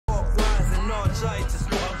tight,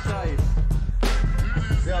 just walk tight.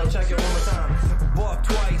 Yo, check it one more time. Walk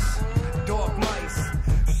twice, dark mice,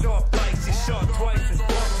 sharp lights, you sharp twice, it's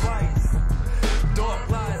dark lights. Dark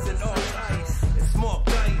lies and all ice, it's smart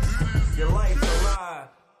dice, your life's a lie.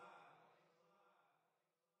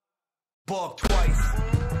 Bark twice,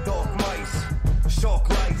 dark mice, shark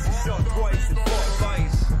lights, you sharp twice, it's dark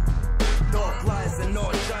vice. Dark lies and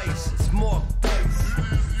all dice, it's more dice.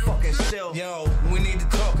 Fucking chill. Yo, we need to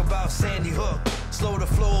talk about Sandy Hook. Slow the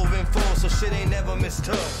flow of info so shit ain't never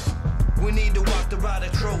mistook. We need to walk the ride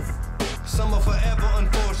of truth. Some are forever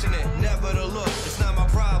unfortunate, never to look. It's not my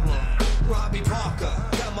problem. Robbie Parker,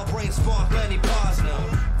 got my brain spark, Lenny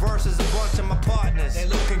Posner. Versus a bunch of my partners, they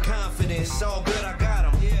looking confident. It's all good, I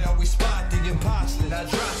got them. Yeah, we spot the imposters. Now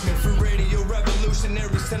drop me through radio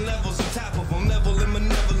revolutionaries, 10 levels on top of them. Level in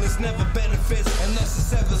malevolence never benefits unless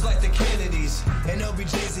it severs like the Kennedys. And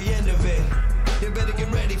LBJ's the end of it. You better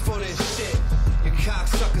get ready for this shit. Your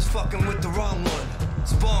cocksuckers fucking with the wrong one.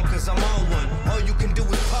 It's bonkers, I'm on one. All you can do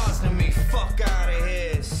is pause to me. Fuck out of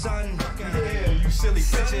here, son. Yeah, you silly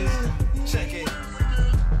bitches. Check it.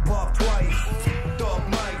 Bark twice, dog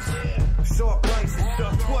mice, sharp lights and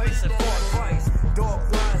sharp twice and fart twice. Dog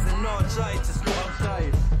flies and all tights, it's dog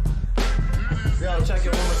tight. Yo, check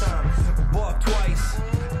it one more time. Bark twice,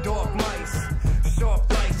 dog mice, sharp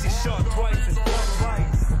lights and sharp twice, it's dog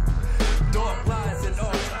bites. Dog lies and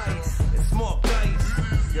all tights, it's smart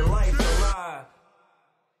dice, your life's a lie.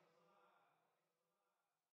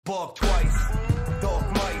 Bark twice, dog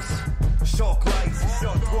mice, shark lights and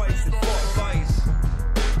sharp twice and fart vice.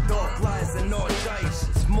 Dark lies and all dice,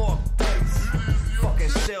 it's more dice. Fucking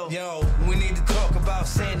chill. Yo, we need to talk about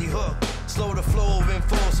Sandy Hook. Slow the flow of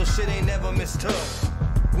info so shit ain't never mistook.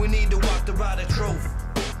 We need to walk the ride of truth.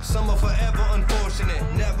 Some are forever unfortunate,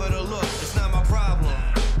 never to look. It's not my problem.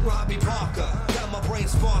 Robbie Parker, got my brain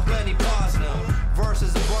spark, Lenny Posner.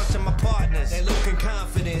 Versus a bunch of my partners, they looking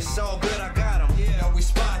confident. It's all good, I got them. Yeah, we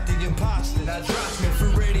spot the imposters. Now drop me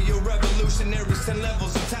through radio revolutionaries, 10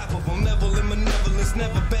 levels on top of them. Level in malevolence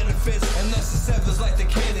never benefits unless it severs like the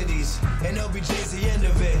Kennedys. And LBJ's the end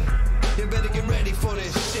of it. You better get ready for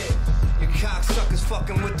this shit. Your cocksuckers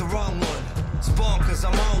fucking with the wrong one. It's bonkers,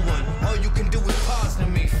 I'm on one. All you can do is pause to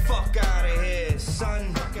me. Fuck out of here,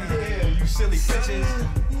 son. Yeah, you silly bitches.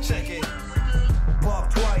 Check it.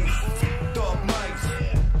 Bark twice, dog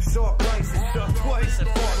mice, sharp lights and sharp twice and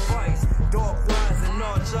fart twice. Dog flies and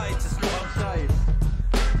all tights, it's dog tight.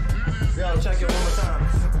 Yo, check it one more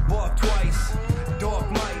time. Bark twice,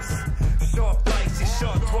 dog mice, sharp lights and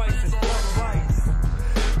sharp twice, it's dog bites.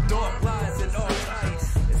 Dog lies and all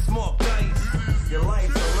tights, it's smart dice, your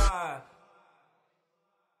life's a lie.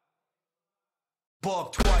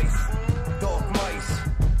 Bark twice, dog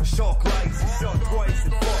mice, shark lights and sharp twice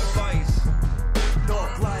and fart vice.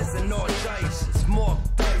 Dark lies and all dice, it's more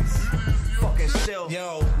dice. Fucking chill.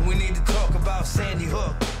 Yo, we need to talk about Sandy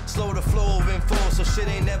Hook. Slow the flow of info so shit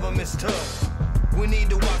ain't never mistook. We need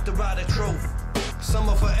to walk the ride of truth. Some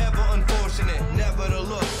are forever unfortunate, never to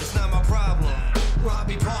look. It's not my problem.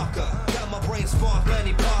 Robbie Parker, got my brain spark,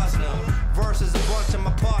 Lenny Posner. Versus a bunch of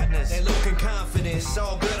my partners, they looking confident. It's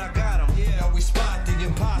all good, I got them. Yeah, we spot the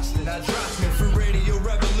imposters. Now drop me through radio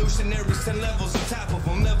revolutionaries, 10 levels on top of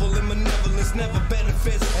them. Level in malevolence never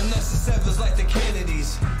benefits unless it severs like the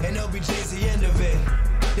Kennedys. And LBJ's the end of it.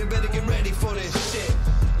 You better get ready for this shit.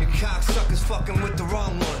 Your cocksuckers fucking with the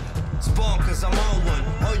wrong one. It's bonkers, I'm on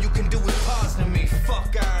one. All you can do is pause to me.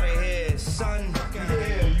 Fuck out of here, son.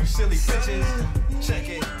 Yeah, you silly bitches. Check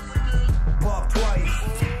it. Bark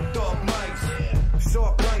twice, dog mice,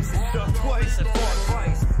 sharp lights and sharp twice and fart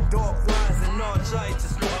twice. Dog flies and all tights,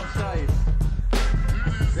 it's dog tight.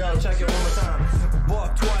 Yo, check it one more time.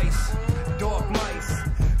 Bark twice, dog mice,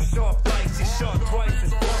 sharp lights and sharp twice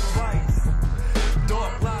and fart twice.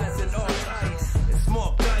 Dog lies and all tights, it's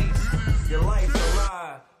smart dice, your life's a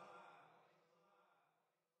lie.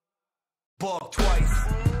 Bark twice,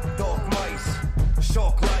 dog mice,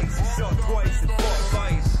 shark lights and sharp twice and fart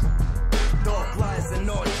vice. Dark lies and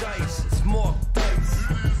all dice, it's more dice.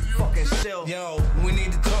 Fucking chill. Yo, we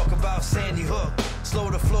need to talk about Sandy Hook. Slow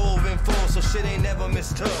the flow of info so shit ain't never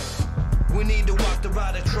mistook. We need to walk the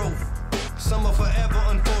ride of truth. Some are forever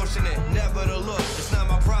unfortunate, never to look. It's not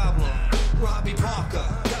my problem. Robbie Parker,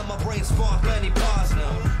 got my brain spark, Lenny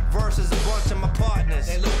Posner. Versus a bunch of my partners,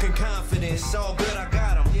 they looking confident. It's all good, I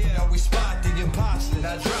got them. Yeah, we spot the imposters.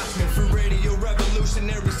 Now drop me through radio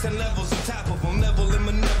revolutionaries, 10 levels on top of them. Level in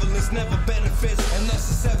malevolence never benefits unless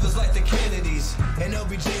it severs like the Kennedys. And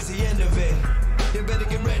LBJ's the end of it. You better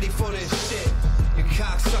get ready for this shit. Your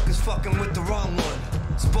cocksuckers fucking with the wrong one.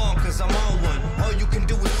 It's bonkers, I'm on one. All you can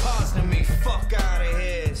do is pause to me. Fuck out of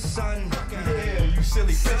here, son. Yeah.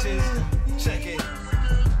 silly bitches. Check it.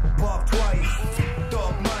 Bark twice.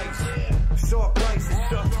 Dog mice. Shark bites and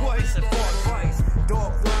struck twice and fought twice.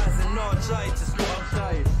 Dog flies and archites and struck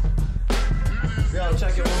tight. Yo,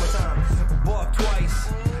 check it one more time. Bark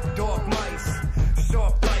twice. Dog mice.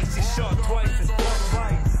 Shark bites and shark twice and struck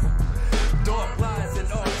bites. Dog flies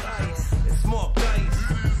and archites and smoke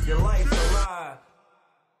dice. Your life's a lie.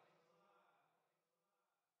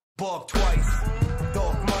 Bark twice.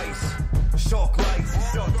 Dog mice. Shark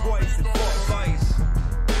lights, shark twice and fought vice.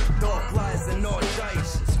 Dark lies and all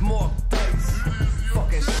dice, it's more dice.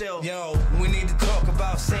 Fucking chill. Yo, we need to talk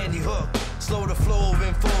about Sandy Hook. Slow the flow of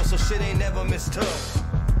info so shit ain't never mistook.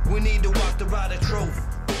 We need to walk the ride of truth.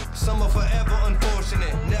 Some are forever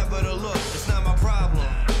unfortunate, never to look, it's not my problem.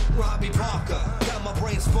 Robbie Parker, got my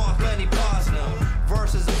brain spark, Lenny Posner.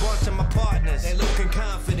 Versus a bunch of my partners, they looking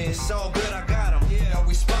confident, it's all good, I got them. Yeah,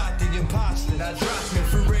 we spot the imposters. Now drops me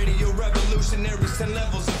free radio revolutionaries, 10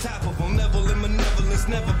 levels on top of them. Level in malevolence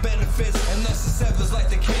never benefits unless it severs like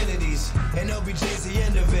the Kennedys. And LBJ's the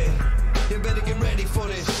end of it. You better get ready for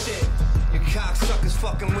this shit. Your cocksuckers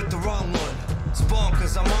fucking with the wrong one. Spawn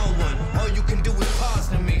cause I'm on one. All you can do is pause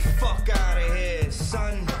to me. Fuck out of here,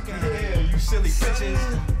 son. Yeah, you silly bitches.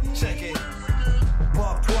 Check it.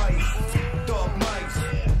 Bark twice. Dog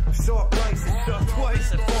mice. Shark bites and struck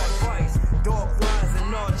twice and fought twice. Dog flies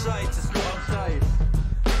and archites and struck tight.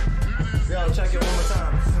 Yo, check it one more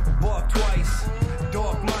time. Bark twice.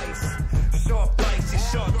 Dog mice. Shark bites and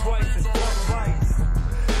shark twice and struck bites.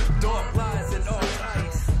 Dog flies and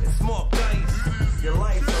archites and smoke dice. Your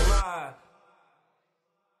life's a lie.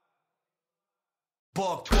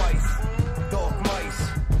 Bark twice, dog mice,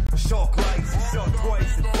 shark lights, shark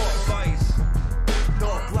twice and fought vice.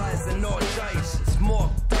 Dog lies and all dice, it's more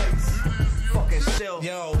dice. Fucking chill.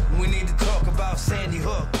 Yo, we need to talk about Sandy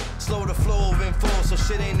Hook. Slow the flow of info so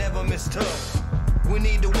shit ain't never mistook. We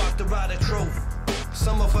need to walk the ride of truth.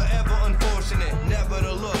 Some are forever unfortunate, never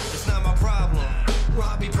to look, it's not my problem.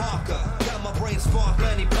 Robbie Parker, got my brain spark,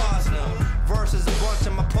 Lenny Posner. Versus a bunch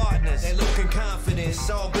of my partners, they looking confident, it's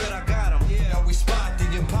all good, I got them. Yeah, we spot the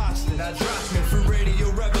imposters. Now drops me free radio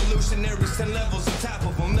revolutionaries, 10 levels on top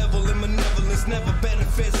of them. Level in malevolence never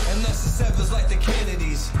benefits unless it severs like the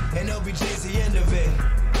Kennedys. And LBJ's the end of it.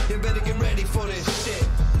 You better get ready for this shit.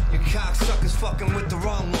 Your cocksuckers fucking with the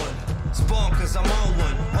wrong one. Spawn cause I'm on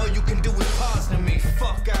one. All you can do is pause to me.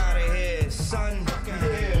 Fuck out of here, son.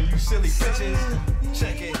 Yeah, you silly bitches.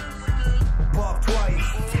 Check it. Bark twice.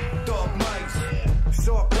 Dog mice.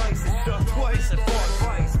 Shark bites and struck twice and fought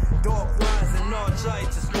twice. Dog flies and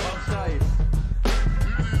archites and struck tight.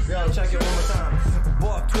 Yo, check it one more time.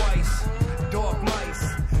 Bark twice. Dog mice.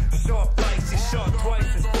 Shark bites and shark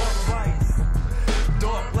twice and struck bites.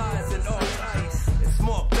 Dog flies and archites and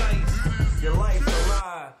smoke dice. Your life's a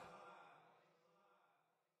lie.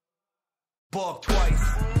 Bark twice,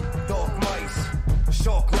 dog mice,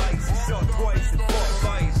 shark lights, shark twice and fought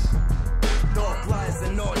vice. Dog lies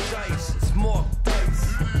and all dice, it's more dice.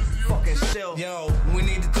 Fucking chill. Yo, we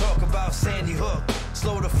need to talk about Sandy Hook.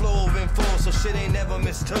 Slow the flow of info so shit ain't never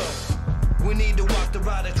mistook. We need to walk the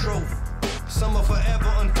ride of truth. Some are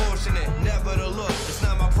forever unfortunate, never to look, it's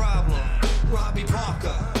not my problem. Robbie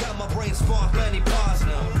Parker, got my brain spark, Lenny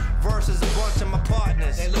Posner. Versus a bunch of my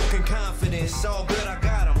partners, they looking confident, it's all good, I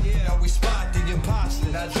got them. Yeah, we spot the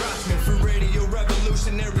imposters. Now drops me free radio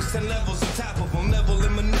revolutionaries, 10 levels on top of them. Level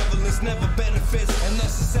in malevolence never benefits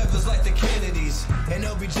unless it severs like the Kennedys. And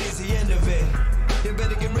LBJ's the end of it. You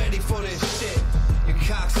better get ready for this shit. Your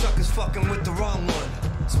cocksuckers fucking with the wrong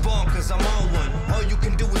one. Spawn cause I'm on one. All you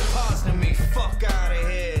can do is pause to me. Fuck out of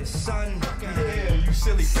here, son. Yeah, you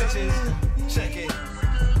silly bitches. Check it.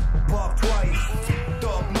 Bark twice.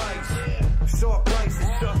 Dog mice. Shark bites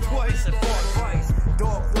and struck twice and fought twice.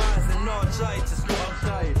 Dog flies and archites and struck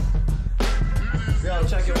tight. Yo,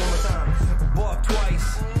 check it one more time. Bark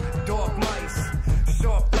twice. Dog mice.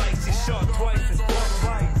 Shark bites and shark twice and struck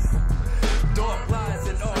bites. Dog flies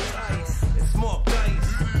and archites and smoke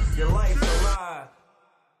dice. Your life's a lie.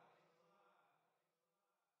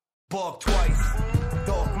 Bark twice,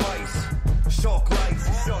 dog mice, shark lights,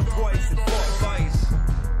 shark twice and fought vice.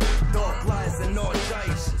 Dog lies and all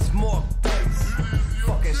dice, it's more dice.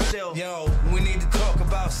 Fucking chill. Yo, we need to talk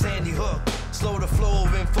about Sandy Hook. Slow the flow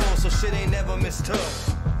of info so shit ain't never mistook.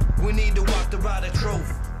 We need to walk the ride of truth.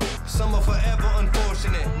 Some are forever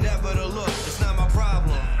unfortunate, never to look, it's not my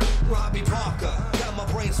problem. Robbie Parker, got my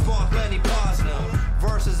brain spark, Lenny Posner.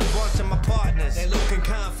 Versus a bunch of my partners, they looking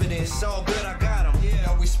confident, it's all good, I got them.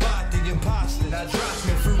 Yeah, we spot the imposters. Now drops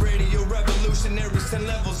me free radio revolutionaries, 10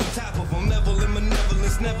 levels on top of them. Level in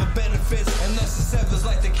malevolence never benefits unless it severs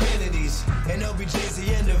like the Kennedys. And LBJ's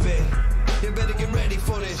the end of it. You better get ready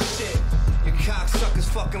for this shit. You cocksuckers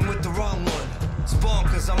fucking with the wrong one. It's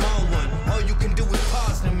bonkers, I'm on one. All you can do is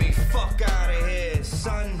pause to me. Fuck out of here,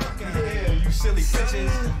 son. Yeah, you silly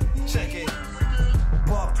bitches. Check it.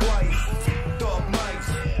 Bark twice, dog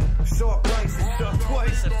mice. Short prices, shot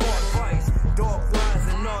twice and fought twice. Dog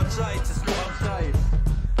flies and non-jites, it's dog tight.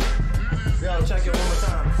 Yo, check it one more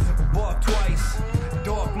time. Bark twice,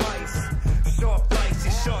 dog mice. Sharp dice,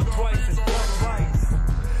 it's shot twice, it's dog bites.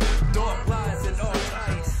 Dog flies and all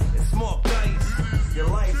ice, it's smart dice. Your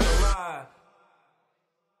life's a lie.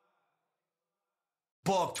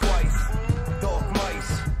 Bark twice, dog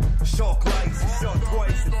mice. Shark lights, shot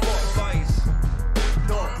twice and fought vice.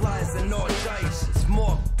 Dog lies and all dice, it's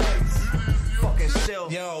more dice. Fucking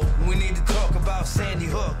chill. Yo, we need to talk about Sandy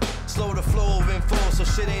Hook. Slow the flow of info so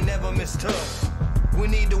shit ain't never mistook. We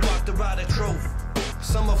need to walk the ride of truth.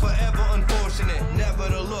 Some are forever unfortunate, never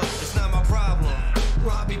to look, it's not my problem.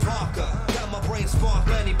 Robbie Parker, got my brain spark,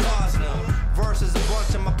 Lenny Posner. Versus a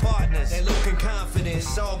bunch of my partners, they looking confident,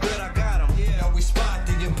 it's all good, I got them. Yeah, we spot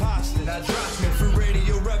the imposters. Now drops me through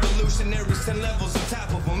radio revolutionaries, 10 levels on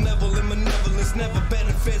top of them. Level in malevolence never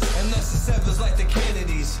benefits, unless it's severs like the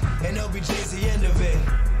Kennedys. And LBJ's the end of it.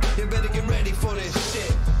 You better get ready for this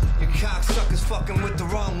shit. You cocksuckers fucking with the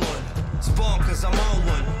wrong one. It's bonkers, I'm on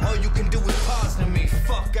one. All you can do is pause to me.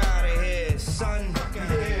 Fuck out of here, son.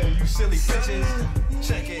 Yeah, you silly bitches.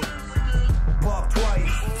 Check it. Bark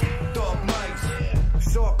twice, dog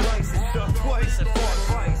mice. Short prices, shot twice and fought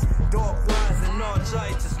twice. Dog flies and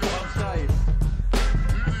non-jites, it's dog tight.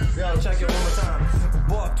 Yo, check it one more time.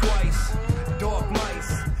 Bark twice, dog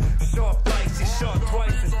mice. Sharp dice, it's shot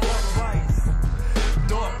twice, it's dog bites.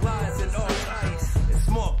 Dog flies and all ice, it's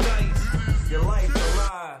smart dice. Your life's a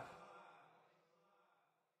lie.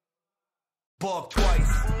 Bark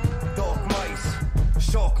twice, dog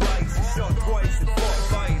mice. Shark lights, shot twice and fought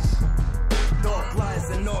vice. Dog flies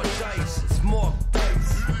and all dice, it's more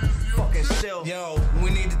dice. Fucking chill. Yo,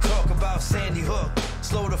 we need to talk about Sandy Hook.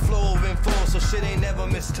 Slow the flow of info so shit ain't never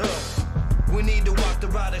mistook. We need to walk the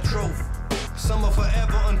ride of truth. Some are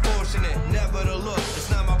forever unfortunate, never to look,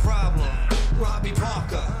 it's not my problem. Robbie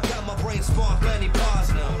Parker, got my brain spark, Lenny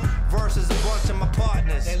Posner. Versus a bunch of my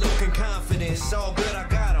partners, they looking confident, it's all good, I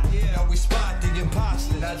got them. Yeah, we spot the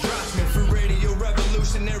imposters. Now drops me through radio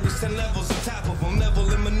revolutionaries, 10 levels on top of them.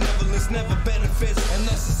 Level in malevolence never benefits,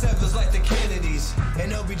 unless it's severs like the Kennedys.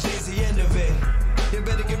 And LBJ's the end of it. You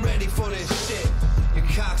better get ready for this shit. You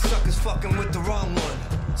cocksuckers fucking with the wrong one.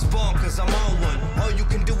 It's bonkers, I'm on one. All you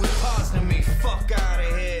can do is pause to me. Fuck out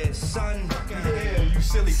of here, son. Yeah, you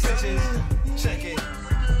silly bitches. Check it.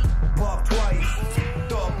 Bark twice,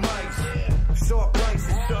 dog mice. Short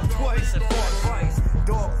prices, shot twice and fought twice.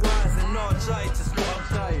 Dog flies and non-jites, it's dog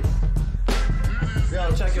tight.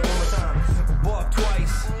 Yo, check it one more time. Bark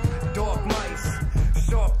twice, dog mice.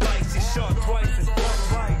 Sharp dice, it's shot twice, it's dog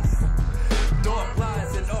bites. Dog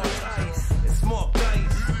flies and all ice, it's smart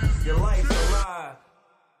dice. Your life's a lie.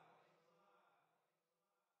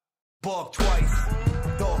 Bark twice,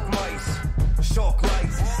 dog mice. Shark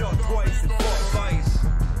lights, shot twice and fought vice.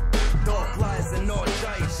 Dog flies and all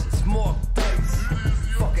dice, it's more dice.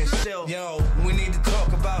 Fucking chill. Yo, we need to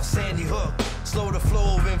talk about Sandy Hook. Slow the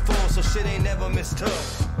flow of info so shit ain't never mistook.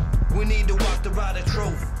 We need to walk the ride of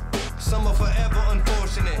truth. Some are forever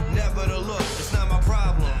unfortunate, never to look, it's not my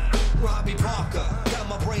problem. Robbie Parker, got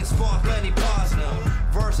my brain spark, Lenny Posner.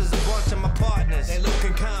 Versus a bunch of my partners, they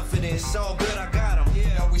looking confident, it's all good, I got them.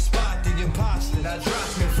 Yeah, we spot the imposters. Now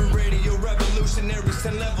drops me through radio revolutionaries,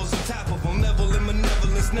 10 levels on top of them. Level in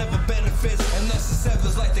malevolence never benefits, unless it's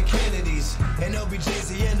severs like the Kennedys. And LBJ's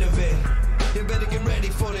the end of it. You better get ready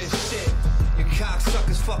for this shit. You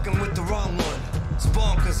cocksuckers fucking with the wrong one. It's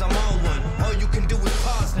bonkers, I'm on one. All you can do is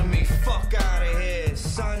pause to me. Fuck out of here,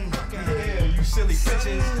 son. Yeah, you silly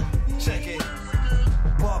bitches. Check it.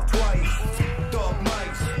 Bark twice, dog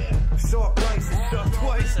mice. Short prices, shot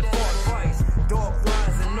twice and fought twice. Dog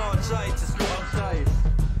flies and non-jites, it's dog tight.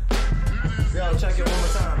 Yo, check it one more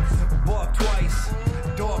time. Bark twice,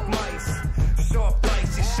 dog mice. Sharp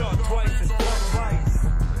dice, it's shot twice, it's dog bites.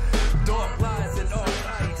 Dog flies and all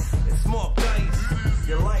ice, it's smart dice.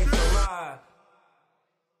 Your life's a lie.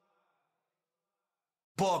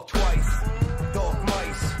 Bark twice, dog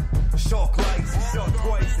mice. Shark lights, shot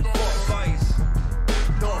twice and fought vice.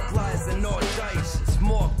 Dog flies and all dice, it's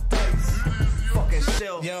more dice. Fucking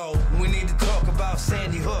chill. Yo, we need to talk about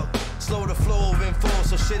Sandy Hook. Slow the flow of info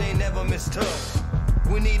so shit ain't never mistook.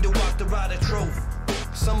 We need to walk the ride of truth.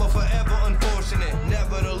 Some are forever unfortunate,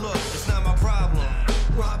 never to look, it's not my problem.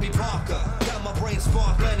 Robbie Parker, got my brain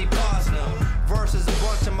spark, Lenny Posner. Versus a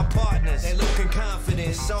bunch of my partners, they looking confident,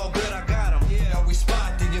 it's all good, I got them. Yeah, we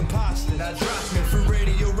spot the imposters. Now drops me through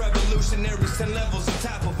radio revolutionaries, 10 levels on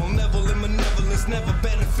top of them. Level in benevolence never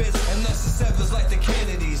benefits unless it severs like the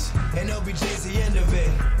Kennedys. And LBJ's the end of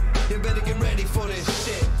it. You better get ready for this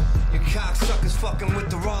shit. Your cocksuckers fucking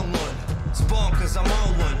with the wrong one. Spawn cause I'm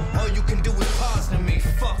on one. All you can do is pause to me.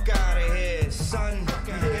 Fuck out of here, son.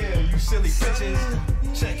 Yeah, you silly bitches.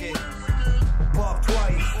 Check it. Bark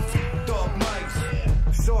twice. Dog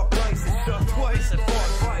mice. Short prices. Shot twice and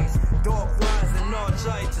fought twice. Dog flies and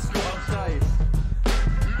non-jites. It's dog dice.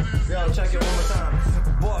 Yo, check it one more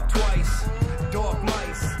time. Bark twice. Dog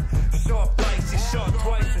mice. Short prices. Shot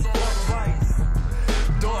twice. It's dog bites.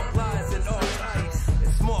 Dog flies and non-jites.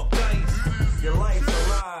 It's small dice. Your life's a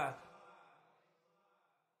lie.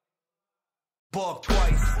 Bark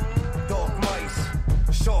twice, dog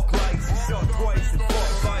mice, shark lights, shot twice and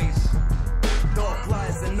fought vice. Dog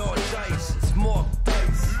lies and all dice, it's more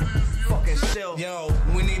dice. Fucking chill. Yo,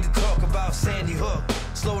 we need to talk about Sandy Hook.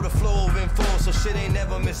 Slow the flow of info so shit ain't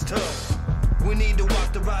never mistook. We need to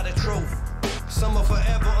walk the ride of truth. Some are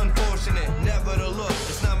forever unfortunate, never to look,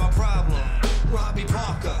 it's not my problem. Robbie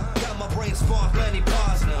Parker, got my brain spark, Lenny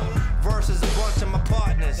Posner. Versus a bunch of my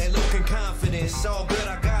partners, they looking confident, it's all good,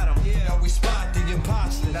 I got them. Yeah, we spot the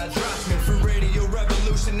imposter. Now drops me through radio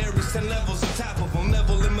revolutionaries, 10 levels on top of them.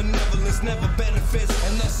 Level in benevolence never benefits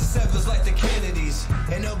unless it severs like the Kennedys.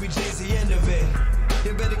 And LBJ's the end of it.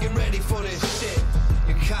 You better get ready for this shit.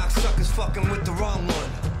 Your cocksuckers fucking with the wrong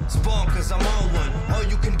one. Spawn cause I'm on one. All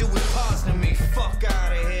you can do is pause to me. Fuck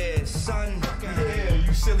out of here, son. Yeah,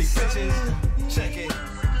 you silly bitches. Check it.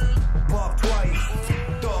 Bark twice.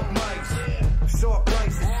 Dog mice. Short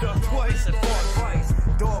prices. Shot twice and fought twice.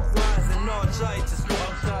 Dog flies and non-jites. It's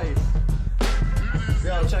dog dice.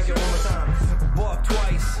 Yo, check it one more time. Bark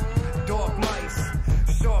twice. Dog mice.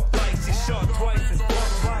 Short prices. Shot twice. It's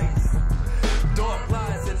dog bites. Dog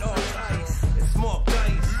flies and non-jites. It's small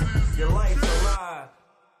dice. Your life's a lie.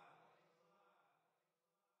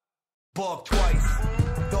 Bark twice,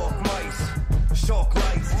 dog mice, shark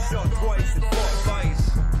lights, shot twice and fought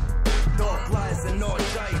vice. Dog lies and all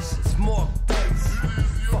dice, it's more dice.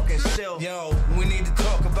 Fucking chill. Yo, we need to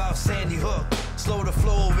talk about Sandy Hook. Slow the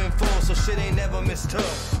flow of info so shit ain't never mistook.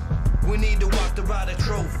 We need to walk the ride of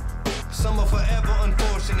truth. Some are forever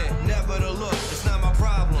unfortunate, never to look, it's not my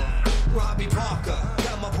problem. Robbie Parker,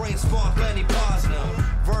 got my brain spark, Lenny Posner.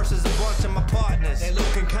 Versus a bunch of my partners, they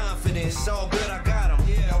looking confident, it's all good, I got them.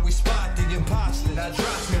 Yeah, we spot the imposter. Now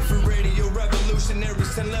drops me through radio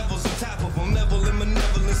revolutionaries, 10 levels on top of them. Level in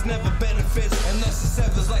benevolence never benefits unless it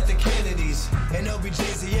severs like the Kennedys. And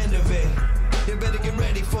LBJ's the end of it. You better get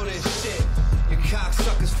ready for this shit. Your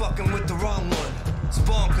cocksuckers fucking with the wrong one.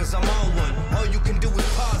 Spawn cause I'm on one. All you can do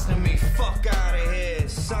is pause to me. Fuck out of here,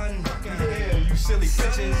 son. Yeah, you silly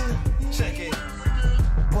bitches. Check it.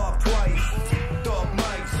 Bark twice. Dog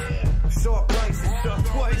mice. Short prices. Shot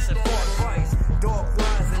twice and fought twice. Dog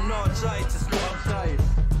flies and non-jites. It's dog dice.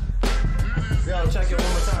 Yo, check it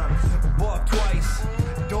one more time. Bark twice.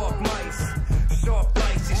 Dog mice. Short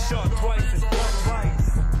prices. Shot twice. It's dog bites.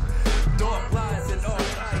 Dog flies and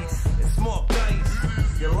non-jites. It's small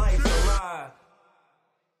dice. Your life's a lie.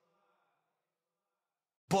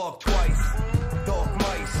 Bark twice, dog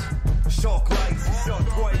mice, shark lights, shot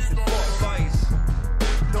twice and fought vice.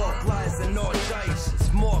 Dog flies and all dice,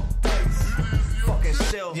 it's more dice. Fucking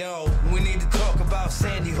chill. Yo, we need to talk about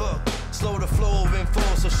Sandy Hook. Slow the flow of info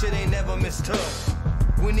so shit ain't never mistook.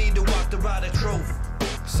 We need to walk the ride of truth.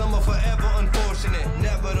 Some are forever unfortunate,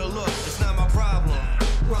 never to look, it's not my problem.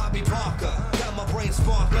 Robbie Parker, got my brain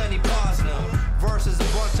spark, Lenny Posner. Versus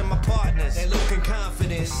a bunch of my partners, they looking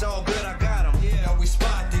confident, it's all good, I got them. Yeah, we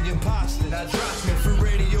spot the imposter. Now drops me through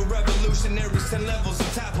radio revolutionaries, 10 levels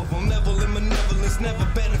on top of them. Level in benevolence never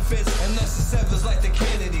benefits unless it severs like the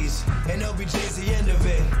Kennedys. And LBJ's the end of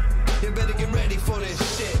it. You better get ready for this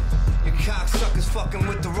shit. Your cocksuckers fucking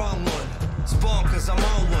with the wrong one. Spawn cause I'm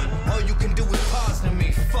on one. All you can do is pause to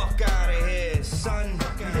me. Fuck out of here, son.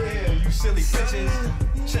 Yeah, you silly bitches.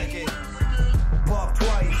 Check it. Bark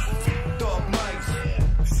twice. Dog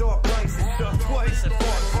mice. Short prices. Shot twice and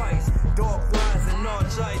fought twice. Dog flies and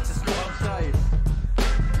non-jites. It's dog dice.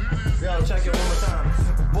 Yo, check it one more time.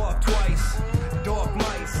 Bark twice. Dog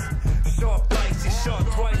mice. Short prices. Shot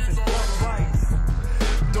twice. It's dog bites.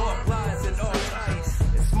 Dog flies and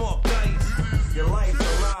non-jites. It's small dice. Your life's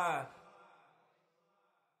a lie.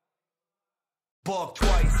 Bark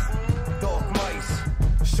twice, dog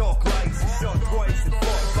mice, shark lights, shot twice and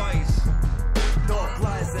fought vice. Dog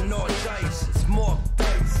flies and all dice, it's more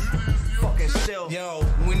dice. Fucking chill. Yo,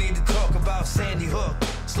 we need to talk about Sandy Hook.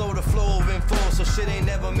 Slow the flow of info so shit ain't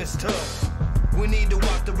never mistook. We need to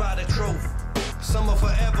walk the ride of truth. Some are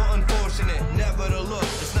forever unfortunate, never to look,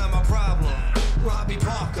 it's not my problem.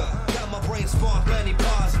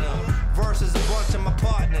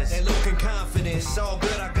 It's all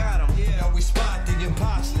good, I got them. Yeah. Now we spot the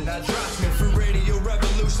imposters. Now drops me through radio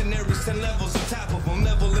revolutionaries, 10 levels on top of them.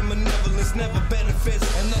 Level in malevolence never benefits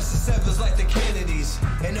unless it's severs like the Kennedys.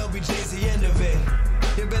 And LBJ's the end of it.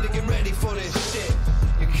 You better get ready for this shit.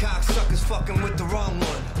 You cocksuckers fucking with the wrong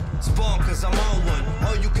one. Spawn cause I'm on one.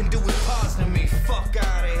 All you can do is pause to me. Fuck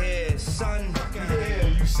out of here, son. Yeah,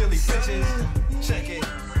 you silly bitches. Check it.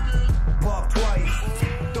 Walk twice.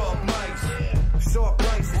 Dog mice. Short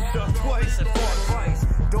price and short twice and fought twice.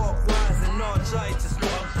 Dog flies and all jites. It's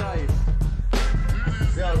dog tight.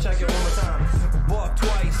 Yo, check it one more time. Walk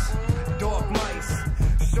twice. Dog mice.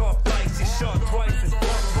 Short price and short twice. It's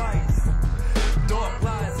fought twice. Dog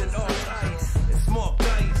lies and all ice. It's small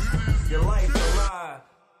dice. Your life's a ride.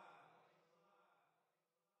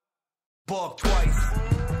 Bark twice.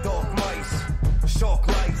 Dog mice. Shark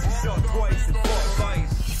lights. Short twice and fought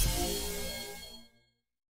vice.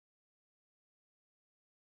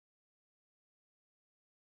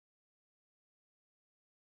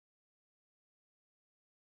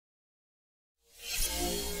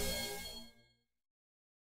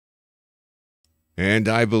 And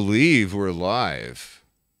I believe we're live.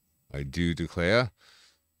 I do declare.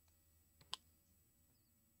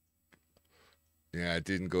 Yeah, it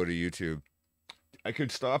didn't go to YouTube. I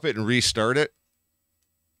could stop it and restart it.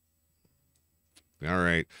 All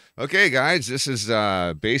right. Okay, guys, this is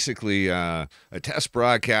basically a test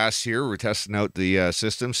broadcast here. We're testing out the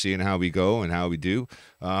system, seeing how we go and how we do.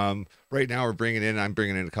 Right now, I'm bringing in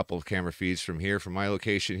a couple of camera feeds from here, from my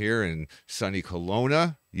location here in sunny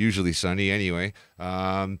Kelowna, usually sunny anyway.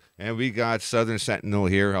 And we got Southern Sentinel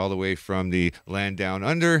here all the way from the land down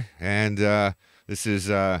under. And this is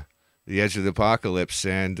the edge of the apocalypse.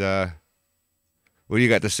 And what do you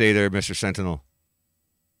got to say there, Mr. Sentinel?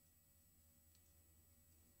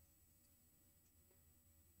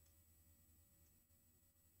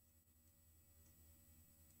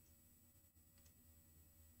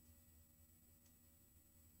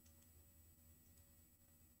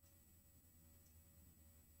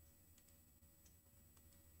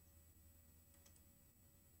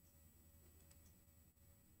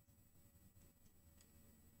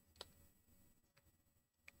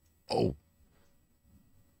 Oh.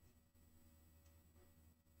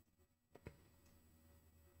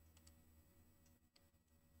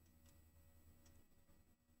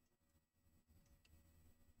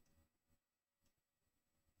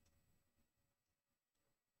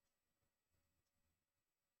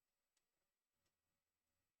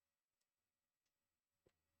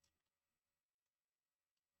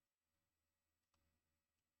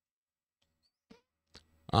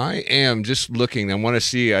 I am just looking. I want to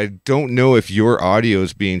see. I don't know if your audio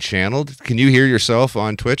is being channeled. Can you hear yourself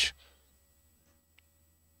on Twitch?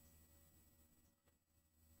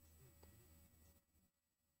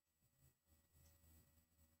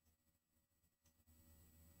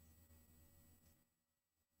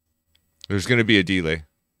 There's going to be a delay.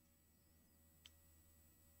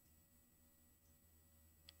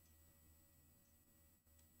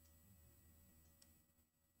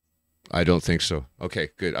 I don't think so. Okay,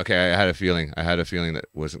 good. Okay, I had a feeling. I had a feeling that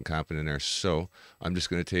wasn't happening there. So I'm just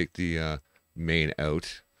going to take the main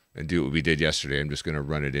out and do what we did yesterday. I'm just going to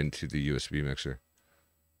run it into the USB mixer.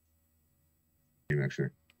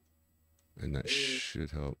 And that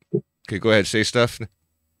should help. Okay, go ahead. Say stuff.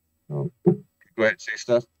 Go ahead. Say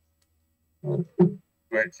stuff. Go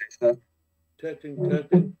ahead. Say stuff. Testing. Go ahead.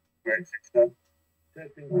 Say stuff.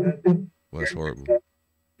 Testing. Well, that's horrible.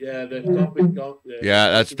 Yeah, there's something going.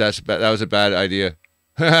 Yeah, that was a bad idea.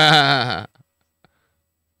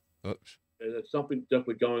 Oops. There's something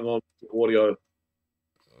definitely going on with the audio.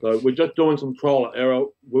 So we're just doing some trial and error.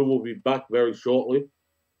 We will be back very shortly.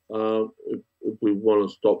 If we want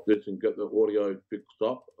to stop this and get the audio fixed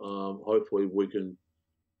up, hopefully we can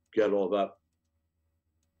get all that.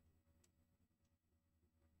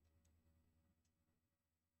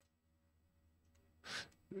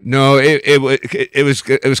 No, it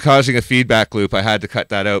was causing a feedback loop. I had to cut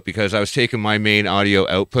that out because I was taking my main audio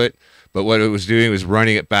output, but what it was doing was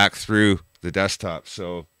running it back through the desktop.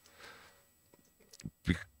 So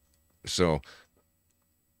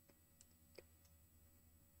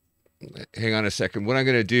hang on a second. What I'm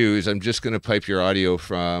going to do is I'm just going to pipe your audio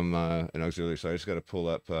from an auxiliary. So I just got to pull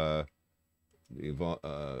up the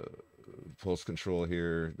pulse control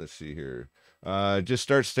here. Let's see here. Just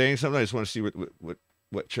start saying something. I just want to see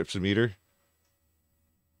what trips the meter.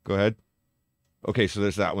 Go ahead. Okay, so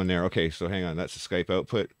there's that one there. Okay, so hang on. That's the Skype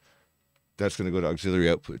output. That's going to go to auxiliary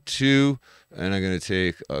output 2. And I'm going to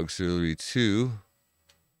take auxiliary 2.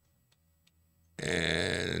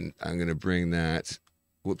 And I'm going to bring that.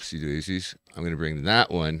 Whoopsie daisies. I'm going to bring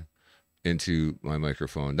that one into my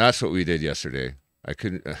microphone. That's what we did yesterday. I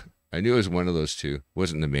couldn't. I knew it was one of those two. It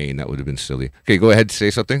wasn't the main. That would have been silly. Okay, go ahead.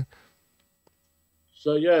 Say something.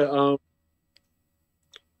 So yeah,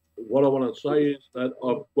 what I want to say is that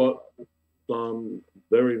I've got some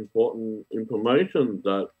very important information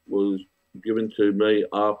that was given to me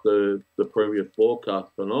after the previous broadcast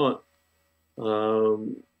tonight.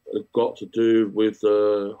 It got to do with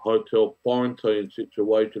the hotel quarantine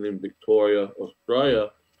situation in Victoria,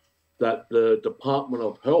 Australia, that the Department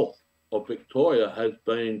of Health of Victoria has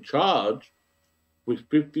been charged with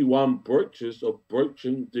 51 breaches of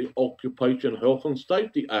breaching the Occupation Health and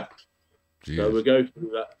Safety Act. Jeez. So we'll go through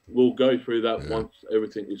that. We'll go through that once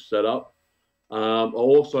everything is set up. I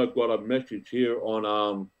also got a message here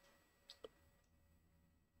on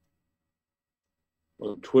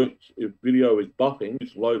Twitch. If video is buffing,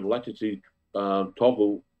 use low latency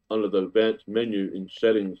toggle under the advanced menu in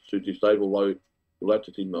settings to disable low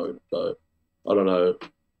latency mode. So I don't know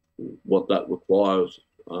what that requires.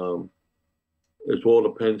 It all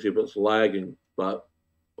depends if it's lagging, but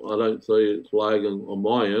I don't see it's lagging on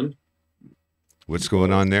my end. What's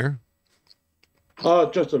going on there?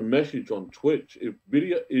 Just a message on Twitch. If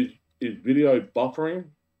video is video buffering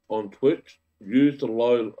on Twitch, use the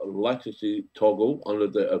low latency toggle under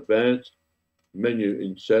the advanced menu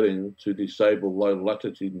in settings to disable low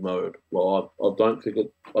latency mode. Well, I don't think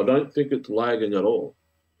it's lagging at all.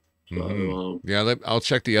 So, yeah, I'll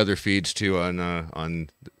check the other feeds too on. I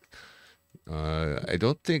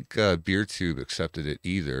don't think BeerTube accepted it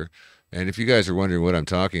either. And if you guys are wondering what I'm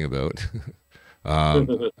talking about,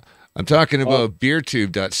 I'm talking about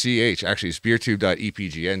beertube.ch. Actually, it's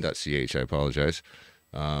beertube.epgn.ch. I apologize.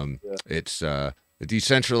 It's a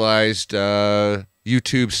decentralized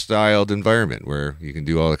YouTube-styled environment where you can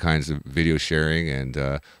do all the kinds of video sharing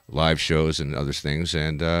and live shows and other things.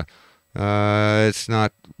 And it's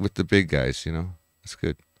not with the big guys, you know. It's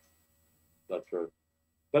good. That's right.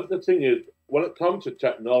 But the thing is, when it comes to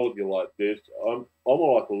technology like this, I'm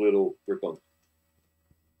like a little freaking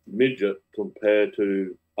midget compared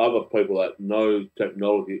to other people that know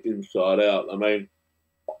technology inside out. I mean,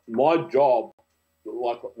 my job,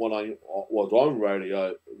 like when I was on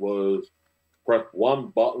radio, was press one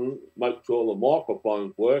button, make sure the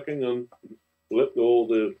microphone's working, and let all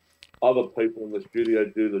the other people in the studio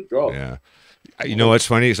do the job. Yeah, you know what's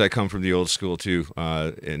funny is I come from the old school too.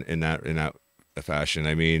 In that fashion.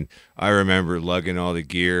 I mean, I remember lugging all the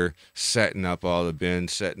gear, setting up all the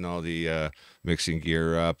bins, setting all the mixing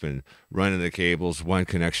gear up, and running the cables one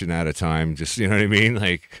connection at a time. Just, you know what I mean?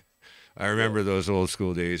 Like, I remember those old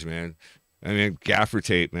school days, man. I mean, gaffer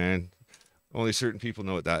tape, man. Only certain people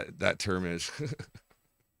know what that term is.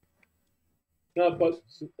 No, but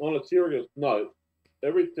on a serious note,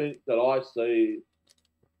 everything that I see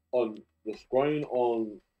on the screen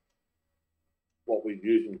on what we're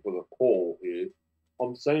using for the call here,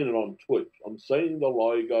 I'm seeing it on Twitch. I'm seeing the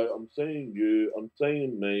logo. I'm seeing you. I'm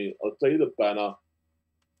seeing me. I see the banner.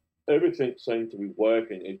 Everything seems to be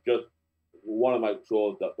working. It just want to make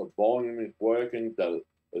sure that the volume is working, that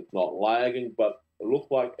it's not lagging, but it looks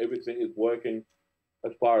like everything is working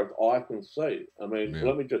as far as I can see. I mean,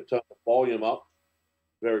 let me just turn the volume up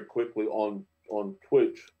very quickly on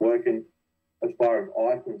Twitch. Working as far as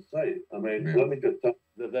I can see. I mean, let me just turn,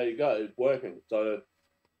 there you go, it's working. So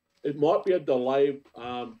it might be a delay,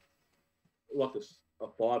 like a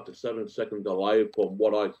 5 to 7 second delay from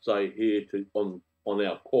what I say here to on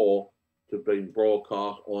our call to being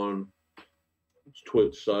broadcast on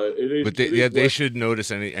Twitch. So it is. But they should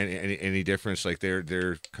notice any difference. Like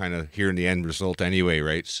they're kind of hearing the end result anyway,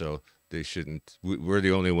 right? So they shouldn't. We're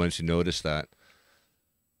the only ones who notice that.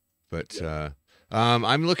 But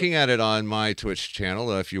I'm looking at it on my Twitch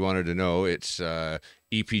channel. If you wanted to know, it's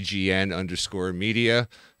EPGN_media,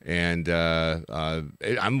 and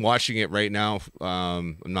I'm watching it right now.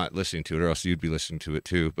 I'm not listening to it, or else you'd be listening to it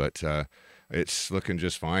too. But it's looking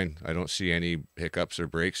just fine. I don't see any hiccups or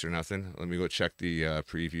breaks or nothing. Let me go check the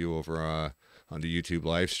preview over on the YouTube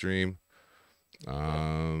live stream.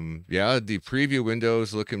 Yeah, the preview window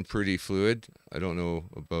is looking pretty fluid. I don't know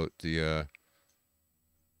about the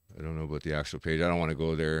actual page. I don't want to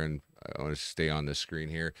go there, and I want to stay on the screen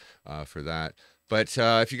here for that. But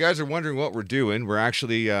if you guys are wondering what we're doing, we're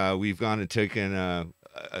actually we've gone and taken a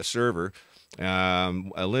server,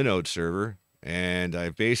 a Linode server, and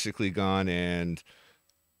I've basically gone and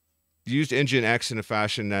used Nginx in a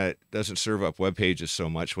fashion that doesn't serve up web pages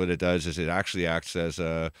so much. What it does is it actually acts as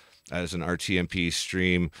an RTMP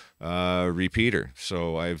stream repeater.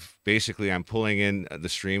 So I'm pulling in the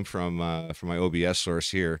stream from my OBS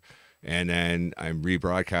source here, and then I'm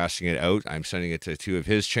rebroadcasting it out. I'm sending it to 2 of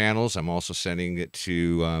his channels. I'm also sending it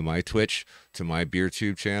to my Twitch, to my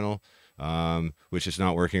BeerTube channel, which is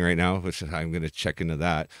not working right now, which I'm going to check into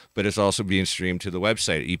that. But it's also being streamed to the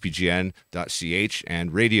website, epgn.ch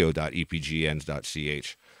and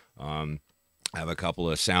radio.epgn.ch. I have a couple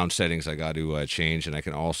of sound settings I got to change, and I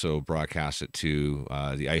can also broadcast it to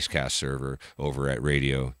the Icecast server over at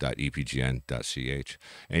radio.epgn.ch.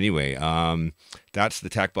 Anyway, that's the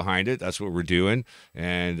tech behind it. That's what we're doing,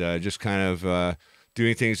 and just kind of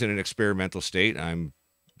doing things in an experimental state. I'm,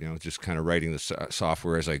 just kind of writing the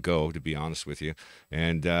software as I go, to be honest with you,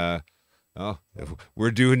 and if we're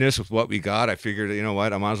doing this with what we got, I figured, I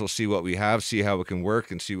might as well see what we have, see how it can work,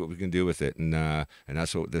 and see what we can do with it. And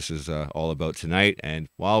that's what this is all about tonight. And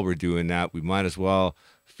while we're doing that, we might as well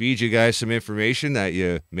feed you guys some information that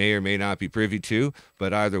you may or may not be privy to.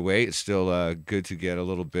 But either way, it's still good to get a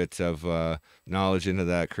little bit of knowledge into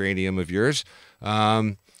that cranium of yours.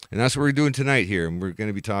 And that's what we're doing tonight here. And we're going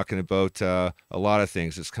to be talking about a lot of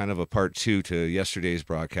things. It's kind of a part 2 to yesterday's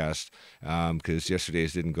broadcast, because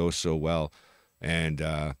yesterday's didn't go so well. And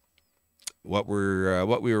what we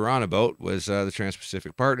were on about was the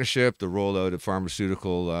Trans-Pacific Partnership, the rollout of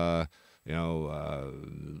pharmaceutical,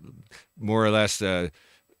 more or less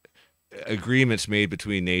agreements made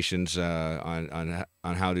between nations on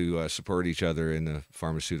how to support each other in the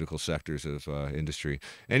pharmaceutical sectors of industry.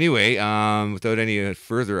 Anyway, without any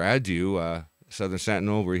further ado, Southern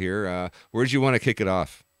Sentinel, we're here. Where do you want to kick it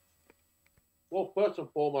off? Well, first and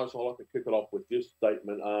foremost, I'd like to kick it off with this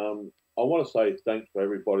statement. I want to say thanks for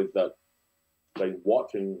everybody that's been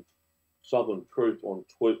watching Southern Truth on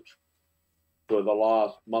Twitch for the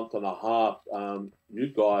last month and a half. You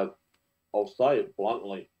guys, I'll say it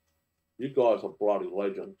bluntly, you guys are bloody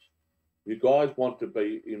legends. You guys want to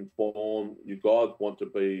be informed. You guys want to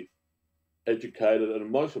be educated.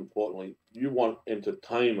 And most importantly, you want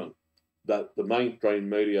entertainment that the mainstream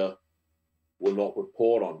media will not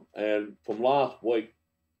report on. And from last week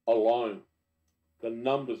alone, the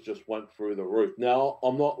numbers just went through the roof. Now,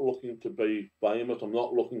 I'm not looking to be famous. I'm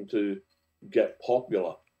not looking to get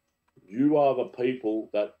popular. You are the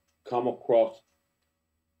people that come across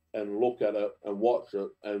and look at it and watch it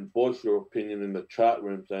and voice your opinion in the chat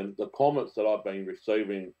rooms. And the comments that I've been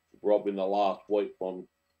receiving, Rob, in the last week from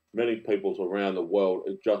many people around the world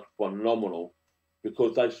is just phenomenal,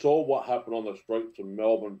 because they saw what happened on the streets of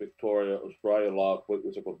Melbourne, Victoria, Australia last week. It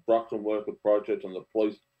was a construction worker protest and the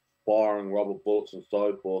police firing rubber bullets and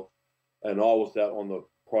so forth. And I was out on the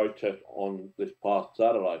protest on this past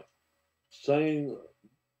Saturday, seeing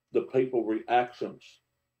the people reactions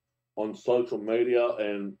on social media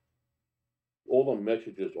and all the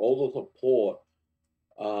messages, all the support.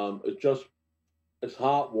 It's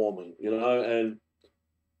heartwarming, and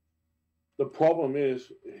the problem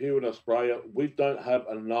is here in Australia, we don't have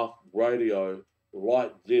enough radio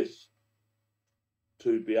like this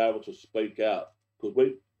to be able to speak out.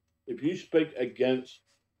 Because if you speak against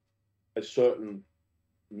a certain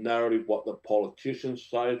narrative, what the politicians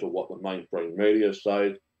say or what the mainstream media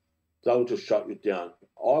say, they'll just shut you down.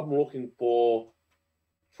 I'm looking for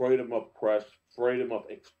freedom of press, freedom of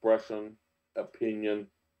expression, opinion,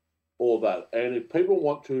 all that. And if people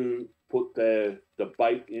want to put their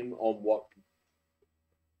debate in on what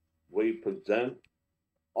we present,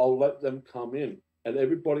 I'll let them come in and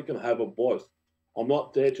everybody can have a voice. I'm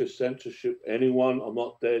not there to censorship anyone. I'm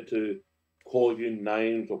not there to call you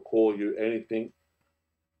names or call you anything.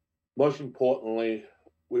 Most importantly,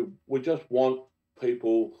 we just want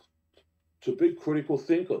people to be critical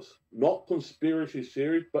thinkers, not conspiracy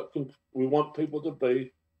theories, but we want people to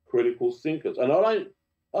be critical thinkers. And I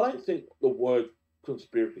don't think the word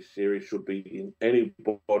conspiracy theory should be in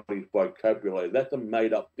anybody's vocabulary. That's a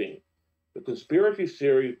made-up thing. The conspiracy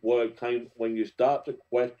theory word came when you start to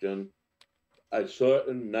question a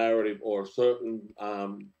certain narrative or a certain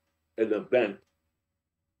an event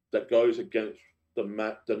that goes against the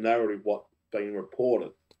narrative what's being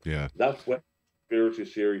reported. Yeah, that's what conspiracy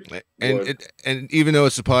theory. And even though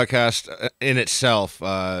it's a podcast in itself,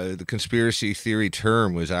 the conspiracy theory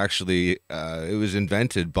term was actually it was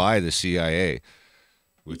invented by the CIA,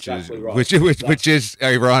 which exactly is right. which is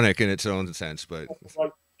ironic in its own sense, but.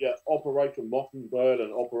 Operation Mockingbird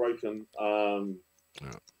and Operation, I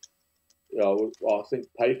think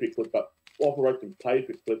Paperclip, but Operation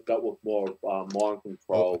Paperclip, that was more mind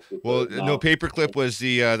control. No, Paperclip was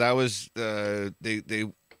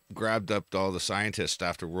they grabbed up all the scientists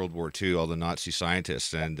after World War II, all the Nazi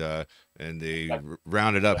scientists, and they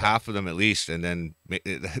rounded up half of them at least, and then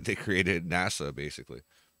they created NASA, basically.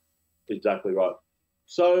 Exactly right.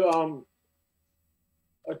 So,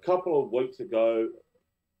 a couple of weeks ago,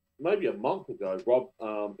 maybe a month ago, Rob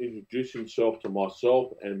introduced himself to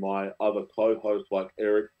myself and my other co-hosts like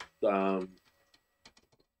Eric,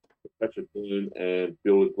 Patrick Boone, and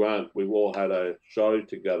Billy Grant. We've all had a show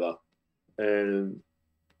together, and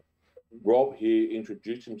Rob here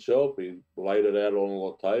introduced himself. He laid it out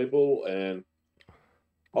on the table, and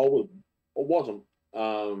I wasn't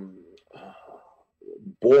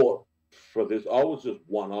bought for this. I was just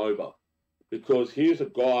won over because here's a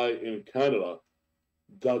guy in Canada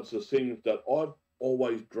does the things that I've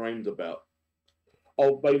always dreamed about.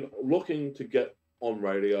 I've been looking to get on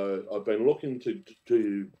radio. I've been looking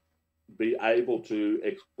to be able to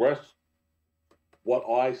express what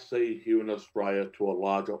I see here in Australia to a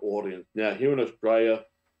larger audience. Now, here in Australia,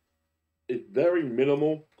 it's very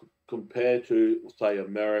minimal compared to, say,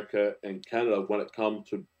 America and Canada when it comes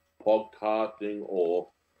to podcasting or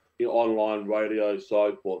online radio,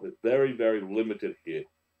 so forth. It's very, very limited here.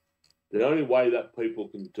 The only way that people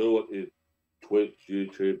can do it is Twitch,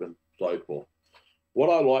 YouTube, and so forth.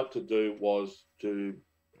 What I like to do was to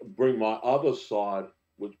bring my other side,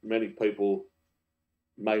 which many people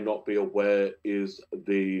may not be aware, is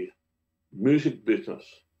the music business.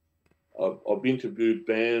 I've interviewed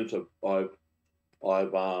bands. I've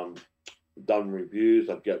done reviews.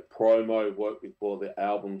 I get promo work before the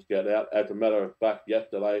albums get out. As a matter of fact,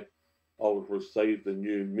 yesterday I was received the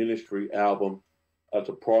new Ministry album as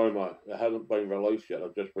a promo. It hasn't been released yet.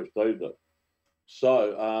 I've just received it.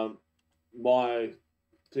 So my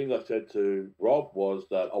thing I said to Rob was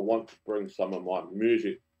that I want to bring some of my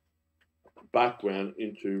music background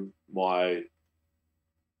into my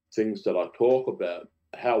things that I talk about.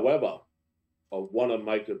 However, I want to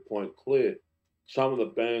make a point clear. Some of the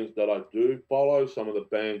bands that I do follow, some of the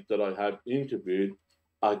bands that I have interviewed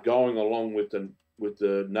are going along with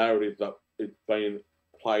the narrative that it's been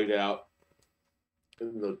played out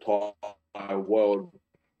in the entire world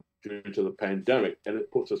due to the pandemic. And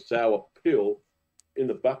it puts a sour pill in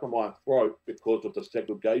the back of my throat because of the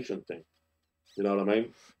segregation thing. You know what I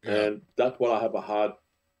mean? Yeah. And that's what I have a hard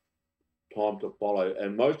time to follow.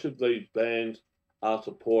 And most of these bands are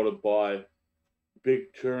supported by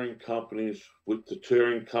big touring companies, which the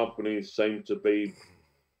touring companies seem to be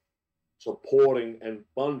supporting and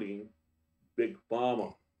funding Big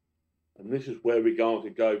Pharma. And this is where we're going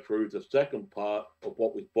to go through the second part of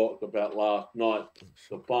what we talked about last night,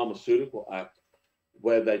 the Pharmaceutical Act,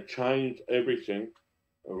 where they changed everything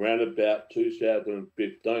around about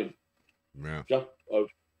 2015. Yeah.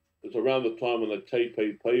 It's around the time when the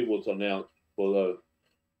TPP was announced for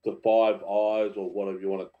the Five Eyes, or whatever you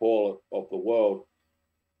want to call it, of the world.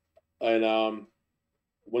 And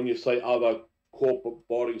when you say other corporate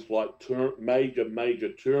bodies like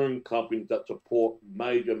major touring companies that support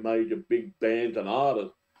major big bands and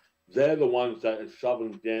artists, they're the ones that are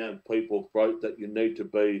shoving down people's throats that you need to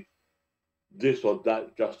be this or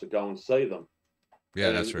that just to go and see them. Yeah,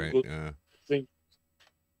 and that's right. Yeah. I think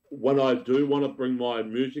when I do want to bring my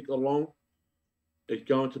music along, it's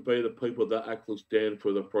going to be the people that actually stand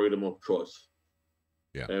for the freedom of choice.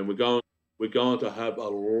 Yeah. And we're going to have a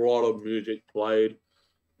lot of music played,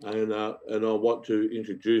 and I want to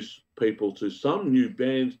introduce people to some new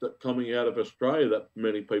bands that are coming out of Australia that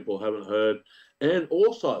many people haven't heard, and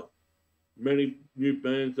also many new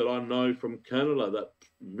bands that I know from Canada that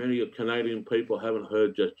many Canadian people haven't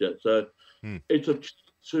heard just yet. So it's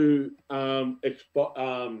to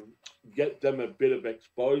get them a bit of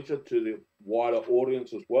exposure to the wider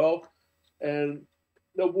audience as well. And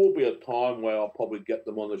there will be a time where I'll probably get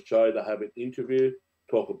them on the show to have an interview,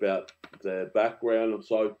 talk about their background and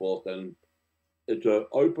so forth. And it's an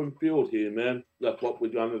open field here, man. That's what we're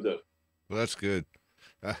going to do. Well, that's good.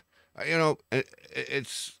 You know,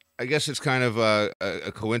 I guess it's kind of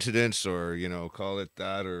a coincidence, or, you know, call it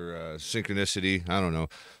that, or synchronicity. I don't know.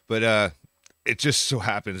 But it just so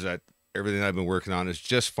happens that everything I've been working on is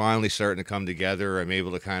just finally starting to come together. I'm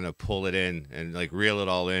able to kind of pull it in and like reel it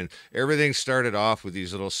all in. Everything started off with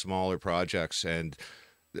these little smaller projects, and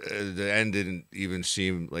the end didn't even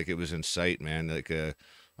seem like it was in sight, man. Like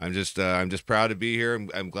I'm just proud to be here.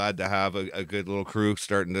 I'm glad to have a good little crew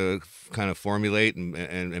starting to kind of formulate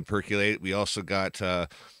and percolate. We also got on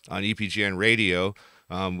EPGN radio,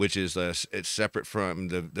 which is it's separate from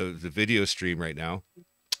the video stream right now,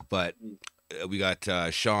 but we got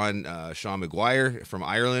Sean McGuire from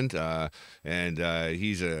Ireland, and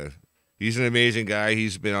he's an amazing guy.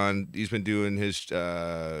 He's been doing his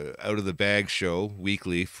Out of the Bag show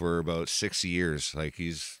weekly for about 6 years. Like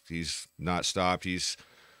he's not stopped. He's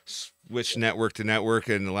switched network to network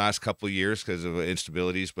in the last couple of years because of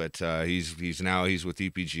instabilities, but he's with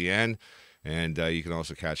EPGN, and you can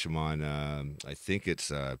also catch him on I think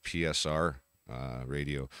it's PSR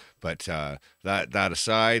radio. But that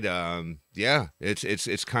aside, yeah,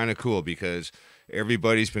 it's kind of cool because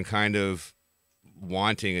everybody's been kind of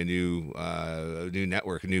wanting a new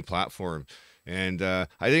network, a new platform, and I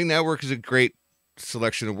think network is a great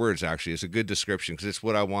selection of words. Actually, it's a good description because it's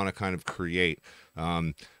what I want to kind of create.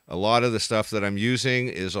 A lot of the stuff that I'm using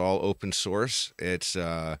is all open source. It's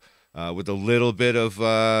with a little bit of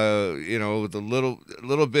with a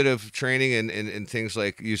little bit of training and things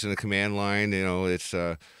like using the command line.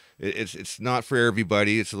 It's not for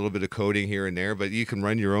everybody. It's a little bit of coding here and there, but you can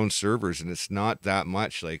run your own servers, and it's not that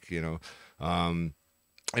much. I mean,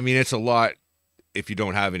 it's a lot if you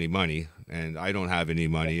don't have any money, and I don't have any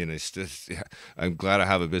money, and it's just, yeah, I'm glad I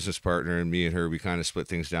have a business partner, and me and her, we kind of split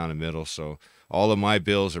things down the middle. So all of my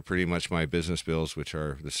bills are pretty much my business bills, which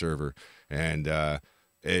are the server. And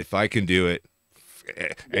if I can do it,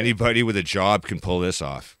 anybody with a job can pull this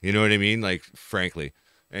off. You know what I mean? Like, frankly,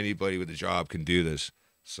 anybody with a job can do this.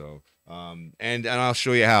 So, and I'll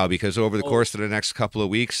show you how, because over the course of the next couple of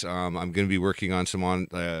weeks, I'm going to be working on I'm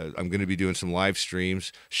going to be doing some live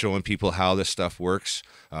streams showing people how this stuff works,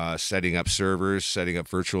 setting up servers, setting up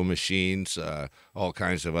virtual machines, all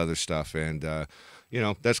kinds of other stuff. And,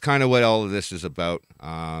 that's kind of what all of this is about.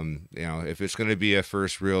 If it's going to be a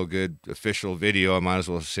first real good official video, I might as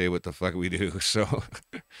well say what the fuck we do. So,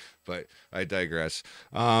 but I digress.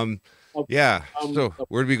 Yeah. So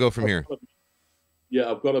where do we go from here? Yeah,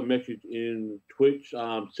 I've got a message in Twitch.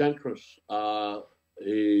 Sentinal,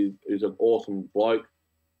 he is an awesome bloke,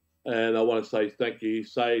 and I want to say thank you. He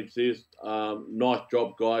saves this. Nice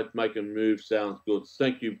job, guys. Making moves sounds good.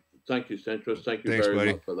 Thank you, Sentinal. Thank you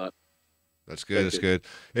very much for that. That's good. That's good.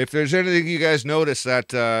 If there's anything you guys notice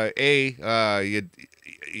that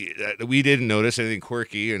we didn't notice, anything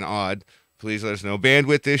quirky and odd, please let us know.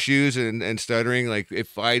 Bandwidth issues and stuttering. Like,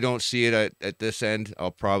 if I don't see it at this end,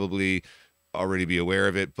 I'll probably already be aware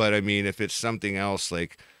of it. But I mean, if it's something else,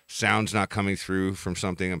 like sound's not coming through from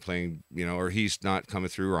something I'm playing, or he's not coming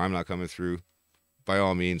through, or I'm not coming through, by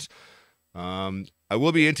all means. I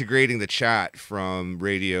will be integrating the chat from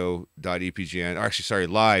radio.epgn, or actually, sorry,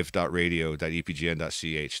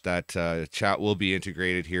 live.radio.epgn.ch. That chat will be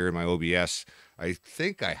integrated here in my OBS. I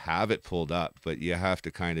think I have it pulled up, but you have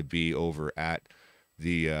to kind of be over at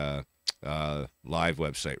the live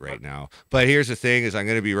website right now. But here's the thing, is I'm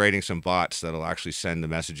going to be writing some bots that'll actually send the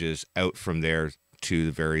messages out from there to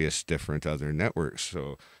the various different other networks.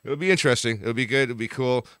 So it'll be interesting. It'll be good. It'll be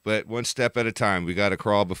cool. But one step at a time. We got to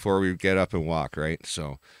crawl before we get up and walk, right?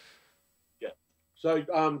 So, yeah. So,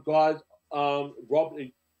 guys, Rob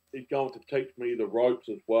is going to teach me the ropes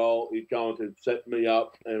as well. He's going to set me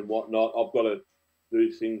up and whatnot. I've got to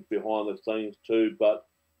do things behind the scenes too. But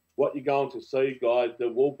what you're going to see, guys,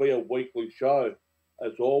 there will be a weekly show,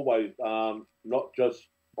 as always, not just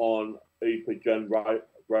on EPGN Radio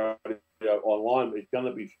online. It's going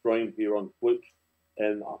to be streamed here on Twitch,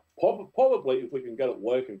 and probably, if we can get it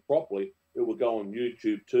working properly, it will go on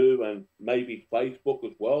YouTube too, and maybe Facebook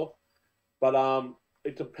as well. But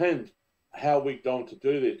it depends how we're going to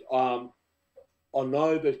do this. I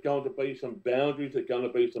know there's going to be some boundaries, there's going to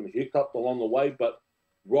be some hiccups along the way, but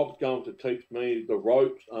Rob's going to teach me the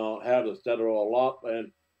ropes, how to set it all up.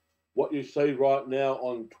 And what you see right now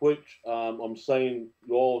on Twitch, I'm seeing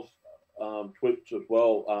yours Twitch as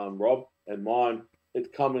well, Rob, and mine.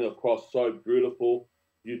 It's coming across so beautiful.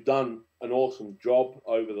 You've done an awesome job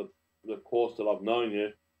over the course that I've known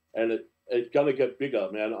you, and it's going to get bigger,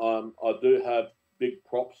 man. I do have big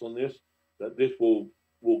props on this, that this will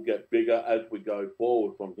get bigger as we go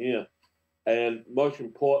forward from here. And most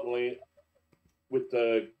importantly, with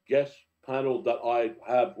the guest panel that I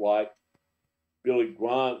have, like Billy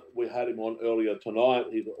Grant, we had him on earlier tonight.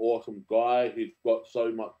 He's an awesome guy. He's got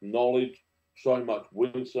so much knowledge, so much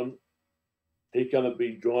wisdom. He's going to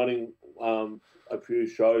be joining a few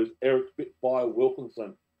shows. Eric Spitfire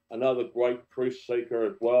Wilkinson, another great truth seeker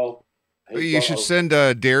as well. You should send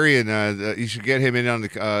Darian, you should get him in on the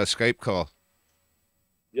Skype call.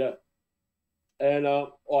 Yeah. And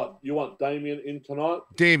you want Damien in tonight?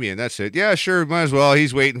 Damien, that's it. Yeah, sure, might as well.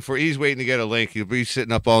 He's waiting to get a link. He'll be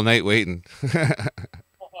sitting up all night waiting.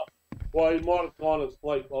 Well, he might have gone to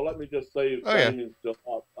sleep. Well, let me just see if Damien's still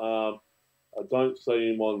up. I don't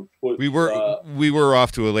see him on Twitch. We were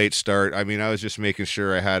off to a late start. I mean, I was just making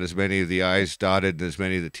sure I had as many of the I's dotted and as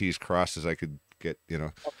many of the T's crossed as I could get. I've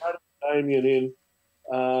had Damien in.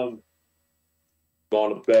 Gone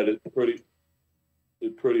to bed. It's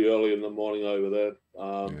pretty early in the morning over there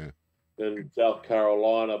in South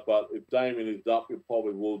Carolina. But if Damien is up, he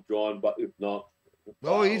probably will join. But if not,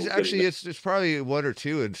 Oh, he's actually it's probably one or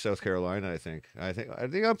two in South Carolina. I think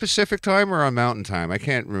on Pacific time or on Mountain time. I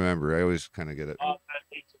can't remember. I always kind of get it.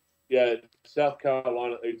 Yeah, South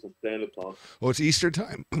Carolina Eastern Standard Time. Oh, it's Eastern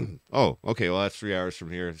time. Oh, okay. Well, that's 3 hours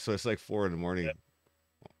from here, so it's like 4 in the morning. Yeah.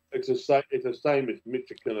 It's the same. It's the same as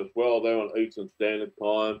Michigan as well. They're on Eastern Standard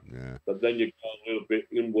Time. Yeah. But then you go a little bit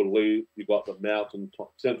inwardly. You got the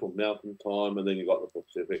Central Mountain Time, and then you got the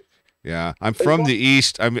Pacific. Yeah, I'm from the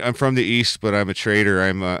East. I'm from the East, but I'm a trader.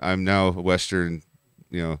 I'm now Western.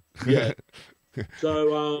 You know. Yeah.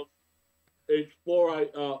 So it's 4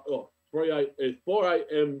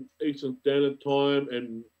 a.m. Eastern Standard Time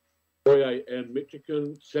and 3 a.m.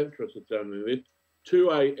 Michigan Central Standard Time. 2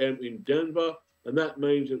 a.m. in Denver. And that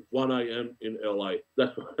means it's 1 a.m. in LA.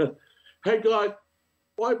 That's right. Hey, guys,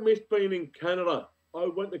 I missed being in Canada. I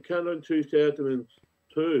went to Canada in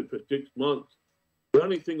 2002 for 6 months. The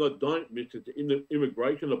only thing I don't miss is the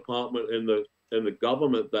immigration department and the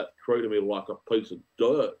government that treated me like a piece of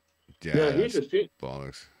dirt. Yeah, now, here's the thing.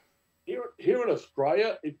 Bollocks. Here in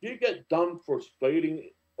Australia, if you get done for speeding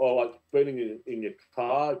or like speeding in your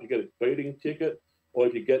car, if you get a speeding ticket, or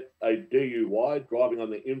if you get a DUI, driving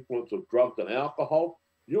under the influence of drugs and alcohol,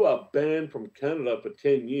 you are banned from Canada for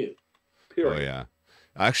 10 years. Period. Oh, yeah.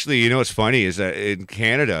 Actually, you know what's funny is that in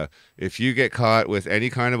Canada, if you get caught with any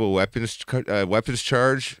kind of a weapons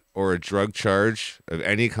charge or a drug charge of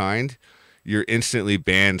any kind, you're instantly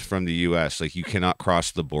banned from the U.S. Like, you cannot cross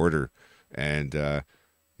the border. And,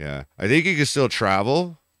 yeah, I think you can still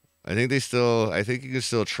travel. I think you can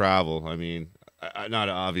still travel. I mean, not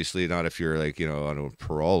obviously not if you're like, you know, on a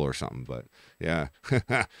parole or something, but yeah.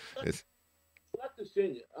 That's the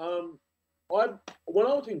thing. When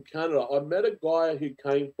I was in Canada, I met a guy who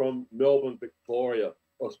came from Melbourne, Victoria,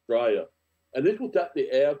 Australia, and this was at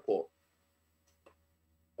the airport.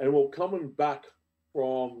 And we're coming back I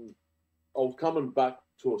was coming back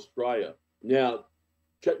to Australia. Now,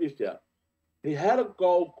 check this out. He had a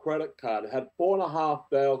gold credit card. It had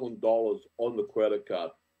 $4,500 on the credit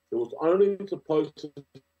card. It was only supposed to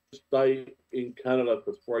stay in Canada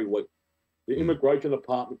for 3 weeks. The immigration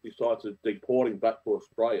department decided to deport him back to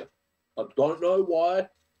Australia. I don't know why.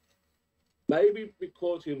 Maybe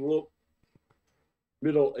because he looked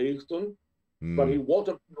Middle Eastern, but he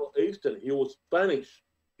wasn't Middle Eastern. He was Spanish.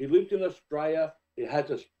 He lived in Australia. He had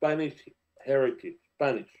a Spanish heritage.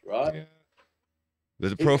 Spanish, right? Yeah.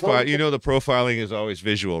 The profile, you know, the profiling is always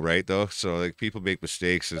visual, right? Though, so like people make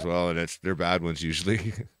mistakes as well, and they're bad ones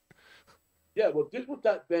usually. Yeah, well, this was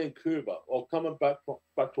at Vancouver, or coming back to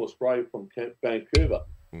Australia from Vancouver.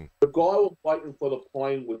 The guy was waiting for the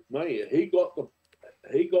plane with me. He got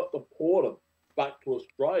deported back to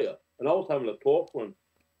Australia, and I was having to talk to him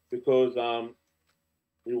because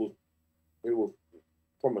he was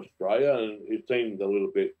from Australia and he seemed a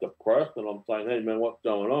little bit depressed. And I'm saying, hey man, what's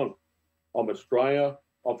going on? I'm Australia.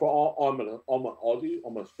 I'm an Aussie.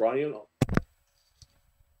 I'm Australian.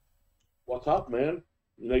 What's up, man?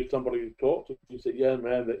 You need somebody to talk to? He said, yeah,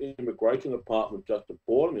 man, the immigration department just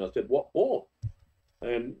deported me. I said, what for?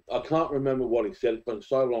 And I can't remember what he said. It's been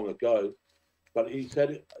so long ago. But he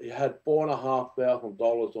said he had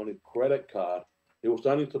 $4,500 on his credit card. He was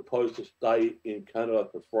only supposed to stay in Canada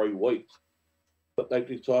for 3 weeks. But they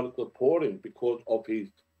decided to deport him because of his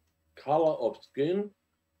colour of skin.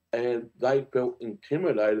 And they felt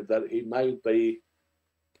intimidated that he may be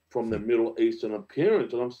from the Middle Eastern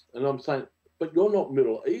appearance. And I'm saying, but you're not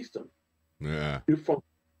Middle Eastern. Yeah. You're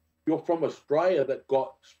from Australia that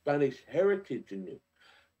got Spanish heritage in you.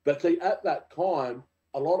 But see, at that time,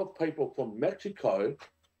 a lot of people from Mexico,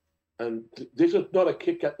 and this is not a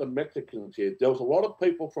kick at the Mexicans here, there was a lot of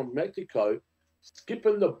people from Mexico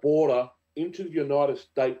skipping the border into the United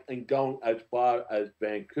States and going as far as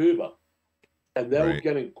Vancouver. And they were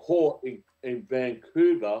getting caught in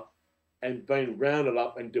Vancouver and being rounded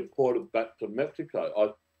up and deported back to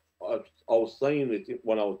Mexico. I was seeing this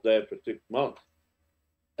when I was there for 6 months.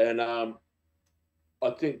 And I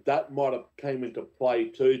think that might have came into play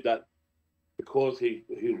too, that because he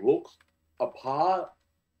looks apart,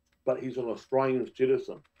 but he's an Australian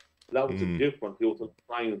citizen. That was the difference. He was an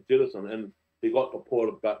Australian citizen and he got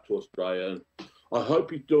deported back to Australia. And I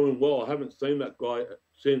hope he's doing well. I haven't seen that guy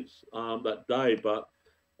since that day, but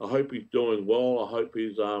I hope he's doing well. I hope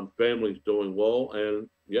his family's doing well. And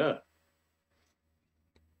yeah.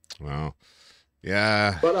 Wow.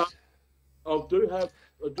 Yeah. But the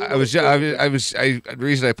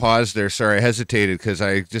reason I paused there, sorry, I hesitated because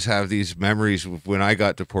I just have these memories of when I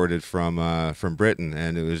got deported from Britain,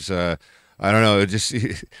 and it was I don't know, it just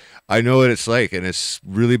I know what it's like, and it's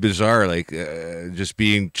really bizarre, like just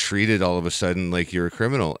being treated all of a sudden like you're a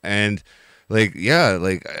criminal. And like, yeah,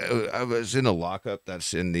 like I was in a lockup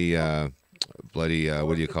that's in the bloody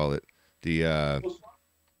what do you call it? The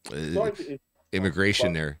Sorry to interrupt, immigration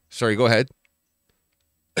but there. Sorry, go ahead.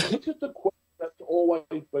 it's just a question that's always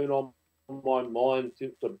been on my mind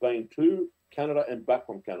since I've been to Canada and back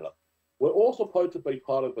from Canada. We're all supposed to be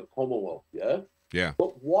part of the Commonwealth, yeah? Yeah.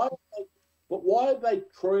 But why are they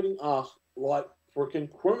treating us like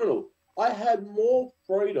freaking criminals? I had more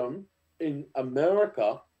freedom in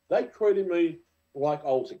America. They treated me like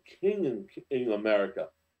I was a king in America.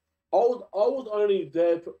 I was only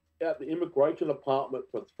there at the immigration department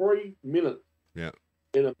for 3 minutes. Yeah.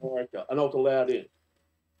 In America, and I was allowed in.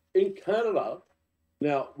 In Canada,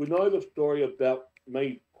 now we know the story about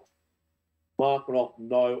me marking off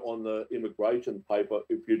no on the immigration paper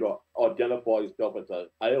if you don't identify yourself as an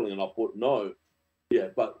alien. I put no. Yeah,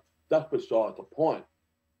 but that's beside the point.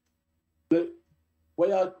 That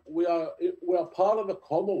we are part of the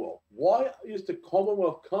Commonwealth. Why is the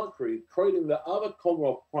Commonwealth country treating the other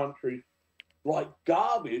Commonwealth countries like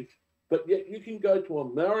garbage, but yet you can go to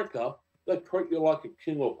America, they treat you like a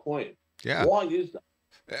king or queen? Yeah. Why is that?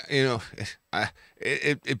 You know,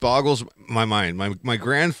 it boggles my mind. My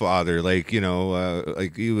grandfather, like, you know,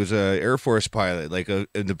 like he was a Air Force pilot, like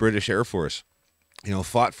in the British Air Force, you know,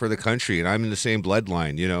 fought for the country, and I'm in the same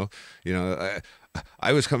bloodline. You know,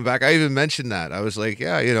 I was coming back. I even mentioned that. I was like,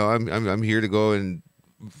 yeah, you know, I'm here to go and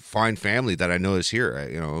find family that I know is here.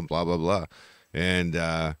 You know, blah blah blah, and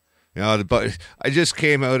you know, but I just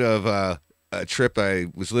came out of a trip. I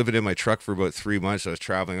was living in my truck for about 3 months. I was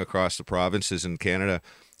traveling across the provinces in Canada,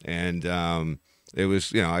 and it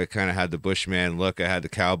was, you know, I kind of had the bushman look. I had the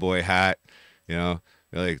cowboy hat, you know.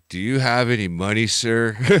 They're like, do you have any money,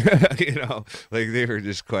 sir? You know, like they were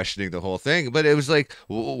just questioning the whole thing. But it was like,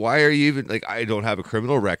 why are you even, like, I don't have a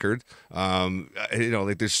criminal record. You know,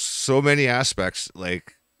 like there's so many aspects,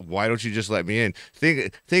 like, why don't you just let me in?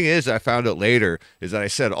 Thing is, I found out later is that I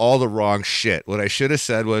said all the wrong shit. What I should have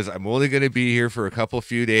said was, I'm only going to be here for a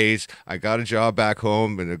few days. I got a job back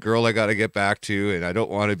home and a girl I got to get back to, and I don't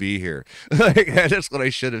want to be here. Like, that's what I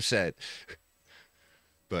should have said.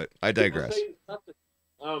 But I digress. See,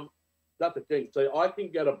 that's the thing. See, I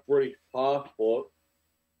can get a British passport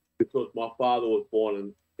because my father was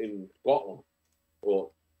born in Scotland or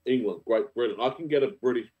England, Great Britain. I can get a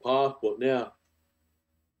British passport now.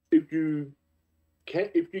 If you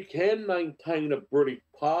can maintain a British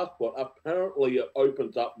passport, apparently it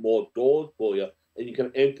opens up more doors for you, and you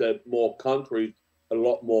can enter more countries a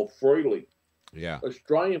lot more freely. Yeah.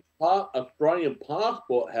 Australian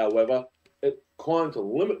passport, however, it kind of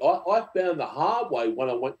limit. I found the hard way when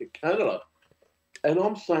I went to Canada, and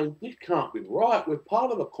I'm saying this can't be right. We're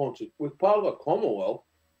part of the Commonwealth,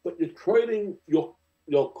 but you're treating your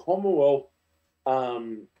Commonwealth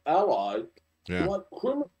allies like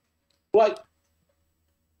criminals. Like,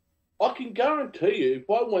 I can guarantee you, if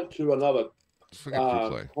I went to another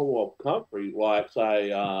Commonwealth country, like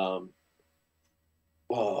say,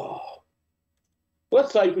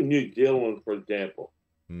 let's say for New Zealand, for example,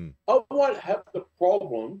 I won't have the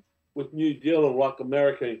problem with New Zealand like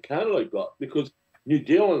America and Canada got, because New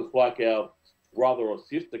Zealand's like our brother or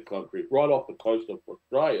sister country, right off the coast of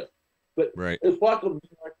Australia. But it's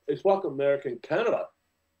like America and Canada.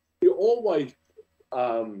 You always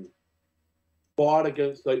fight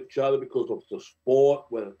against each other because of the sport,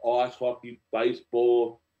 whether it's ice hockey,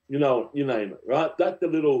 baseball, you know, you name it, right? That's the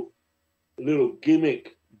little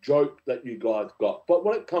gimmick joke that you guys got. But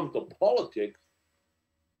when it comes to politics,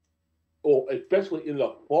 or especially in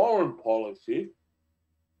the foreign policy,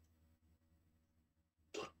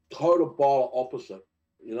 total polar opposite,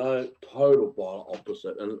 you know, total polar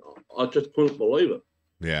opposite. And I just couldn't believe it.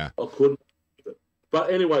 Yeah. I couldn't. But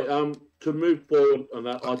anyway, to move forward on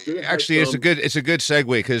that, I do actually it's a good segue,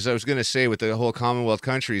 because I was going to say with the whole Commonwealth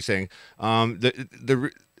countries thing,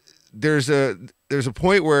 there's a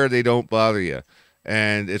point where they don't bother you,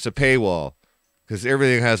 and it's a paywall, because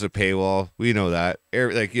everything has a paywall. We know that.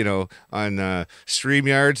 Like, you know, on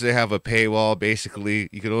StreamYards they have a paywall. Basically,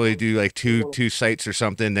 you can only do like two sites or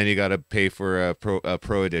something. Then you got to pay for a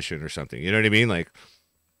pro edition or something. You know what I mean? Like,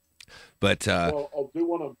 but well, I do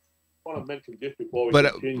want to mention this before we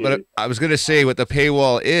continue. But I was going to say what the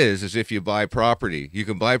paywall is if you buy property. You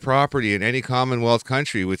can buy property in any Commonwealth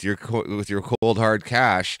country with your cold hard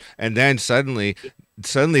cash, and then suddenly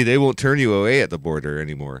they won't turn you away at the border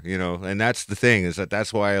anymore, you know. And that's the thing, is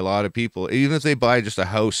that's why a lot of people, even if they buy just a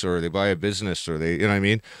house or they buy a business or they, you know what I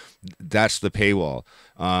mean, that's the paywall.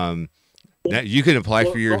 Now you can apply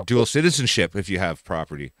for your dual citizenship if you have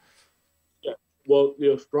property. Well,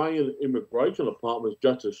 the Australian Immigration Department is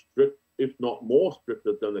just as strict if not more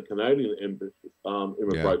stricter than the Canadian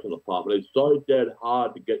immigration department. It's so dead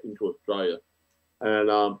hard to get into Australia,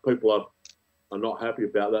 and people are not happy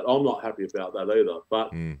about that. I'm not happy about that either.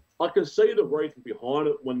 But I can see the reason behind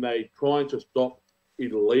it when they're trying to stop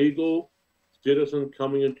illegal citizens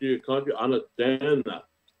coming into your country. I understand that.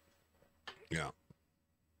 Yeah.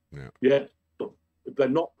 Yeah. If they're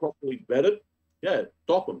not properly vetted, yeah,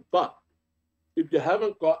 stop them. But if you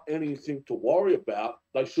haven't got anything to worry about,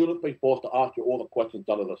 they shouldn't be forced to ask you all the questions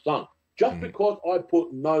under the sun. Just because I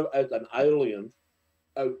put no as an alien,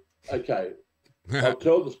 okay, I'll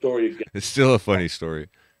tell the story again. It's still a funny story.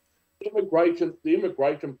 The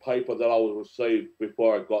immigration paper that I was received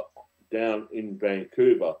before I got down in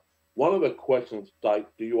Vancouver, one of the questions states,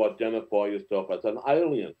 do you identify yourself as an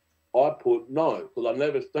alien? I put no, because I've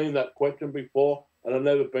never seen that question before, and I've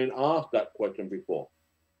never been asked that question before.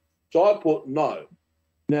 So I put no.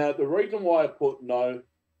 Now, the reason why I put no,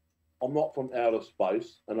 I'm not from outer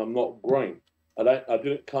space, and I'm not green. I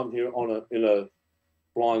didn't come here in a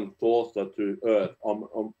flying saucer to Earth.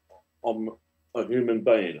 I'm a human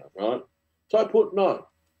being, right? So I put no.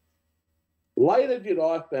 Later did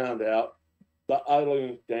I found out that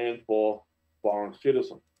alien stands for foreign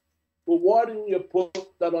citizen. Well, why didn't you put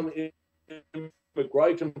that on the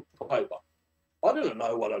immigration paper? I didn't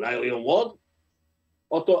know what an alien was.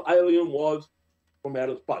 I thought alien was from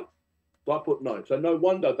outer space. So I put no. So no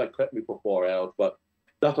wonder they kept me for 4 hours, but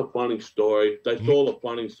that's a funny story. They saw the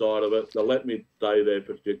funny side of it. They let me stay there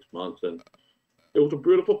for 6 months, and it was a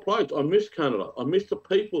beautiful place. I miss Canada. I miss the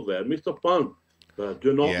people there. I miss the fun. But I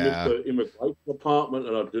do not miss the immigration department,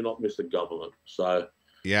 and I do not miss the government. So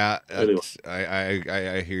yeah, anyway.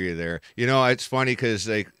 I hear you there. You know, it's funny because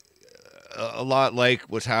like a lot like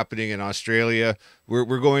what's happening in Australia,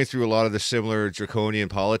 we're going through a lot of the similar draconian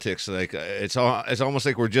politics. Like it's almost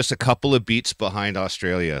like we're just a couple of beats behind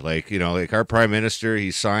Australia. Like, you know, like our prime minister,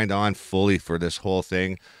 he signed on fully for this whole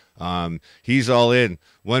thing. He's all in.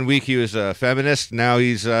 1 week he was a feminist, now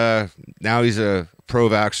he's a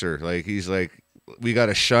pro-vaxxer. Like he's like, we got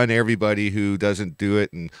to shun everybody who doesn't do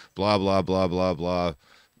it, and blah blah blah blah blah.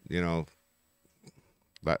 You know.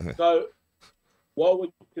 So while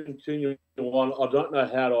we continue on, I don't know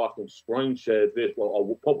how I can screen share this. Well, I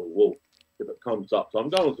probably will if it comes up. So I'm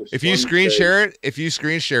going to. If you screen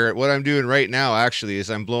share it, what I'm doing right now actually is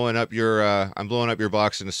I'm blowing up your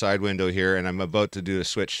box in the side window here, and I'm about to do a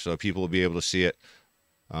switch so people will be able to see it.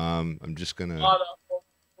 I'm just gonna.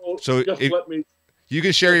 So just let me. You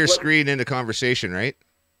can share your screen into conversation, right?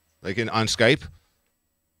 Like on Skype.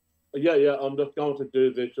 Yeah. I'm just going to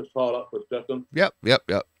do this. Just hold up for a second. Yep.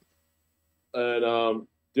 And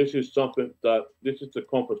this is this is the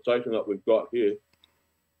conversation that we've got here,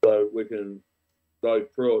 so we can go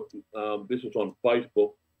through it. This is on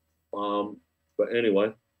Facebook. But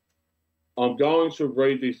anyway, I'm going to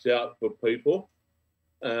read this out for people.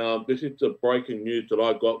 This is the breaking news that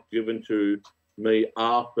I got given to me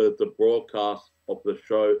after the broadcast of the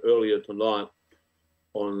show earlier tonight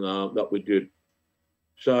on that we did.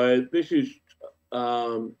 So this is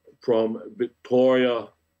from Victoria,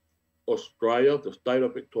 Australia, the state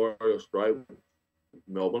of Victoria, Australia,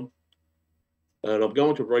 Melbourne. And I'm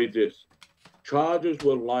going to read this. Charges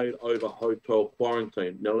were laid over hotel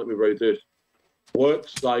quarantine. Now let me read this.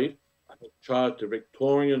 WorkSafe has charged the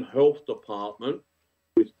Victorian Health Department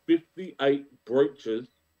with 58 breaches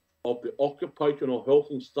of the Occupational Health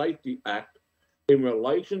and Safety Act in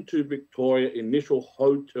relation to Victoria initial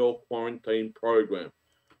hotel quarantine program.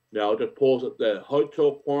 Now, I'll just pause it there.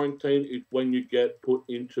 Hotel quarantine is when you get put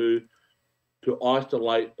into to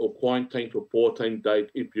isolate or quarantine for 14 days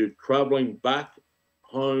if you're traveling back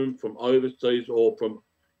home from overseas or from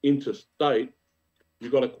interstate.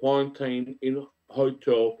 You've got to quarantine in a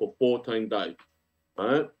hotel for 14 days. All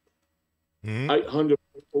right? 800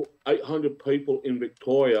 people in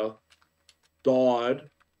Victoria died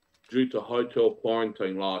due to hotel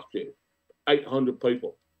quarantine last year. 800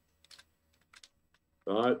 people.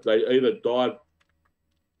 Right? They either died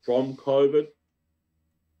from COVID.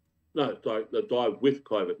 No, sorry, they died with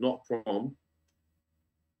COVID, not from.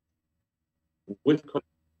 With COVID,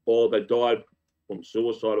 or they died from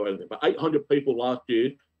suicide or anything. But 800 people last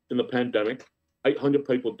year in the pandemic, 800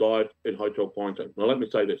 people died in hotel quarantine. Now, let me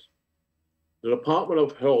say this. The Department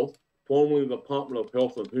of Health, formerly the Department of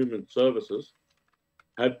Health and Human Services,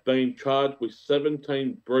 have been charged with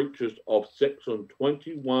 17 breaches of Section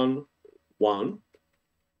 21(1)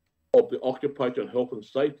 of the Occupational Health and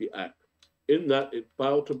Safety Act, in that it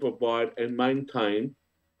failed to provide and maintain,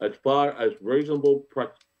 as far as reasonable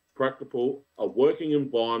practical, a working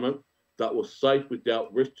environment that was safe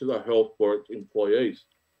without risk to the health for its employees.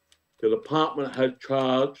 The department has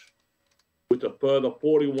charged with a further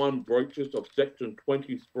 41 breaches of Section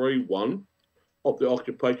 23(1) of the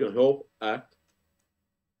Occupational Health Act,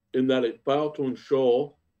 in that it failed to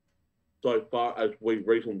ensure, so far as we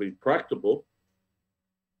reasonably practicable,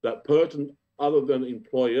 that persons other than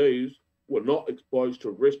employees were not exposed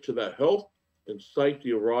to risk to their health and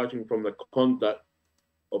safety arising from the conduct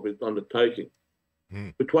of its undertaking.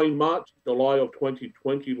 Between March and July of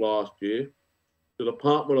 2020 last year, the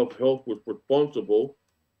Department of Health was responsible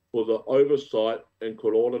for the oversight and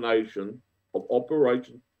coordination of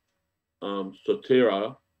Operation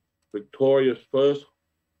Satira, Victoria's first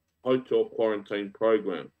hotel quarantine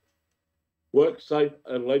program. WorkSafe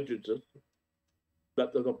alleges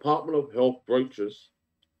that the Department of Health breaches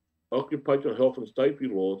occupational health and safety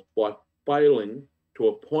laws by failing to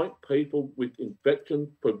appoint people with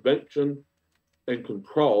infection prevention and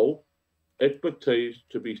control expertise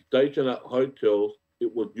to be stationed at hotels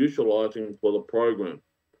it was utilising for the program.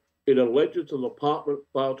 It alleges the department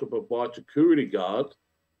failed to provide security guards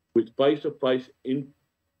with face-to-face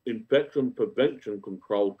infection prevention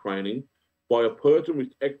control training by a person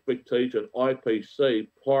with expertise in IPC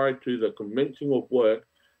prior to the commencing of work,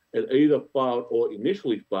 and either failed or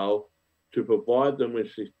initially failed to provide them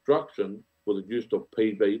with instruction for the use of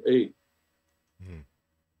PPE.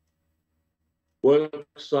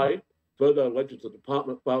 WorkSafe further alleges the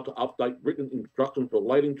department failed to update written instructions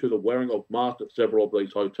relating to the wearing of masks at several of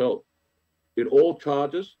these hotels. In all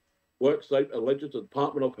charges, WorkSafe alleges the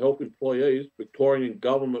Department of Health employees, Victorian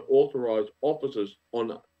government authorised officers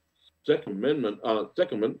on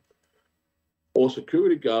secondment, or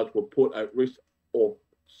security guards were put at risk of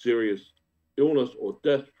serious illness or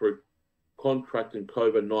death through contracting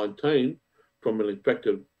COVID-19 from an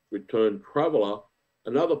infected return traveller,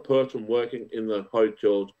 another person working in the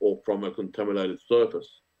hotels, or from a contaminated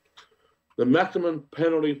surface. The maximum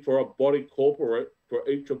penalty for a body corporate for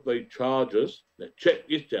each of these charges, now check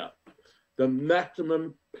this out, the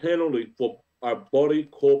maximum penalty for a body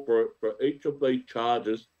corporate for each of these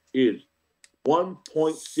charges is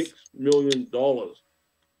 $1.6 million.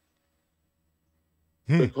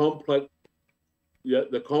 The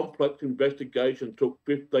complex investigation took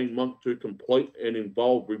 15 months to complete and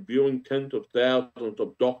involved reviewing tens of thousands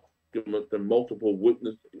of documents and multiple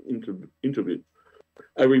witness interviews.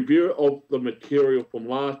 A review of the material from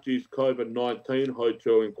last year's COVID-19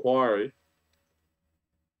 hotel inquiry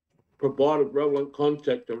provided relevant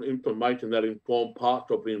context and information that informed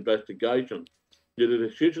parts of the investigation. Yet a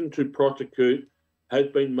decision to prosecute has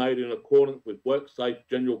been made in accordance with WorkSafe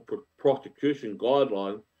general prosecution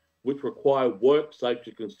guidelines, which require WorkSafe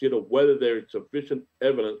to consider whether there is sufficient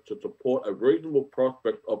evidence to support a reasonable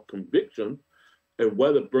prospect of conviction and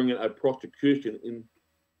whether bringing a prosecution in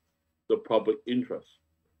the public interest.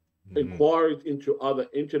 Inquiries into other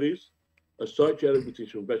entities associated with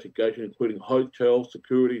this investigation, including hotels,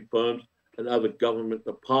 security firms, and other government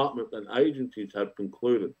departments and agencies, have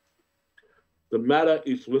concluded. The matter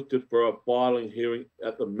is listed for a filing hearing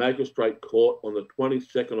at the Magistrate Court on the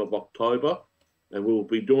 22nd of October, and we will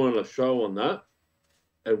be doing a show on that.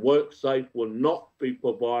 And WorkSafe will not be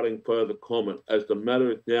providing further comment as the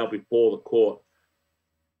matter is now before the court.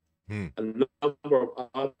 A number of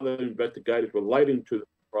other investigators relating to the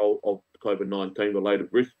control of COVID-19 related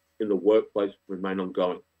risks in the workplace remain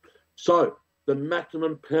ongoing. So the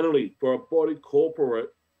maximum penalty for a body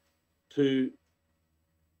corporate to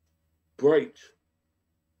breach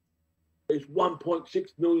is $1.6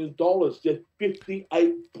 million. There's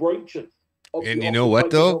 58 breaches. And you know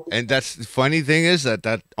what, though? And that's the funny thing is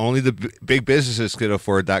that only the big businesses could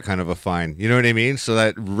afford that kind of a fine. You know what I mean? So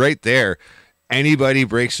that right there, anybody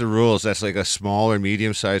breaks the rules that's like a small or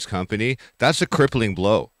medium-sized company, that's a crippling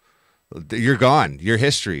blow. You're gone. You're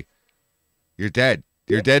history. You're dead.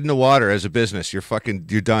 You're dead in the water as a business. You're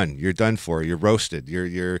done. You're done for. You're roasted.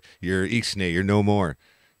 You're ixnay. You're no more.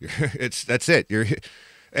 That's it.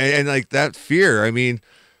 And like that fear, I mean,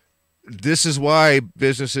 this is why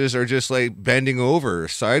businesses are just like bending over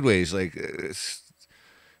sideways. Like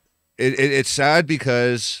it's sad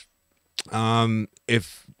because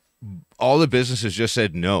if all the businesses just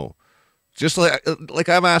said no, just like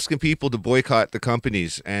I'm asking people to boycott the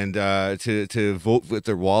companies and to vote with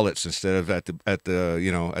their wallets instead of at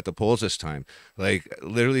the polls this time. Like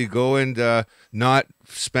literally go and not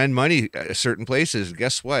spend money at certain places.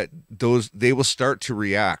 Guess what? They will start to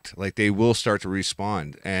react. Like they will start to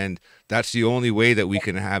respond, and that's the only way that we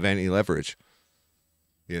can have any leverage.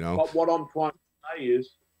 You know. But what I'm trying to say is,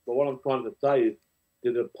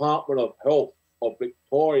 the Department of Health of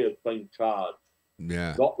Victoria has been charged.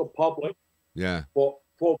 Yeah. Not the public. Yeah. For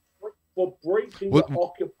breaching the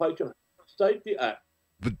Occupational Safety Act.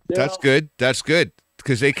 But that's good. That's good.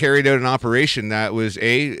 because they carried out an operation that was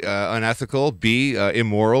A, unethical, B,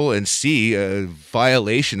 immoral, and C, a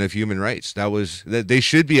violation of human rights. That they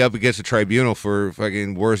should be up against a tribunal for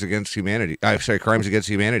fucking wars against humanity. Crimes against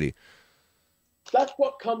humanity. That's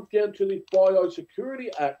what comes down to the Biosecurity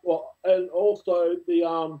Act, well, and also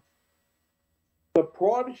the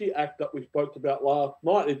Privacy Act that we spoke about last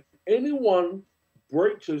night. If anyone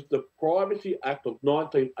breaches the Privacy Act of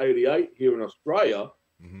 1988 here in Australia,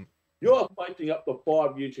 you're facing up to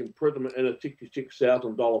 5 years imprisonment and a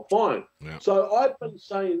 $66,000 fine. Yeah. So I've been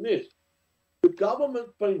saying this: the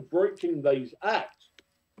government's been breaching these acts.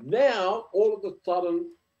 Now, all of a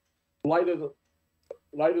sudden, early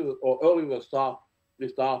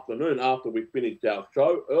this afternoon, after we finished our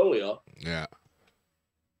show earlier,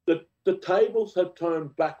 the tables have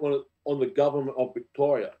turned back on the government of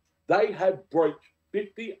Victoria. They have breached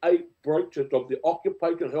 58 breaches of the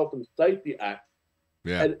Occupational Health and Safety Act,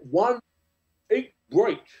 and each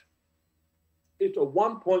breach is a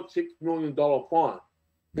 $1.6 million fine.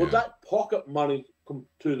 Well, that pocket money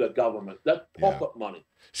to the government. That's pocket money.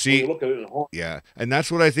 See, look at it and that's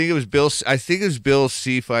what I think it was. I think it was Bill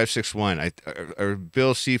C-561, or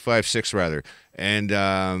Bill C-56 rather. And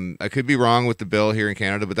I could be wrong with the bill here in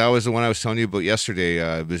Canada, but that was the one I was telling you about yesterday.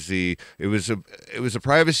 It was a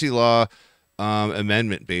privacy law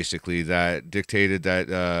amendment basically that dictated that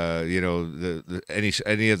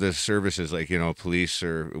any of the services, like police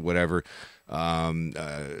or whatever,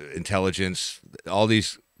 intelligence, all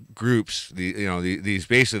these groups, these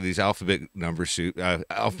basically these alphabet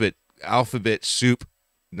soup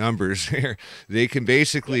numbers here, they can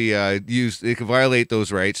basically they can violate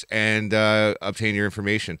those rights and obtain your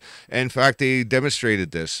information. And in fact, they demonstrated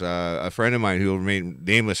this. A friend of mine who will remain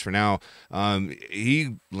nameless for now,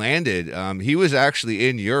 he landed, he was actually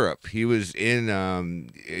in Europe. He was in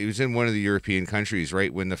one of the European countries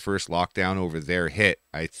right when the first lockdown over there hit.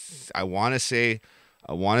 I want to say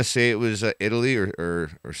it was Italy or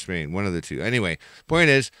Spain, one of the two. Anyway, point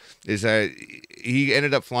is that he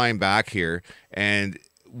ended up flying back here, and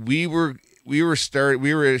we were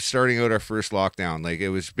starting out our first lockdown. Like, it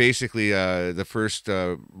was basically the first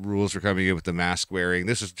rules were coming in with the mask wearing.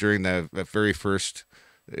 This was during the very first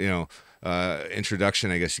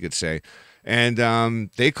introduction, I guess you could say. And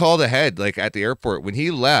they called ahead, like at the airport when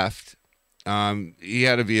he left. He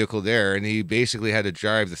had a vehicle there, and he basically had to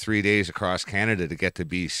drive the 3 days across Canada to get to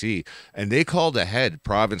BC. And they called ahead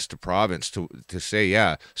province to province to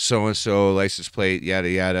say, so-and-so, license plate, yada,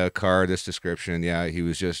 yada, car, this description. Yeah, he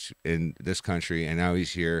was just in this country, and now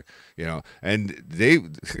he's here, And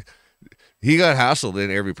he got hassled in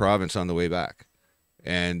every province on the way back.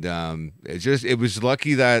 And it was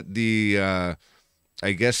lucky that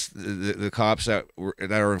I guess the cops that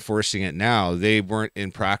are enforcing it now, they weren't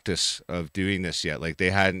in practice of doing this yet. Like, they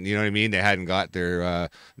hadn't, you know what I mean? They hadn't got their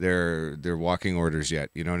walking orders yet.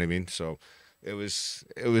 You know what I mean? So it was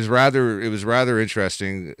rather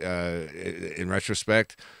interesting in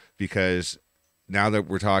retrospect, because now that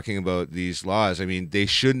we're talking about these laws, I mean, they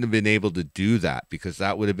shouldn't have been able to do that, because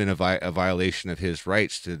that would have been a violation of his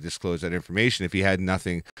rights to disclose that information if he had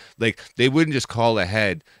nothing. Like, they wouldn't just call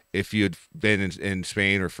ahead if you had been in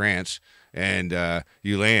Spain or France and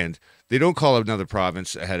you land. They don't call another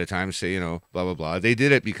province ahead of time and say, blah, blah, blah. They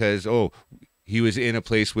did it because, he was in a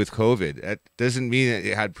place with COVID. That doesn't mean that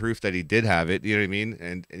it had proof that he did have it. You know what I mean?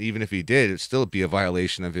 And even if he did, it'd still be a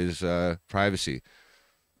violation of his privacy.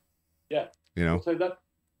 Yeah. So that's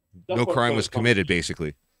no crime was committed,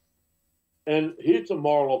 basically. And here's the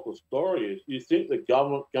moral of the story: is you think the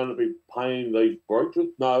government's going to be paying these brochures?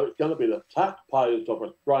 No, it's going to be the taxpayers of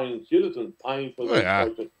Australian citizens paying for these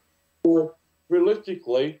brochures. Well,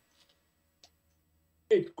 realistically,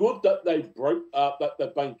 it's good that that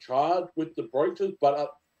they've been charged with the brochures,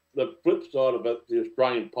 but the flip side of it, the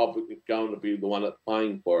Australian public is going to be the one that's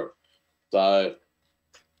paying for it. So,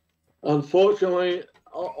 unfortunately,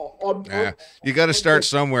 you got to start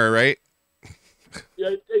somewhere, right? Yeah,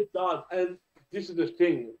 it does. And this is the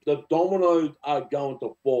thing: the dominoes are going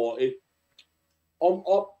to fall. I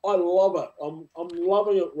love it. I'm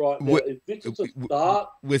loving it right now. This is a start.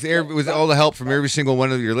 With all the help from every single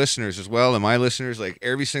one of your listeners as well, and my listeners, like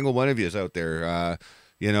every single one of you is out there.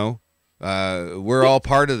 We're all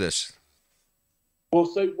part of this. Well,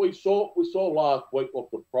 see, we saw last week of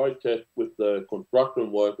the protest with the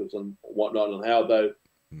construction workers and whatnot, and how the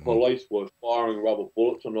police were firing rubber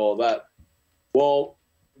bullets and all that. Well,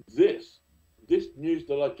 this news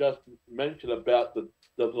that I just mentioned about the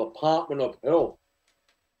Department of Health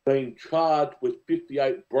being charged with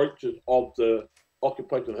 58 breaches of the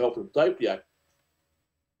Occupational Health and Safety Act,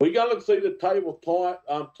 we're going to see the table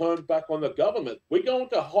turned back on the government. We're going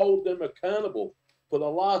to hold them accountable. for the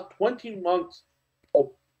last 20 months of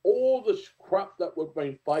all this crap that we've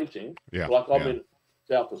been facing, like I'm in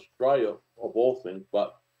South Australia, of all things,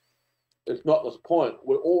 but it's not this point.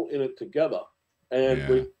 We're all in it together. And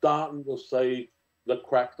we're starting to see the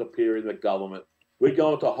cracks appear in the government. We're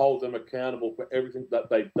going to hold them accountable for everything that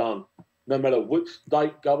they've done, no matter which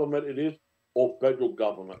state government it is or federal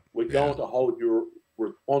government. We're going to hold you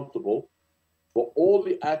responsible for all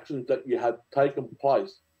the actions that you have taken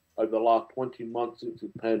place over the last 20 months since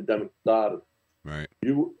the pandemic started. Right.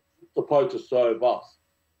 You were supposed to serve us.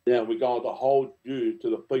 Now we're going to hold you to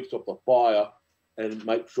the feast of the fire and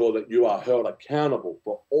make sure that you are held accountable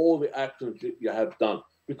for all the actions that you have done,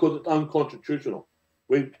 because it's unconstitutional.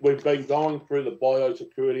 We've been going through the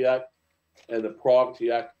Biosecurity Act and the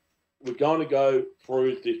Privacy Act. We're going to go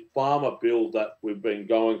through this farmer bill that we've been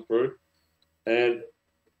going through, and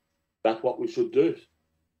that's what we should do.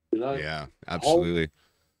 You know? Yeah, absolutely.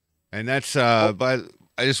 And that's but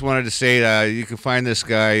I just wanted to say you can find this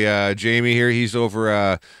guy Jamie here. He's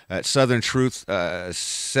over at Southern Truth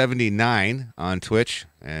 79 on Twitch,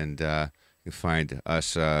 and you can find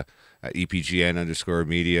us at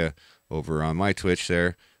EPGN_media over on my Twitch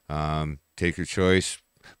there. Take your choice,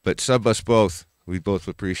 but sub us both. We both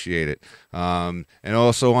appreciate it. And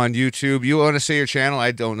also on YouTube. You want to say your channel?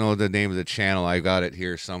 I don't know the name of the channel. I got it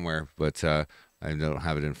here somewhere, but I don't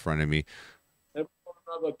have it in front of me. We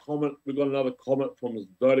got another comment from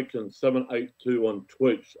Zodican782 on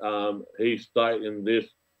Twitch. He's stating this: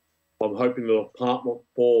 I'm hoping the department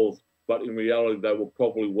falls, but in reality they will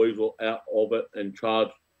probably weasel out of it and charge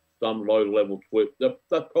some low-level twit.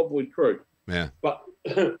 That's probably true. Yeah. But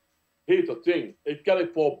here's the thing: it's going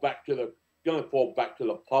to fall back to the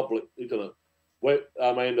public, isn't it?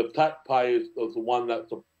 I mean, the taxpayers is the one that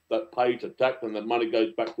pays the tax, and the money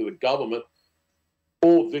goes back to the government.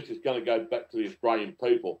 All this is going to go back to the Australian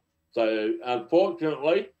people. So,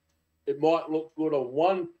 unfortunately, it might look good on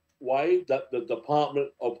one way that the Department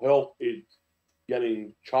of Health is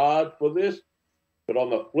getting charged for this, but on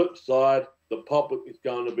the flip side, the public is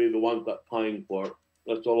going to be the ones that are paying for it.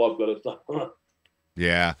 That's all I've got to say.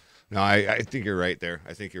 Yeah. No, I think you're right there.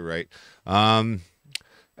 I think you're right. Well,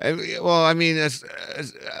 I mean,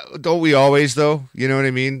 don't we always, though? You know what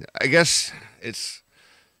I mean? I guess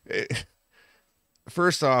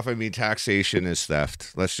first off, I mean, taxation is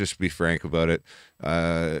theft. Let's just be frank about it.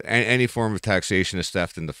 Any form of taxation is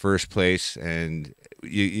theft in the first place, and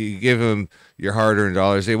you give them your hard-earned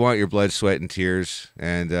dollars. They want your blood, sweat, and tears,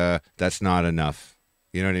 and that's not enough.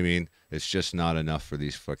 You know what I mean? It's just not enough for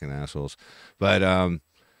these fucking assholes. But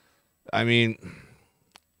I mean,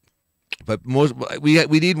 but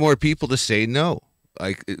we need more people to say no.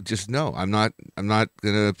 Like, just no. I'm not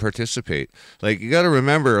gonna participate. Like, you got to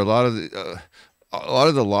remember, a lot of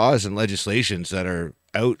the laws and legislations that are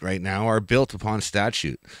out right now are built upon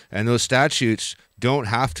statute, and those statutes don't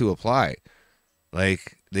have to apply.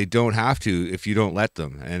 Like, they don't have to if you don't let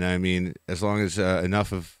them. And I mean, as long as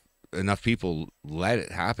enough people let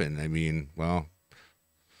it happen, I mean, well,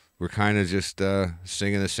 we're kind of just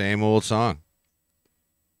singing the same old song.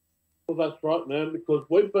 Well, that's right, man, because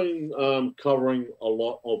we've been covering a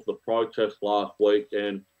lot of the protests last week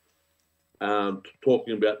and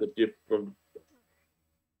talking about the different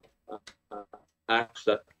acts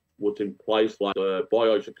that was in place, like the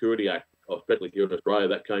Biosecurity Act, especially here in Australia,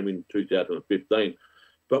 that came in 2015.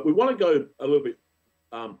 But we want to go a little bit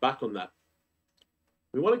back on that.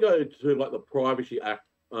 We want to go to like the Privacy Act.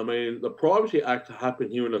 I mean, the Privacy Act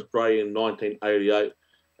happened here in Australia in 1988,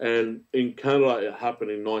 and in Canada it happened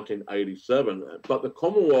in 1987. But the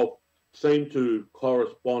Commonwealth seemed to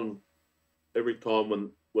correspond every time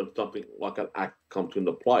when something like an act comes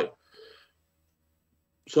into play.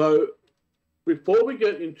 So before we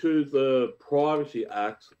get into the Privacy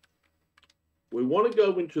Act, we want to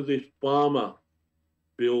go into this farmer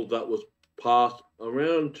bill that was passed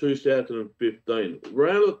around 2015,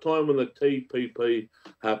 around the time when the TPP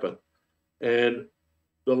happened. And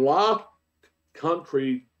the last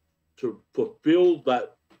country to fulfill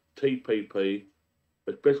that TPP,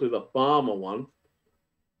 especially the farmer one,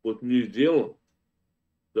 was New Zealand.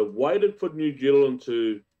 They waited for New Zealand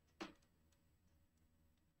to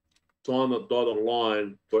sign the dotted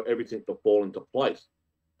line for everything to fall into place.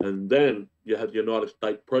 And then you had the United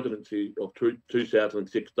States presidency of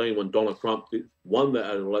 2016 when Donald Trump won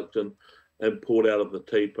that election and pulled out of the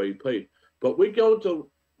TPP. But we're going to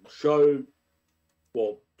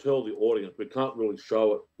tell the audience, we can't really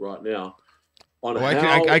show it right now.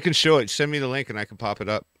 I can show it. Send me the link and I can pop it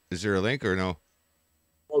up. Is there a link or no?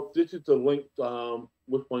 Well, this is the link.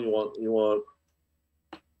 Which one you want?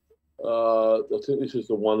 I think this is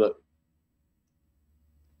the one that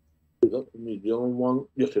Is that the New Zealand one?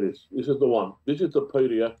 Yes, it is. This is the one. This is the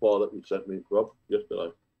PDF file that you sent me, Rob, yesterday.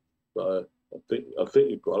 So I think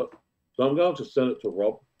you've got it. So I'm going to send it to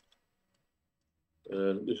Rob.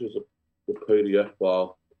 And this is the PDF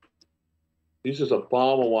file. This is a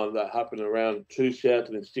farmer one that happened around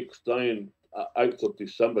 2016, 8th of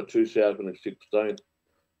December 2016.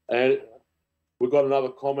 And we've got another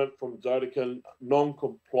comment from Zodican.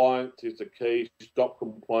 Non-compliance is the key. Stop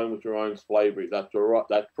complying with your own slavery. That's all right.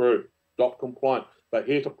 That's true. Stop complying. But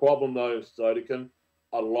here's the problem, though, Zodican.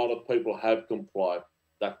 A lot of people have complied.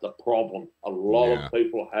 That's the problem. A lot of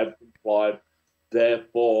people have complied.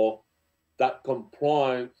 Therefore, that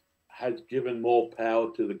compliance has given more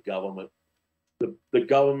power to the government. The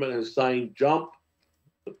government is saying jump.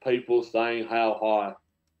 The people are saying how high.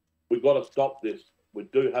 We've got to stop this. We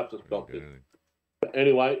do have to stop this. But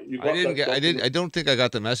anyway, you got I don't think I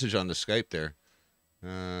got the message on the Skype there.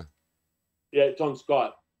 Yeah, it's on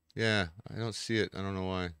Skype. Yeah, I don't see it. I don't know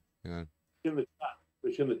why. Yeah. It's in the chat.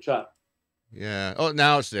 It's in the chat. Yeah. Oh,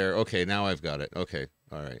 now it's there. Okay, now I've got it. Okay.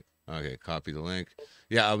 All right. Okay, copy the link.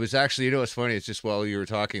 Yeah, I was actually, you know what's funny? It's just while you were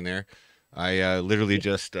talking there, I literally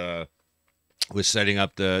just was setting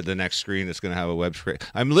up the next screen that's going to have a web screen.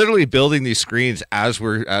 I'm literally building these screens as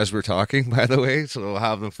we're talking, by the way, so we'll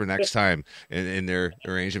have them for next time in their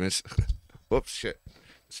arrangements. Whoops, shit.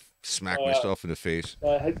 Smack myself in the face.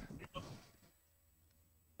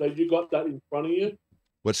 So you got that in front of you?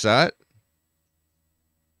 What's that?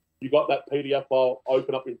 You got that PDF file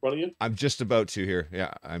open up in front of you? I'm just about to here.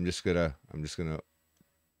 Yeah, I'm just gonna.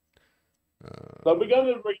 So we're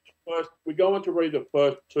going to read the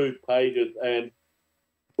first 2 pages, and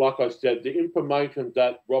like I said, the information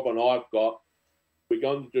that Rob and I've got, we're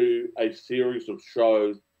going to do a series of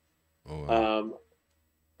shows,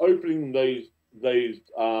 opening these pages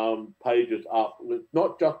up. It's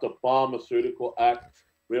not just the Pharmaceutical Act.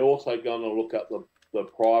 We're also going to look at the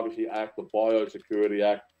Privacy Act, the Biosecurity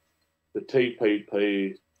Act, the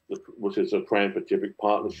TPP, which is a Trans-Pacific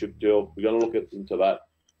Partnership deal. We're going to look into that.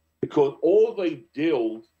 Because all the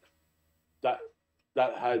deals that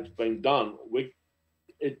has been done,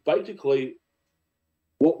 it's basically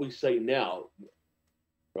what we see now,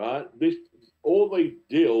 right? All the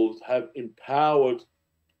deals have empowered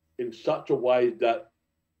in such a way that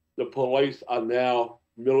the police are now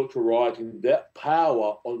militarizing that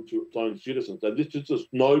power onto its own citizens. So this is a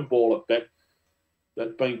snowball effect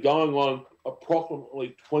that's been going on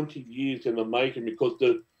approximately 20 years in the making, because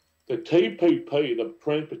the TPP, the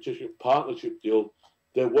Trans-Pacific Partnership deal,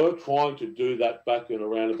 they were trying to do that back in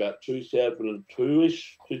around about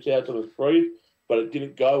 2002-ish, 2003, but it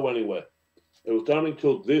didn't go anywhere. It was done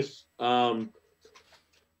until this pharma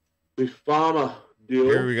deal.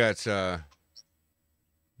 Here we got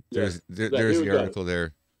there's the article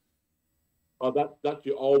there. Oh, that's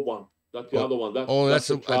the old one. That's the other one. I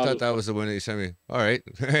thought that was the one that you sent me. All right.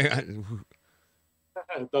 That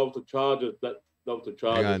was the charges. That was the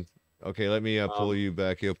charges. Hang on. Okay, let me pull you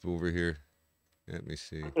back up over here. Let me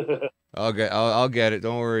see. I'll get it.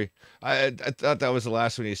 Don't worry. I thought that was the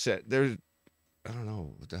last one you said. There's, I don't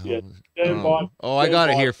know what the hell. Yeah. I got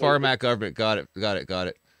it here. Pharmac government. Got it.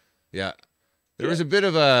 Yeah. There was a bit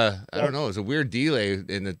of a, I don't know, it was a weird delay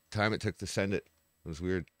in the time it took to send it. It was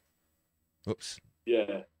weird. Oops.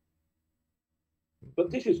 Yeah. But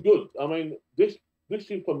this is good. I mean, this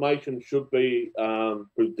information should be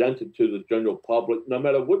presented to the general public, no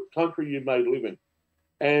matter what country you may live in.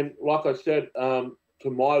 And like I said to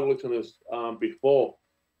my listeners before,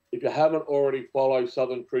 if you haven't already followed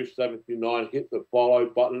Southern Truth 79, hit the follow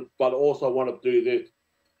button. But also want to do this.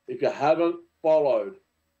 If you haven't followed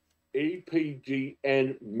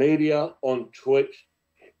EPGN Media on Twitch,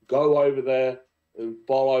 go over there and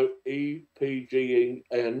follow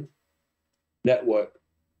EPGN Network.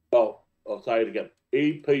 Well, I'll say it again.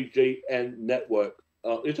 EPGN Network.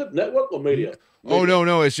 Is it network or media? Oh,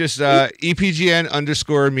 no. It's just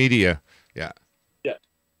EPGN_media. Yeah. Yeah.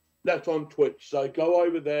 That's on Twitch. So go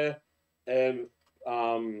over there and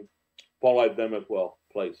follow them as well.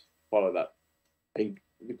 Please follow that. And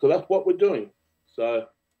because that's what we're doing. So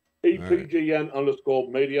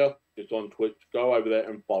EPGN_media is on Twitch. Go over there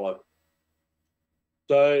and follow.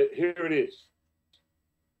 So here it is.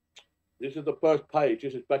 This is the first page.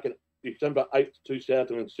 This is back in December 8th,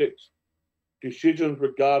 2006. Decisions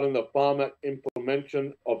regarding the Pharmac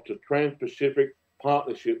implementation of the Trans-Pacific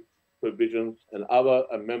Partnership provisions and other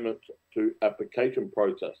amendments to application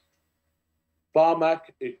process.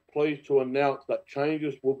 Pharmac is pleased to announce that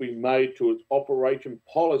changes will be made to its operation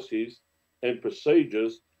policies and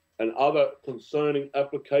procedures and other concerning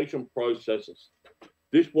application processes.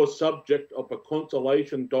 This was subject of a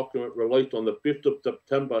consultation document released on the 5th of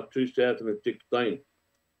September 2016.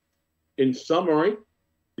 In summary,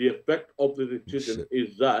 the effect of the decision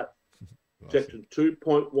is that Section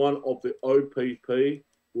 2.1 of the OPP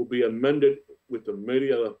will be amended with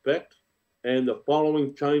immediate effect, and the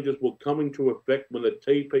following changes will come into effect when the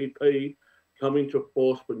TPP come into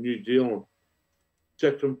force for New Zealand.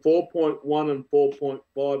 Section 4.1 and 4.5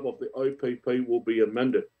 of the OPP will be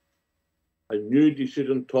amended. A new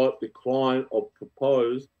decision type decline of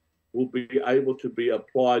proposed will be able to be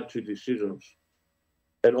applied to decisions.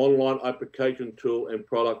 An online application tool and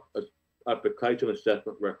product application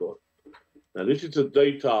assessment record. Now, this is the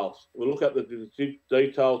details. We'll look at the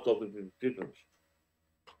details of the decisions.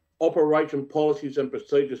 Operation Policies and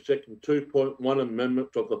Procedures, Section 2.1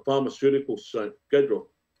 amendments of the Pharmaceutical Schedule.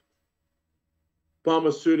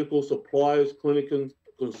 Pharmaceutical suppliers, clinicians,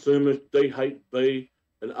 consumers, DHB,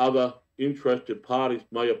 and other interested parties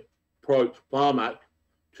may approach Pharmac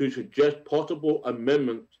to suggest possible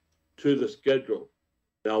amendments to the schedule.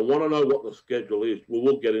 Now, I want to know what the schedule is.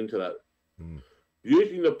 We'll get into that.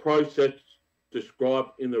 Using the process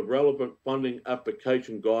described in the relevant funding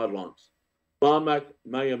application guidelines, Pharmac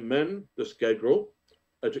may amend the schedule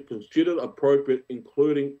as it considered appropriate,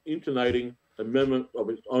 including intimating amendment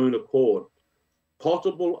of its own accord.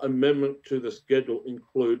 Possible amendment to the schedule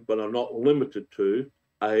include, but are not limited to,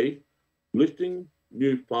 A, listing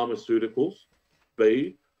new pharmaceuticals,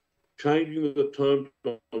 B, changing the terms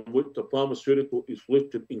on which the pharmaceutical is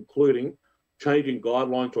listed, including changing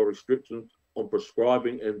guidelines or restrictions on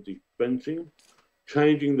prescribing and dispensing,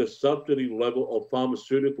 changing the subsidy level of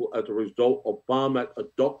pharmaceutical as a result of Pharmac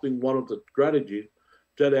adopting one of the strategies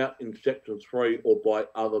set out in Section 3 or by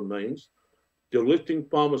other means, delisting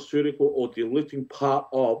pharmaceutical or delisting part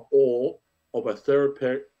of or of a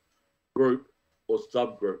therapeutic group or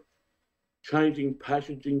subgroup, changing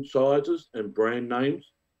packaging sizes and brand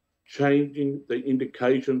names, changing the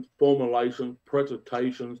indications, formulations,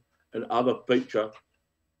 presentations, and other feature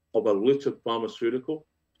of a listed pharmaceutical.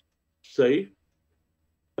 C,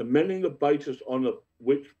 amending the basis on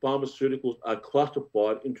which pharmaceuticals are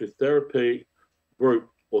classified into therapeutic groups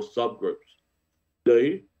or subgroups.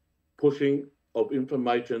 D, pushing of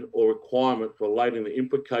information or requirements relating to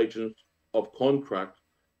implications of contracts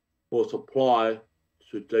for supply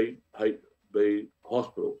to DHB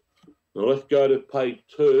hospitals. Now let's go to page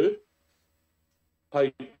 2.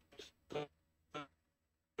 Page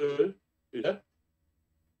 2 is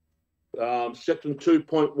Section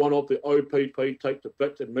 2.1 of the OPP takes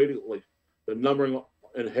effect immediately. The numbering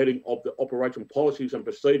and heading of the Operation Policies and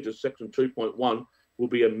Procedures, Section 2.1, will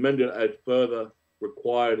be amended as further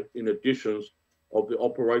required in additions of the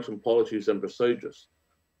Operation Policies and Procedures.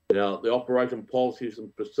 Now, the Operation Policies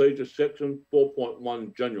and Procedures, Section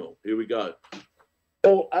 4.1 General. Here we go.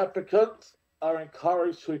 All applicants are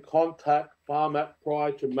encouraged to contact Pharmac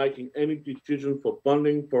prior to making any decision for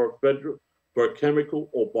funding for a chemical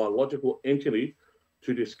or biological entity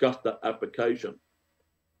to discuss that application.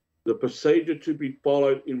 The procedure to be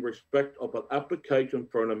followed in respect of an application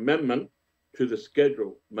for an amendment to the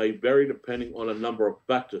schedule may vary depending on a number of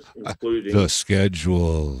factors, including the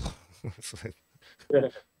schedule.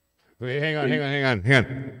 Wait, hang on.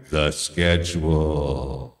 The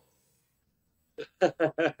schedule.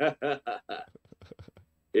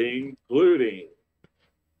 including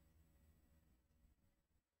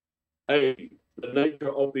A, the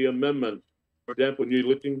nature of the amendment, for example, new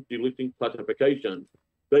listing, delisting, classification.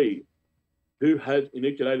 B, who has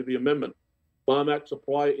initiated the amendment, Pharmac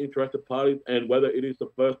supplier, interested parties, and whether it is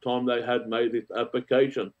the first time they had made this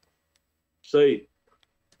application. C,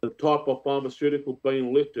 the type of pharmaceutical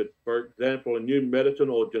being listed, for example, a new medicine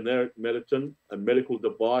or generic medicine, a medical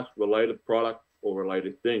device, related product, or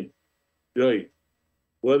related thing. D,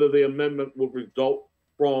 whether the amendment will result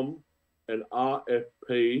from an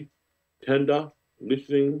RFP, tender,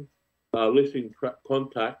 listing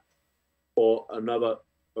contact, or another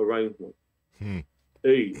arrangement.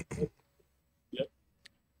 E,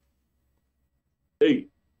 E,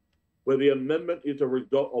 where the amendment is a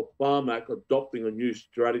result of Pharmac adopting a new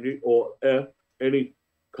strategy, or F, any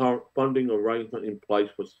current funding arrangement in place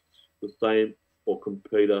for the same or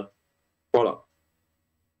competitor product.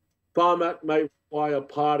 Pharmac may require a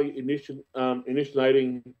party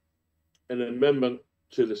initiating an amendment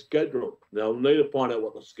to the schedule. Now, we'll need to find out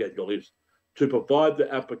what the schedule is, to provide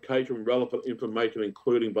the application relevant information,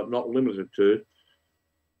 including but not limited to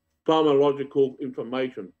pharmacological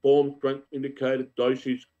information, form, strength indicated,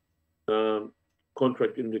 dosage,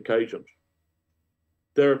 contract indications.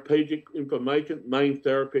 Therapeutic information, main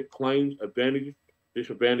therapy claims, advantages,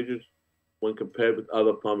 disadvantages when compared with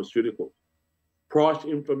other pharmaceuticals. price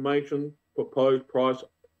information, proposed price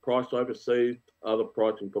overseas, other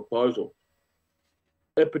pricing proposal.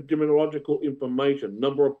 Epidemiological information,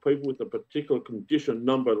 number of people with a particular condition,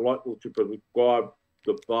 number likely to prescribe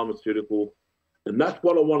the pharmaceutical. And that's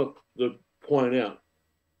what I wanted to point out.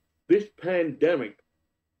 This pandemic,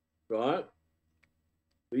 right,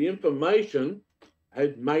 the information has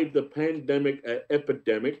made the pandemic an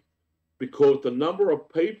epidemic because the number of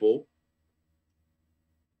people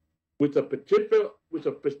with a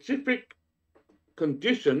specific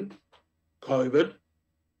condition, COVID,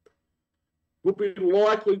 would be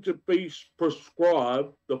likely to be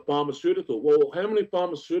prescribed the pharmaceutical. Well, how many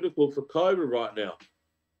pharmaceuticals for COVID right now?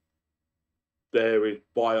 There is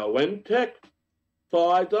BioNTech,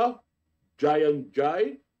 Pfizer,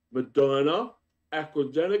 J&J, Moderna,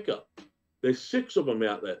 AstraZeneca. There's 6 of them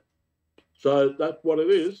out there. So that's what it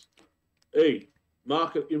is. E,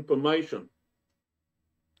 market information.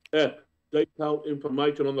 F, detailed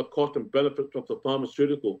information on the cost and benefits of the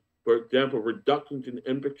pharmaceutical. For example, reductions in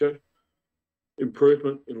temperature,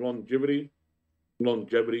 improvement in longevity,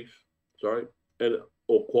 and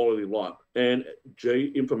or quality of life. And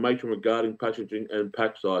G, information regarding packaging and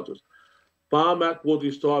pack sizes. Pharmac will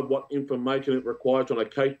decide what information it requires on a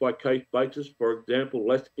case-by-case basis. For example,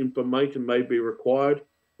 less information may be required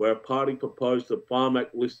where a party proposed the Pharmac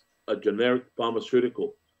list a generic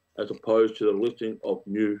pharmaceutical as opposed to the listing of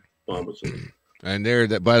new pharmacies. And there,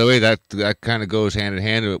 that by the way, that kind of goes hand in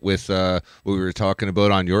hand with what we were talking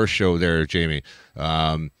about on your show there, Jamie.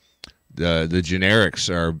 The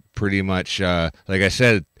generics are pretty much like I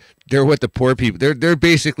said, they're what the poor people. They're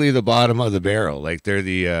basically the bottom of the barrel. Like they're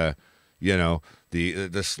the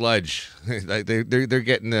the sludge. Like they're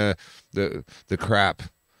getting the crap.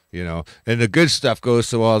 And the good stuff goes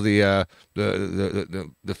to all the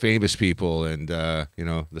famous people and the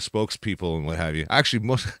spokespeople and what have you.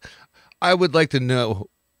 Actually, I would like to know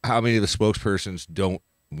how many of the spokespersons don't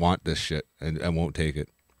want this shit and won't take it.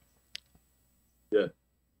 Yeah.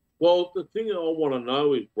 Well, the thing that I want to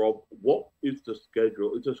know is, Rob, what is the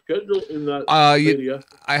schedule? Is the schedule in that PDF?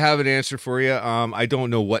 I have an answer for you. I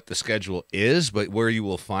don't know what the schedule is, but where you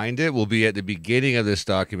will find it will be at the beginning of this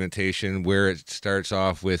documentation where it starts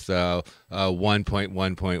off with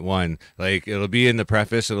 1.1.1. Like, it'll be in the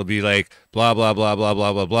preface. It'll be like, blah, blah, blah, blah,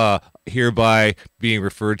 blah, blah, blah, hereby being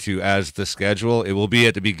referred to as the schedule. It will be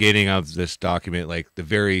at the beginning of this document, like the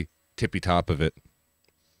very tippy top of it.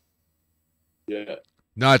 Yeah.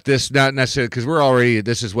 Not necessarily, because we're already,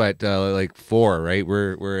 this is what, like 4, right?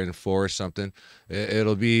 We're in 4 or something.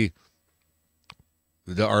 It'll be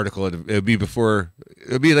the article, it'll be before,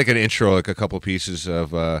 it'll be like an intro, like a couple pieces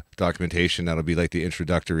of documentation. That'll be like the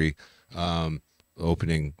introductory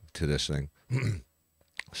opening to this thing.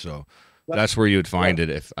 So that's where you would find it,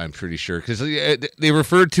 if I'm pretty sure, because they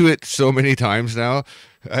referred to it so many times now.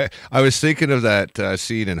 I was thinking of that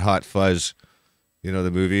scene in Hot Fuzz,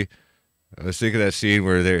 the movie. I was thinking of that scene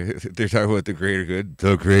where they're talking about the greater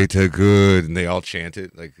good, and they all chant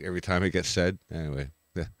it like every time it gets said. Anyway,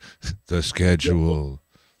 the schedule.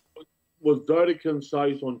 What Zodican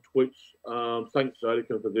says on Twitch, thanks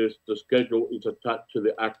Zodican for this. The schedule is attached to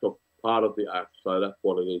the act of part of the act, so that's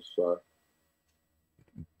what it is. So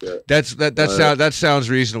yeah. That sounds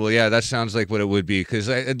reasonable. Yeah, that sounds like what it would be, because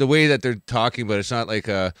the way that they're talking about it's not like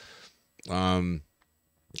a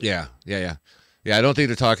Yeah, I don't think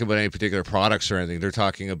they're talking about any particular products or anything. They're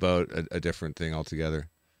talking about a different thing altogether.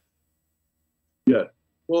 Yeah.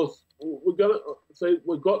 Well, we've got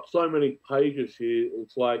so many pages here.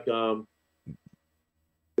 It's like, Pharmac.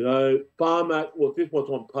 Well, this was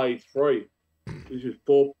on page 3. This is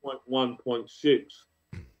 4.1.6.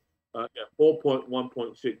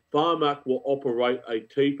 4.1.6. Pharmac will operate a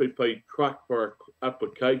TPP track for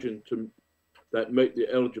application that meet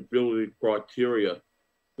the eligibility criteria.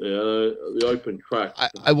 The open track.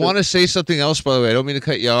 I want to say something else, by the way. I don't mean to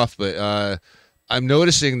cut you off, but I'm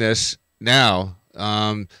noticing this now.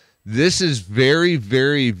 This is very,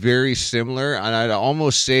 very, very similar, and I'd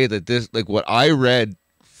almost say that this, like what I read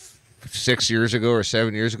 6 years ago or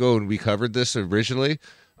 7 years ago when we covered this originally.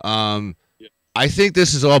 I think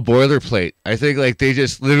this is all boilerplate. I think like they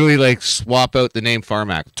just literally like swap out the name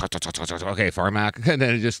Pharmac. Okay, Pharmac, and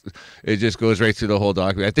then it just goes right through the whole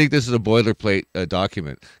document. I think this is a boilerplate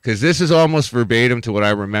document, because this is almost verbatim to what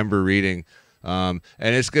I remember reading. And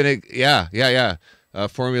it's gonna,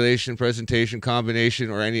 formulation, presentation, combination,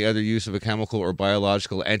 or any other use of a chemical or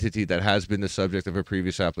biological entity that has been the subject of a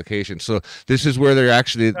previous application. So this is where they're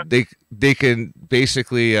actually they can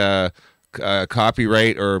basically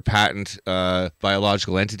copyright or patent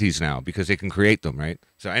biological entities now, because they can create them, right?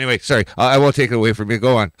 So anyway, sorry, I won't take it away from you.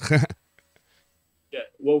 Go on. Yeah,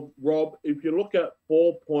 Well, Rob, if you look at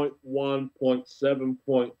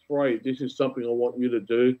 4.1.7.3, this is something I want you to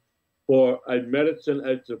do for a medicine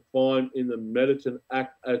as defined in the Medicine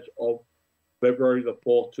Act as of February the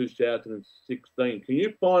 4th, 2016. Can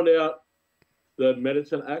you find out the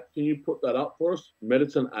Medicine Act? Can you put that up for us?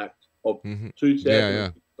 Medicine Act of 2016.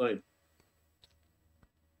 Yeah.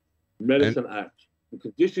 Medicine Act.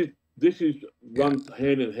 Because this is run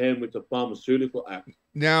hand in hand with the Pharmaceutical Act.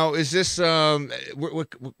 Now, is this what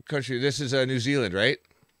country? This is New Zealand, right?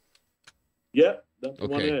 Yep, that's the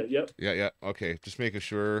one there. Yep. Yeah. Okay, just making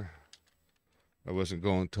sure I wasn't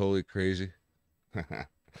going totally crazy.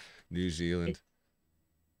 New Zealand.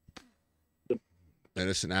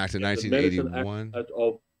 Medicine Act of 1981. Act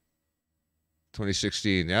of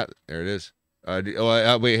 2016. Yeah, there it is.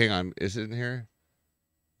 Wait, hang on. Is it in here?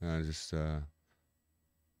 There's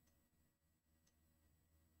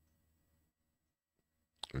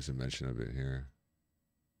a mention of it here.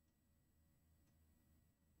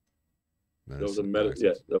 There was a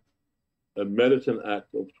Medicine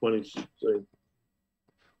Act of 2016.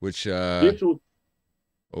 Which this was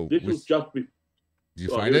just before. Did you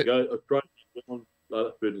find it?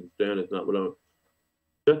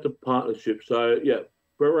 Just a partnership. So yeah,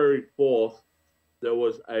 February 4th, there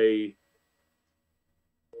was a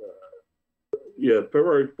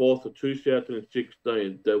February 4th of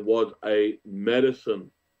 2016, there was a Medicine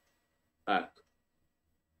Act.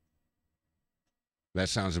 That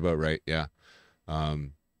sounds about right. Yeah. Yeah.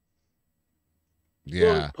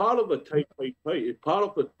 Well, it's part of the TPP. It's part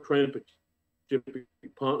of the Trans-Pacific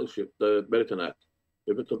Partnership, the Medicine Act.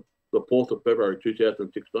 If it's the 4th of February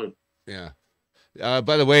 2016. Yeah.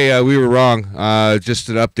 By the way, we were wrong. Just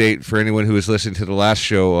an update for anyone who was listening to the last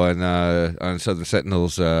show on Southern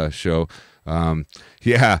Sentinel's show. We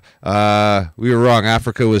were wrong.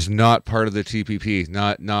 Africa was not part of the TPP.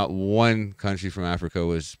 Not one country from Africa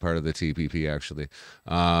was part of the TPP, actually.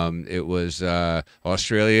 It was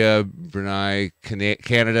Australia, Brunei,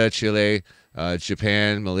 Canada, Chile,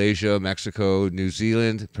 Japan, Malaysia, Mexico, New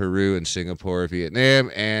Zealand, Peru, and Singapore,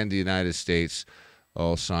 Vietnam, and the United States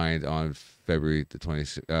all signed on February 4th,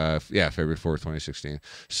 2016.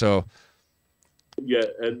 So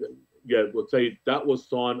we'll say that was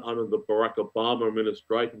signed under the Barack Obama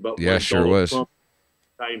administration, but when Donald Trump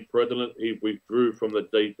became president, he withdrew from the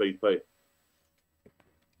TPP.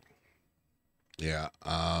 Yeah.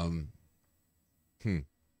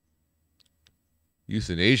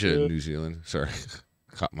 Euthanasia in New Zealand. Sorry,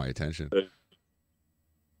 caught my attention.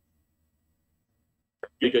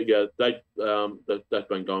 That's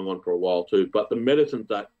been going on for a while too. But the Medicines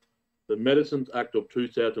Act of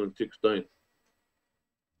 2016.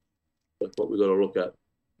 That's what we got to look at.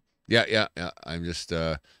 Yeah. I'm just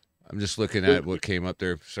looking at what came up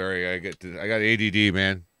there. Sorry, I got ADD,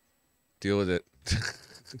 man. Deal with it.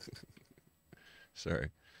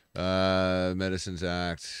 Sorry. Medicines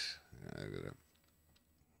Act.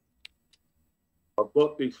 I've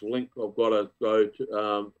got this link. I've got to go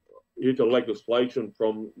to. Here's a legislation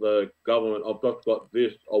from the government. I've just got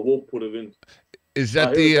this. I will put it in. Is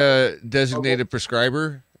that the designated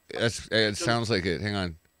prescriber? It sounds like it. Hang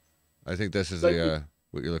on. I think this is the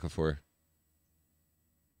what you're looking for.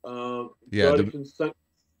 Zodican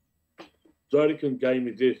gave me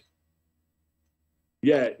this.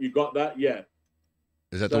 Yeah, you got that? Yeah.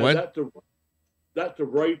 Is that the one? That's a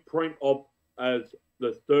reprint of as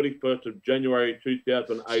the 31st of January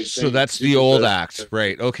 2018. So that's the old act,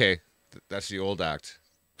 right? Okay, that's the old act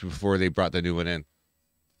before they brought the new one in.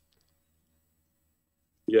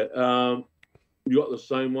 Yeah, you got the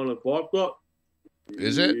same one as I've got.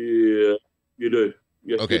 Is it? Yeah, you do.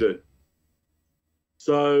 Yes, okay. You do.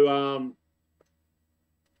 So,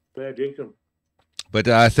 fair dinkum. But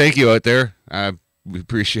thank you out there. We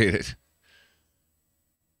appreciate it.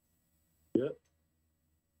 Yep.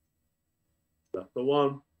 That's the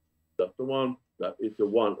one. That's the one. That is the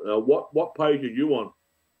one. What page are you on?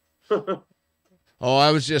 Oh,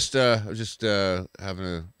 I was just having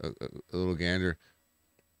a little gander.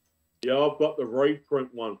 Yeah, I've got the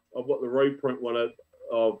reprint one. I've got the reprint one of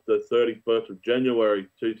the 31st of January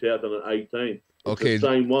 2018. Okay, the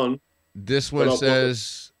same one. This one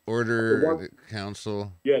says order the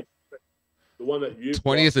council. Yeah, the one that you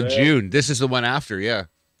 20th of June. This is the one after. Yeah.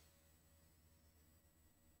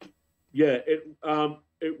 Yeah, it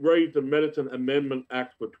reads the Medicine Amendment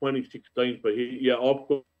Act for 2016. But yeah, I've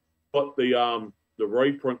got the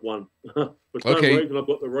reprint one. For some reason, I've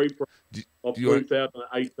got the reprint of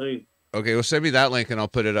 2018. Okay, well, send me that link and I'll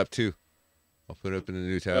put it up too. I'll put it up in the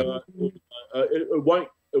new tab. It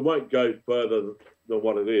won't go further than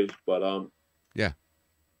what it is, but yeah,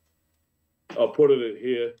 I'll put it in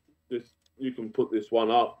here. you can put this one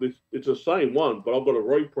up. It's the same one, but I've got a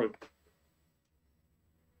reprint.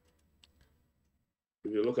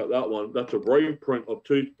 If you look at that one, that's a reprint of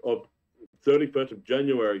 31st of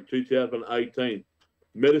January 2018,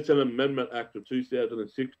 Medicine Amendment Act of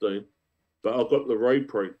 2016. But I've got the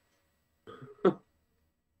reprint.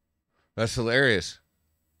 That's hilarious.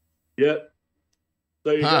 Yeah.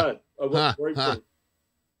 There you go. I've got the reprint.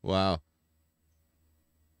 Wow.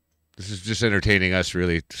 This is just entertaining us,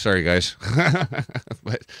 really. Sorry, guys.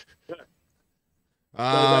 But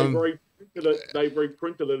so they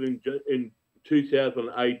reprinted it in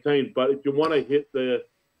 2018. But if you want to hit the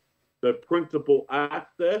Principal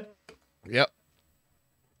Act there, yep,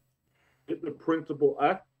 hit the Principal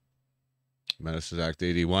Act. Medicine Act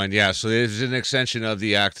 81. Yeah, so it's an extension of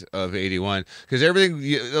the Act of 81 because everything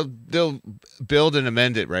they'll build and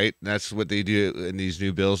amend it, right? That's what they do in these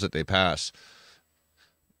new bills that they pass.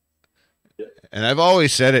 And I've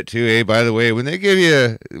always said it too, by the way, when they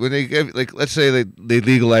give, like, let's say they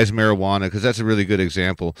legalize marijuana, because that's a really good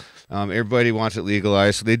example. Everybody wants it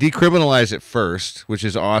legalized. So they decriminalize it first, which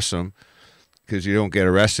is awesome because you don't get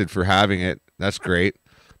arrested for having it. That's great.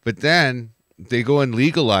 But then they go and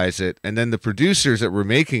legalize it, and then the producers that were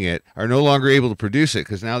making it are no longer able to produce it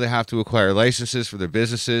because now they have to acquire licenses for their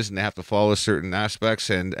businesses and they have to follow certain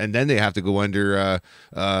aspects, and then they have to go under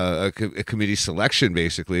a committee selection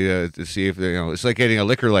basically to see if they, it's like getting a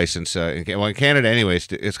liquor license. In Canada, anyways,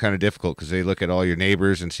 it's kind of difficult because they look at all your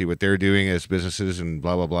neighbors and see what they're doing as businesses and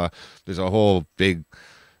blah blah blah. There's a whole big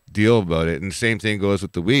deal about it, and the same thing goes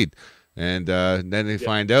with the weed. And then they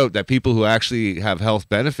find out that people who actually have health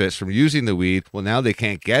benefits from using the weed, well, now they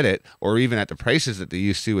can't get it, or even at the prices that they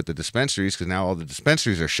used to at the dispensaries, because now all the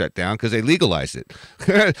dispensaries are shut down because they legalized it.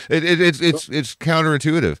 It's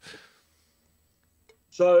counterintuitive.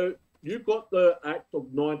 So you've got the Act of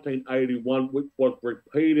 1981, which was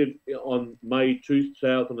repeated on May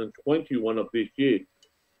 2021 of this year.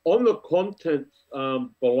 On the contents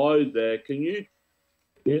below there, can you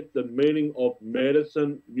hit the meaning of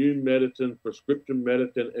medicine, new medicine, prescription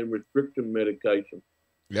medicine, and restriction medication?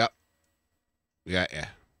 Yep. Yeah.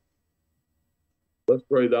 Let's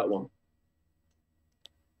read that one.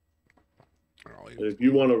 And if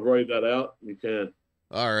you want to read that out, you can.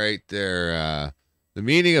 All right, there. The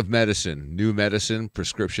meaning of medicine, new medicine,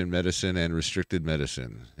 prescription medicine, and restricted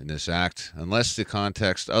medicine. In this act, unless the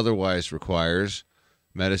context otherwise requires,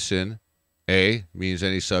 medicine, A, means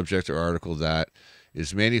any subject or article that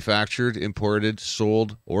is manufactured, imported,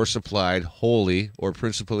 sold, or supplied wholly or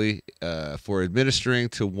principally for administering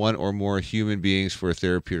to one or more human beings for a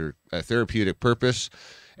therapeutic purpose,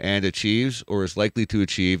 and achieves or is likely to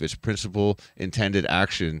achieve its principal intended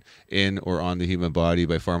action in or on the human body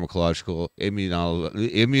by pharmacological,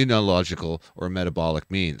 immunological, or metabolic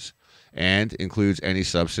means, and includes any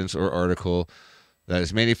substance or article that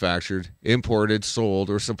is manufactured, imported, sold,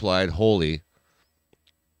 or supplied wholly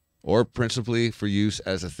or principally for use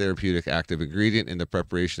as a therapeutic active ingredient in the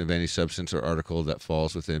preparation of any substance or article that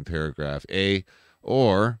falls within paragraph A,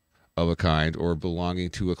 or of a kind or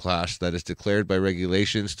belonging to a class that is declared by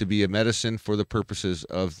regulations to be a medicine for the purposes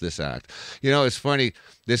of this act. It's funny.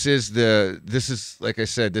 This is like I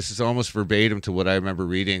said, this is almost verbatim to what I remember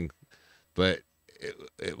reading, but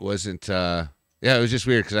it wasn't. It was just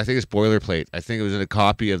weird because I think it's boilerplate. I think it was in a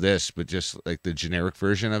copy of this, but just like the generic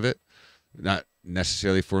version of it, not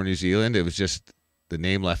necessarily for New Zealand. It was just the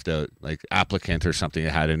name left out, like applicant or something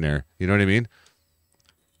it had in there. You know what I mean?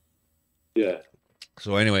 Yeah.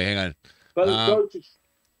 So anyway, hang on. But I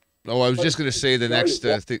was just going to say the next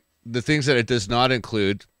the things that it does not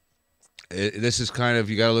include. This is kind of,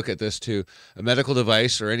 you got to look at this too. A medical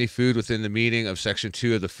device or any food within the meaning of Section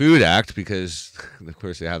 2 of the Food Act, because of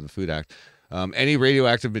course they have the Food Act. Any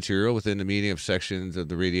radioactive material within the meaning of sections of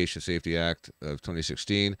the Radiation Safety Act of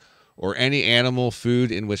 2016. Or any animal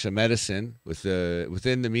food in which a medicine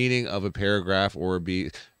within the meaning of a paragraph or be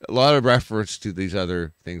a lot of reference to these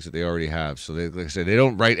other things that they already have. So they, like I said, they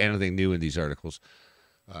don't write anything new in these articles.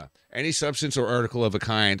 Any substance or article of a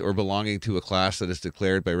kind or belonging to a class that is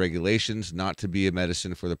declared by regulations not to be a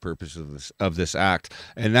medicine for the purpose of this act.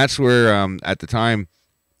 And that's where at the time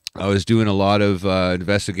I was doing a lot of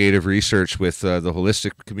investigative research with the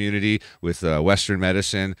holistic community, with Western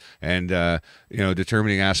medicine, and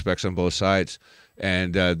determining aspects on both sides.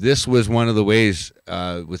 And this was one of the ways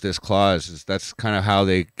with this clause. Is that's kind of how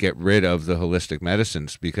they get rid of the holistic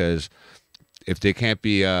medicines, because if they can't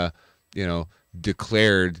be,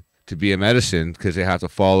 declared to be a medicine because they have to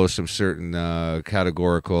follow some certain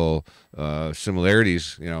categorical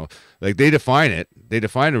similarities, like they define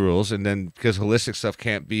the rules, and then because holistic stuff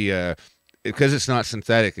can't be because it's not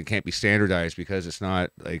synthetic, it can't be standardized because it's not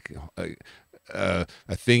like a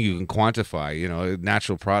thing you can quantify. You know,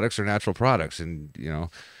 natural products are natural products, and you know,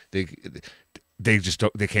 they just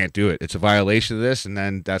don't, they can't do it. It's a violation of this, and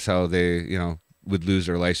then that's how they, you know, would lose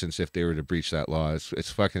their license if they were to breach that law.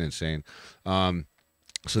 It's fucking insane.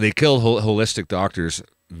 So they killed holistic doctors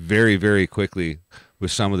very, very quickly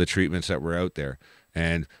with some of the treatments that were out there,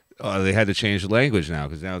 and they had to change the language now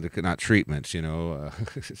because now they're not treatments. You know,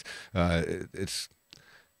 it's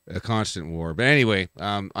a constant war. But anyway,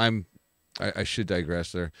 I should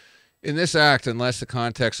digress there. In this act, unless the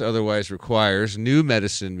context otherwise requires, new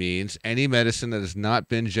medicine means any medicine that has not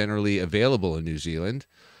been generally available in New Zealand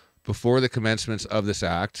before the commencement of this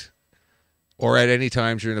act, or at any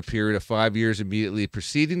time during a period of 5 years immediately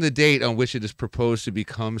preceding the date on which it is proposed to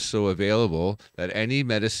become so available that any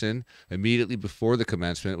medicine immediately before the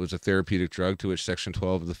commencement was a therapeutic drug to which Section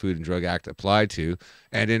 12 of the Food and Drug Act applied to,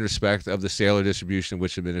 and in respect of the sale or distribution of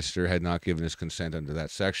which the minister had not given his consent under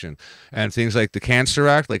that section. And things like the Cancer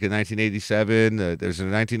Act, like in 1987, there's a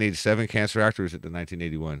 1987 Cancer Act, or is it the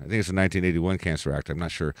 1981? I think it's the 1981 Cancer Act. I'm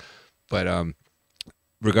not sure. But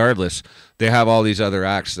regardless, they have all these other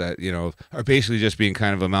acts that, you know, are basically just being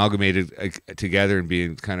kind of amalgamated together and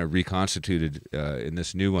being kind of reconstituted in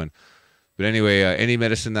this new one. But anyway, any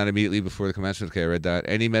medicine that immediately before the commencement, okay, I read that.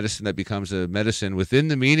 Any medicine that becomes a medicine within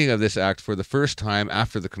the meaning of this act for the first time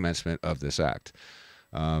after the commencement of this act.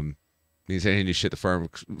 Means any new shit the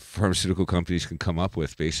pharmaceutical companies can come up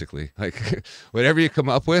with, basically. Like, whatever you come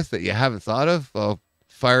up with that you haven't thought of, well,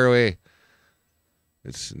 fire away.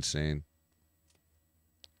 It's insane.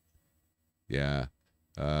 Yeah.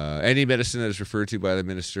 Any medicine that is referred to by the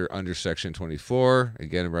minister under Section 24,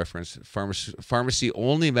 again, a reference,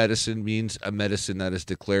 pharmacy-only medicine means a medicine that is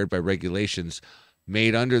declared by regulations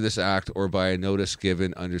made under this act or by a notice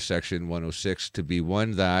given under Section 106 to be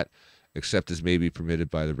one that, except as may be permitted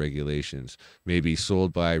by the regulations, may be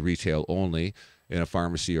sold by retail only in a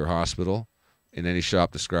pharmacy or hospital, in any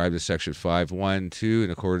shop described as Section 5.1.2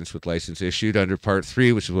 in accordance with license issued under Part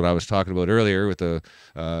 3, which is what I was talking about earlier with the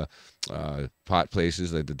pot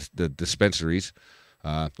places, the dispensaries,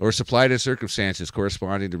 or supplied in circumstances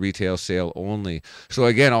corresponding to retail sale only. So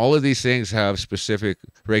again, all of these things have specific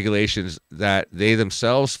regulations that they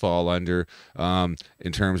themselves fall under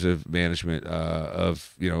in terms of management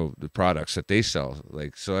of, you know, the products that they sell.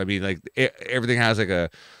 Like, so I mean, like everything has like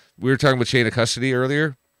we were talking about chain of custody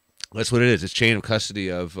earlier. That's what it is. It's chain of custody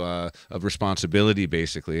of responsibility,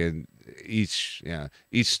 basically, and each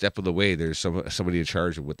step of the way, there's somebody in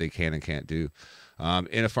charge of what they can and can't do.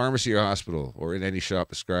 In a pharmacy or hospital, or in any shop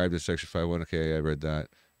described in Section 5.1, okay, I read that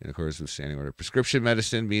in accordance with standing order. Prescription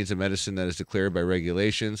medicine means a medicine that is declared by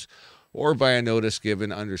regulations or by a notice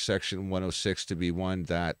given under Section 106 to be one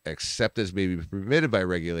that, except as may be permitted by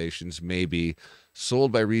regulations, may be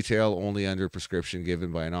sold by retail only under prescription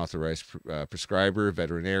given by an authorized prescriber,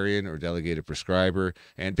 veterinarian, or delegated prescriber,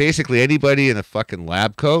 and basically anybody in a fucking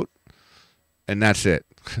lab coat, and that's it.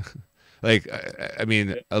 Like, I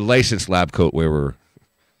mean, a licensed lab coat wearer.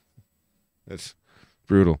 That's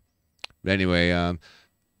brutal. But anyway,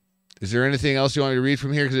 is there anything else you want me to read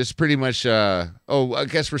from here? Because it's pretty much, I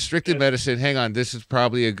guess restricted medicine. Hang on, this is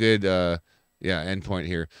probably a good, endpoint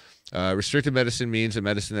here. Restricted medicine means a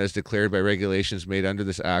medicine that is declared by regulations made under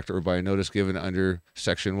this act or by a notice given under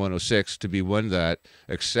Section 106 to be one that,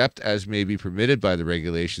 except as may be permitted by the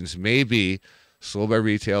regulations, may be sold by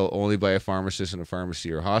retail only by a pharmacist in a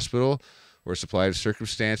pharmacy or hospital, or supplied in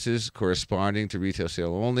circumstances corresponding to retail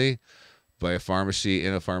sale only by a pharmacy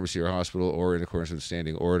in a pharmacy or hospital, or in accordance with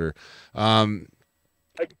standing order. Okay,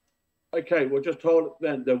 well, just hold it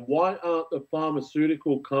then. Then why aren't the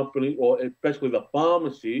pharmaceutical company, or especially the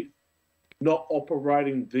pharmacy, not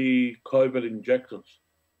operating the COVID injections?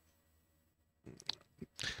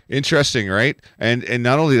 Interesting, right? And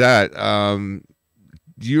not only that,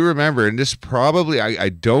 do you remember, and this probably, I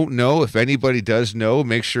don't know if anybody does know,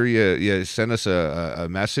 make sure you send us a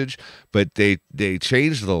message, but they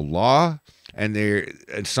changed the law, and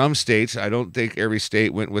in some states, I don't think every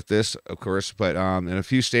state went with this, of course, but in a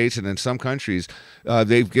few states and in some countries,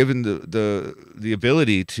 they've given the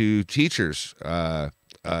ability to teachers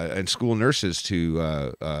and school nurses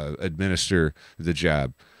to administer the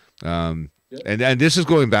jab. And this is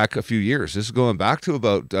going back a few years. This is going back to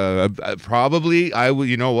about probably,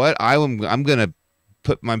 you know what? I'm going to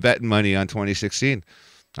put my betting money on 2016.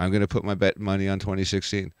 I'm going to put my betting money on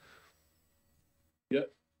 2016. Yeah,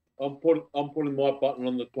 I'm putting my button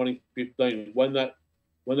on the 2015 when that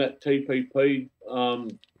TPP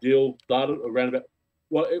deal started around about.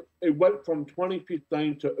 Well, it went from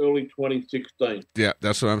 2015 to early 2016. Yeah,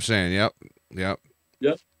 that's what I'm saying. Yep. Yeah.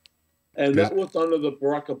 And that was under the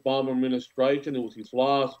Barack Obama administration. It was his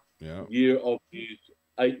last year of his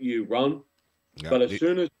 8-year run. Yeah. But as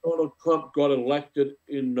soon as Donald Trump got elected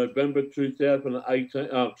in November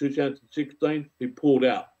 2016, he pulled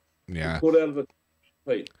out. Yeah. He pulled out of the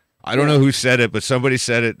TPP. I don't know who said it, but somebody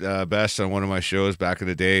said it best on one of my shows back in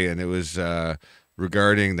the day, and it was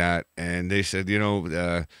regarding that. And they said,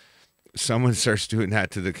 someone starts doing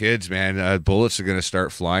that to the kids, man, bullets are going to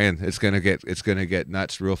start flying. It's going to get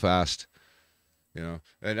nuts real fast.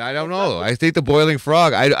 And I don't know. I think the boiling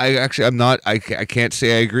frog, I can't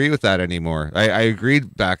say I agree with that anymore. I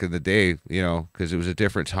agreed back in the day, because it was a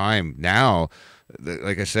different time. Now,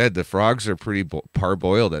 like I said, the frogs are pretty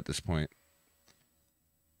parboiled at this point.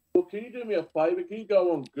 Well, can you do me a favor? Can you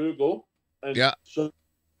go on Google and search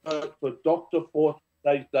for Dr. Fauci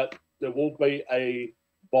says that there will be a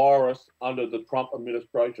virus under the Trump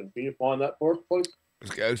administration? Can you find that for us, please?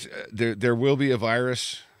 There will be a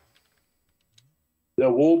virus.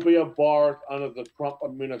 There will be a virus under the Trump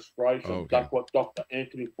administration. Okay. That's what Dr.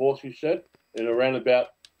 Anthony Fauci said in around about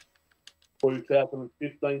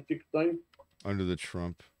 2015, 16. Under the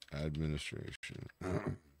Trump administration.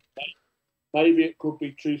 Maybe it could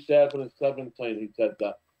be 2017, he said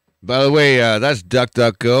that. By the way, that's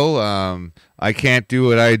DuckDuckGo. I can't do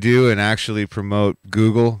what I do and actually promote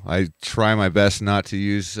Google. I try my best not to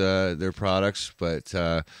use their products, but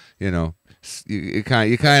you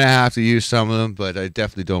kind of have to use some of them. But I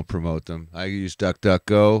definitely don't promote them. I use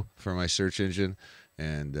DuckDuckGo for my search engine,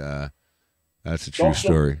 and that's a true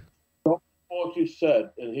story. Dr. Fauci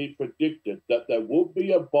said, and he predicted that there will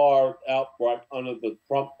be a virus outbreak under the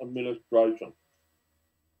Trump administration.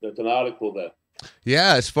 There's an article there.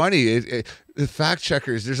 Yeah, it's funny. The fact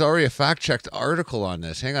checkers, there's already a fact-checked article on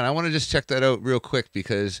this. Hang on, I want to just check that out real quick,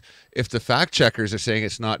 because if the fact checkers are saying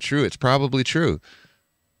it's not true, it's probably true.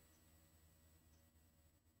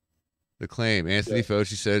 The claim, Anthony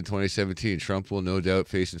Fauci said in 2017, Trump will no doubt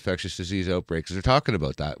face infectious disease outbreaks. They're talking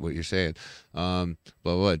about that, what you're saying. But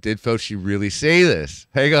what, did Fauci really say this?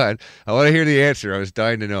 Hang on. I want to hear the answer. I was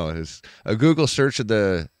dying to know. A Google search of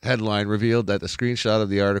the headline revealed that the screenshot of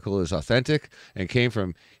the article is authentic and came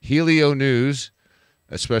from Helio News,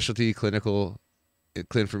 a specialty clinical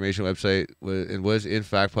information website, and was in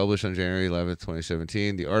fact published on January 11th,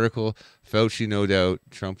 2017. The article, Fauci no doubt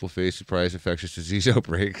Trump will face surprise infectious disease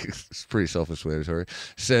outbreak, it's pretty self-explanatory,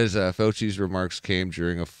 says Fauci's remarks came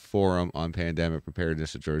during a forum on pandemic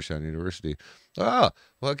preparedness at Georgetown University. Oh,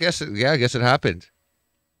 well, I guess it happened,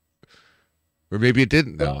 or maybe it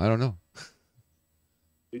didn't. Though I don't know.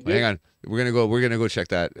 Hang on, we're gonna go check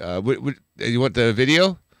that. You want the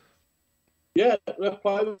video? Yeah, let's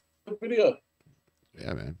play the video.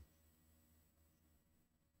 Yeah, man.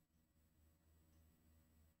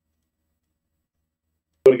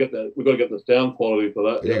 We've got to get the sound quality for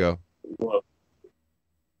that. There you go.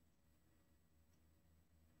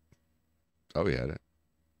 Oh, we had it.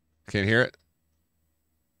 Can't hear it?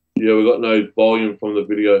 Yeah, we got no volume from the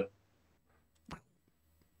video.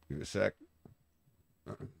 Give it a sec.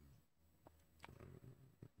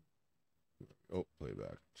 Oh,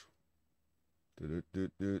 playback.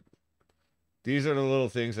 These are the little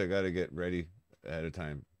things I got to get ready ahead of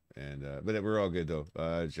time, and but we're all good though.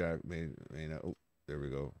 Jack, oh, there we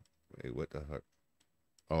go. Wait, what the heck?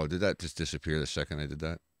 Oh, did that just disappear the second I did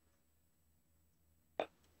that?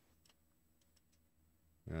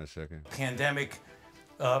 A second. Pandemic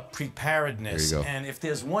preparedness, and if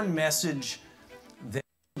there's one message, that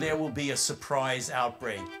there will be a surprise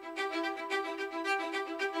outbreak.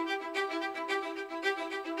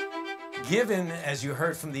 Given, as you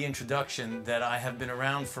heard from the introduction, that I have been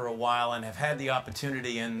around for a while and have had the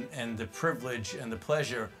opportunity and the privilege and the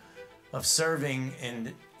pleasure of serving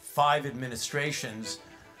in 5 administrations,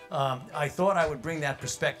 I thought I would bring that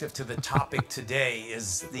perspective to the topic today,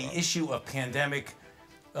 is the issue of pandemic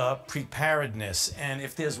preparedness. And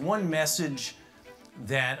if there's one message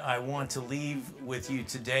that I want to leave with you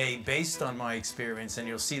today, based on my experience, and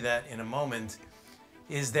you'll see that in a moment,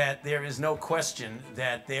 is that there is no question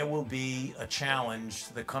that there will be a challenge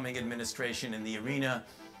to the coming administration in the arena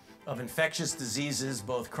of infectious diseases,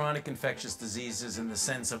 both chronic infectious diseases in the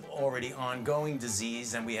sense of already ongoing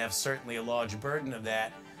disease, and we have certainly a large burden of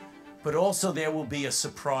that, but also there will be a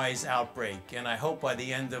surprise outbreak. And I hope by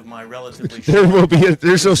the end of my relatively short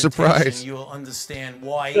there's no surprise. You'll understand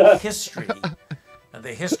why history,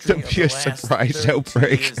 the history of the last 32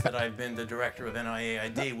 years that I've been the director of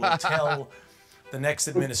NIAID will tell the next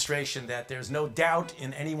administration that there's no doubt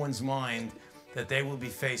in anyone's mind that they will be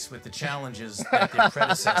faced with the challenges that their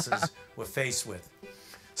predecessors were faced with.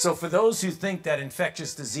 So for those who think that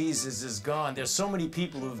infectious diseases is gone, there's so many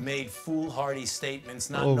people who've made foolhardy statements,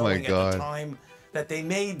 not knowing at the time that they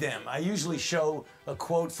made them. I usually show a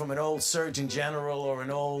quote from an old Surgeon General or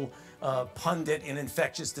an old pundit in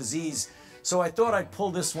infectious disease. So I thought I'd pull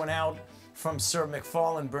this one out from Sir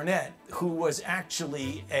McFarlane Burnett, who was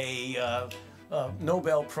actually a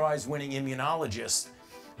Nobel Prize winning immunologist,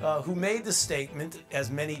 who made the statement, as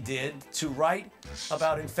many did, to write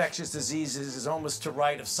about infectious diseases is almost to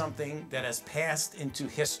write of something that has passed into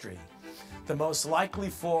history. The most likely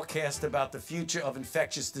forecast about the future of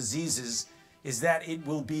infectious diseases is that it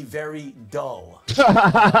will be very dull, which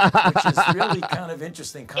is really kind of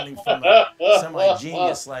interesting coming from a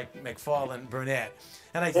semi-genius like McFarlane Burnett.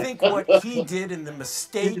 And I think what he did, and the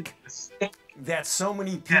mistake that so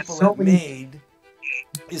many people have made,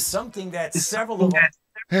 is something that several of us...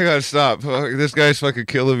 Hang on, stop. This guy's fucking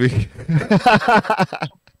killing me.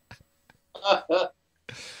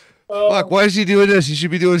 Fuck, why is he doing this? He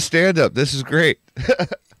should be doing stand-up. This is great.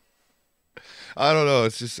 I don't know.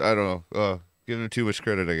 It's just, I don't know. Giving him too much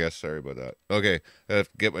credit, I guess. Sorry about that. Okay, I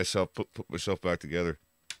have to get myself, put myself back together.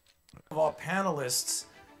 Of our panelists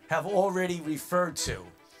have already referred to,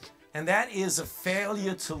 and that is a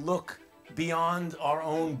failure to look beyond our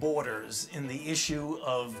own borders in the issue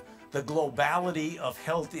of the globality of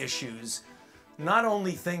health issues, not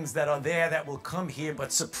only things that are there that will come here,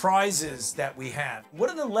 but surprises that we have. What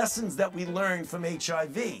are the lessons that we learned from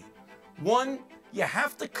HIV? One, you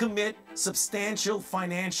have to commit substantial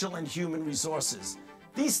financial and human resources.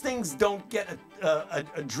 These things don't get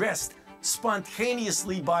addressed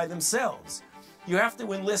spontaneously by themselves. You have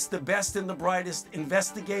to enlist the best and the brightest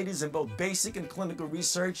investigators in both basic and clinical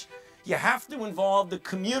research. You have to involve the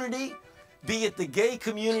community, be it the gay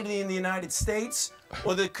community in the United States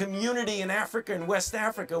or the community in Africa and West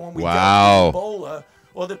Africa when we dealt with Ebola,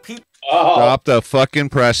 or the people. Stop the fucking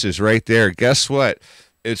presses right there. Guess what?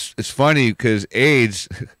 It's funny because AIDS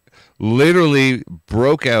literally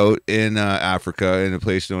broke out in Africa in a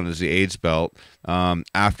place known as the AIDS Belt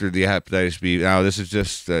after the hepatitis B. Now this is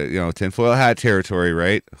just tinfoil hat territory,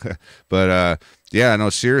 right? But yeah,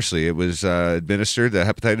 no, seriously, it was administered. The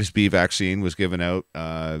hepatitis B vaccine was given out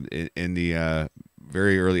in the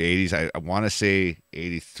very early 80s. I want to say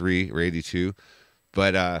 83 or 82,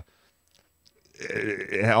 but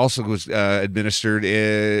it also was administered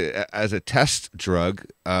as a test drug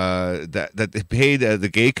that they paid the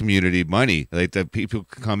gay community money. Like, the people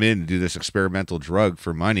could come in and do this experimental drug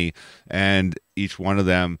for money, and each one of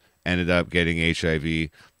them ended up getting HIV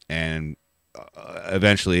and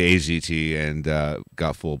eventually AZT, and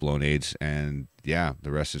got full-blown AIDS. And yeah, the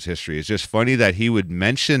rest is history. It's just funny that he would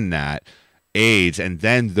mention that AIDS and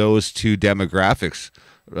then those two demographics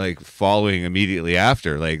like following immediately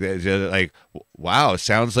after. Like wow,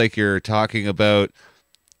 sounds like you're talking about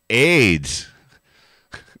AIDS.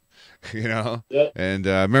 You know? Yeah. And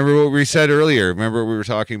remember what we said earlier. Remember what we were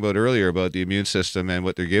talking about earlier about the immune system and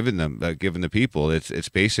what they're giving them, giving the people. It's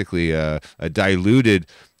basically a diluted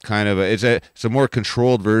kind of it's a more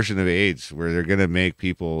controlled version of AIDS, where they're going to make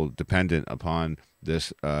people dependent upon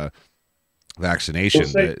this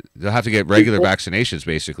vaccination. They'll have to get regular vaccinations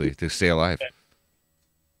basically to stay alive.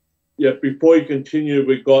 Yeah, before you continue,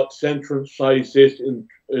 we've got Central says this in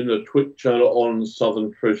the Twitch channel on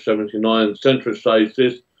Southern Truth 79. Central says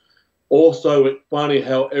this. Also, it's funny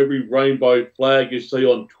how every rainbow flag you see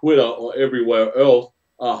on Twitter or everywhere else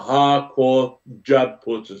are hardcore jab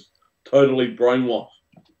putters, totally brainwashed.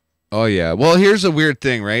 Oh, yeah. Well, here's a weird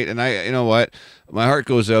thing, right? And you know what? My heart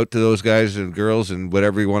goes out to those guys and girls and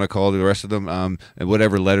whatever you want to call the rest of them, and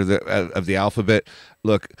whatever letter of the alphabet.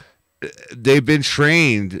 Look, they've been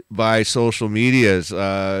trained by social medias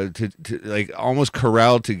to like almost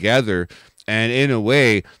corralled together, and in a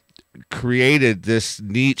way created this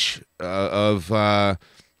niche or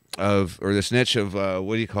this niche of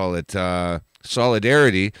what do you call it,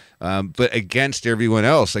 solidarity, but against everyone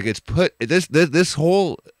else. Like, it's put this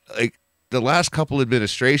whole, like, the last couple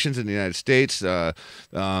administrations in the United States, a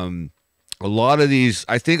lot of these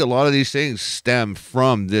things stem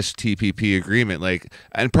from this TPP agreement, like,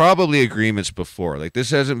 and probably agreements before. Like,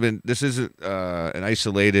 this isn't an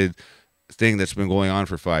isolated thing that's been going on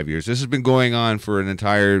for 5 years. This has been going on for an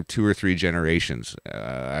entire 2 or 3 generations,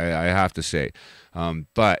 I have to say.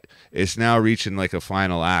 But it's now reaching like a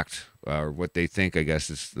final act, or what they think, I guess,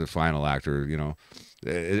 is the final act, or, you know,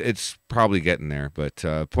 it's probably getting there. But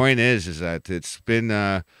point is that it's been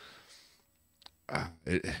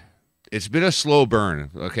it's been a slow burn.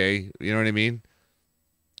 Okay, you know what I mean?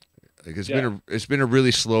 Like, it's been a really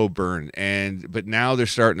slow burn, but now they're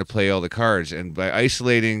starting to play all the cards, and by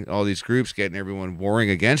isolating all these groups, getting everyone warring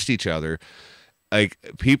against each other, like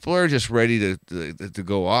people are just ready to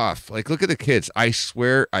go off. Like, look at the kids. I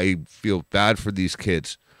swear I feel bad for these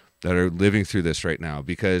kids that are living through this right now,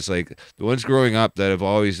 because like the ones growing up that have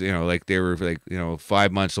always, like they were like,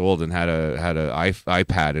 5 months old and had a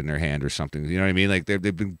iPad in their hand or something. You know what I mean? Like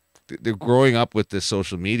they're growing up with the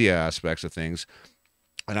social media aspects of things.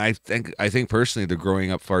 And I think personally they're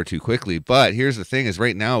growing up far too quickly. But here's the thing: is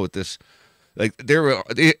right now with this, like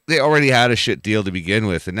they already had a shit deal to begin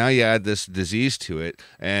with, and now you add this disease to it,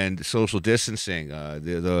 and social distancing,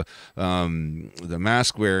 the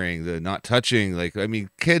mask wearing, the not touching. Like, I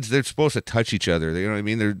mean, kids, they're supposed to touch each other. You know what I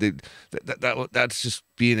mean? That's just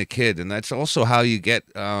being a kid, and that's also how you get.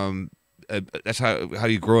 That's how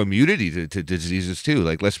you grow immunity to diseases too.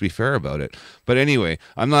 Like, let's be fair about it. But anyway,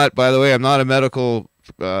 by the way, I'm not a medical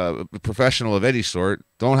professional of any sort.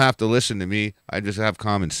 Don't have to listen to me. I just have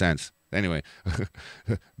common sense. Anyway,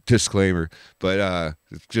 disclaimer. But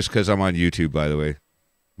just because I'm on YouTube, by the way.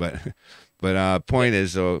 But point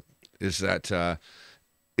is though, is that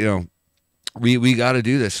we got to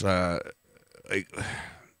do this.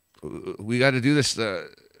 We got to do this the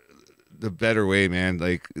better way, man.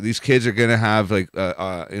 Like, these kids are gonna have like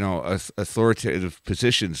authoritative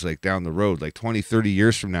positions like down the road, like 20, 30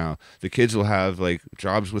 years from now. The kids will have like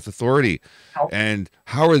jobs with authority, and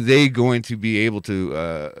how are they going to be able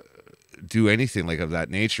to do anything like of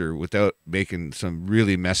that nature without making some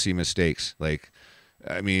really messy mistakes? Like,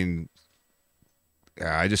 I mean,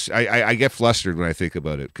 I get flustered when I think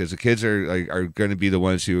about it, because the kids are going to be the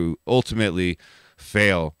ones who ultimately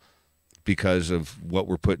fail because of what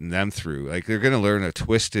we're putting them through. Like, they're going to learn a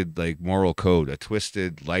twisted like moral code, a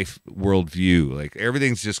twisted life worldview. Like,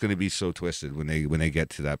 everything's just going to be so twisted when they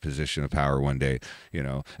get to that position of power one day,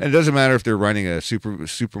 And it doesn't matter if they're running a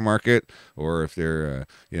supermarket, or if they're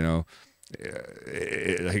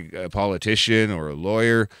like a politician or a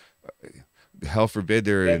lawyer. Hell forbid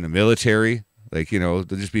they're in the military. Like, they'll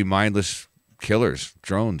just be mindless killers,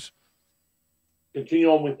 drones.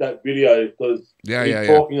 Continue on with that video, because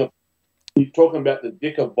he's talking about the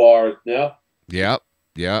Dicker virus now. Yep.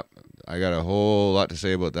 I got a whole lot to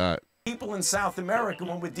say about that. People in South America,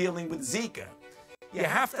 when we're dealing with Zika, you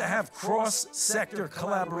have to have cross-sector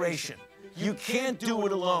collaboration. You can't do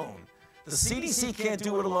it alone. The CDC can't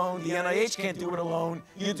do it alone. The NIH can't do it alone.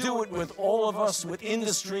 You do it with all of us, with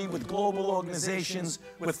industry, with global organizations,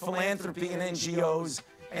 with philanthropy and NGOs,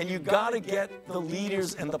 and you got to get the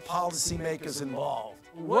leaders and the policymakers involved.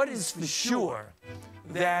 What is for sure,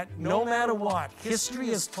 that no matter what, history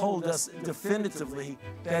has told us definitively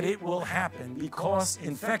that it will happen, because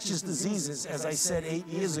infectious diseases, as I said 8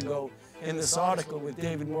 years ago in this article with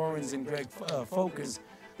David Warrens and Greg Fokers,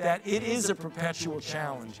 that it is a perpetual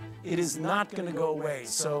challenge. It is not going to go away.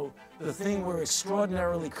 So the thing we're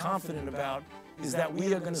extraordinarily confident about is that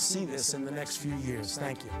we are going to see this in the next few years.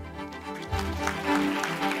 Thank you.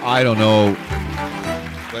 I don't know,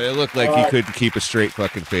 but it looked like he couldn't keep a straight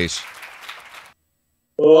fucking face.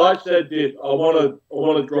 Well, I said this. I want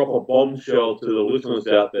to drop a bombshell to the listeners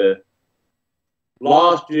out there.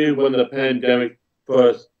 Last year, when the pandemic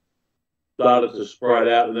first started to spread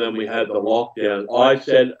out, and then we had the lockdown, I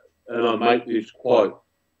said, and I make this quote: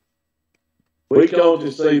 we're going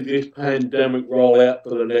to see this pandemic roll out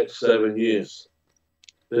for the next 7 years.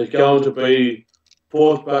 There's going to be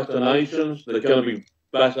forced vaccinations. There's going to be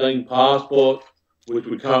vaccine passports, which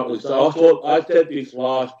we currently say. I said this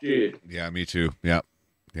last year. Yeah, me too. Yeah.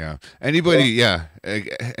 Anybody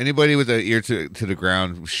with an ear to the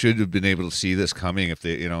ground should have been able to see this coming, if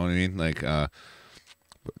they, you know what I mean? Like, we're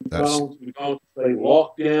going to see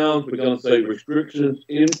lockdowns. We're going to see restrictions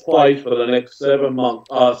in place for the next 7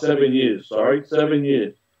 years. 7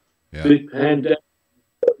 years. Yeah. This pandemic,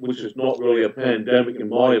 which is not really a pandemic in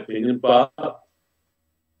my opinion, but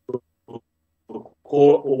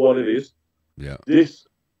call it for what it is. Yeah. This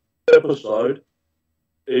episode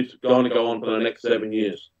is going to go on for the next 7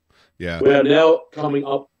 years. Yeah. We're now coming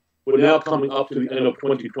up to the end of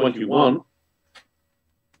 2021.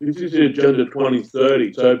 This is the Agenda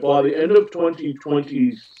 2030. So by the end of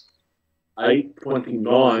 2028,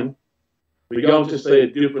 29, we're going to see a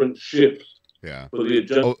different shift. Yeah. For the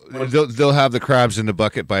agenda. They'll have the crabs in the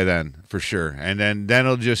bucket by then, for sure. And then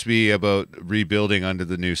it'll just be about rebuilding under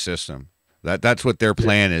the new system. That's what their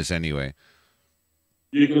plan is anyway.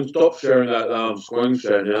 You can stop sharing that screen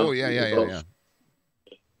share now. Oh, yeah.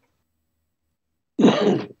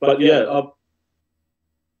 But yeah, well,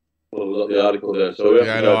 we got the article there. So we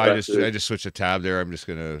have I just switched a tab there. I'm just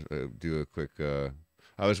gonna do a quick. I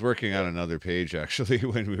was working on another page actually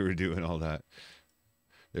when we were doing all that.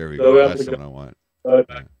 There we go. That's the one I want.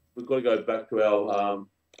 We've got to go back to our.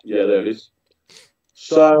 Yeah, there it is.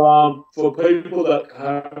 So for people that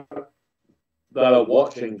are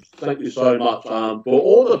watching, thank you so much for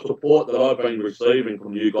all the support that I've been receiving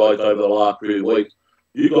from you guys over the last few weeks.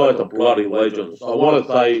 You guys are bloody legends. I want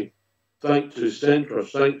to say thanks to Centra,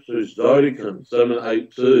 thanks to Zodican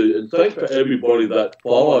 782, and thanks for everybody that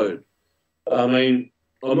followed. I mean,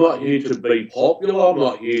 I'm not here to be popular. I'm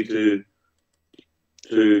not here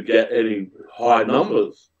to get any high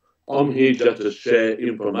numbers. I'm here just to share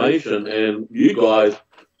information, and you guys,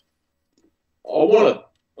 I want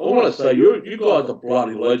to say you guys are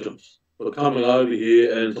bloody legends for coming over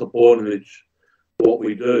here and supporting what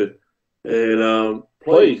we do. And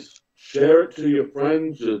please share it to your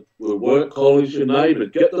friends, your work colleagues, your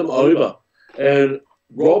neighbours. Get them over. And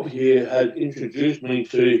Rob here has introduced me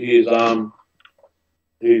to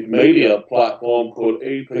his media platform called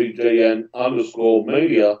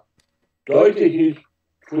EPGN_media. Go to his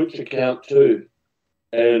Twitch account too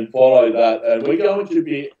and follow that. And we're going to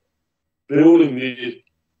be building this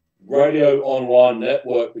radio online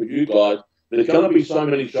network with you guys. There's going to be so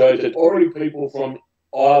many shows. There's already people from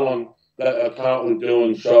Ireland that are currently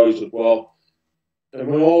doing shows as well. And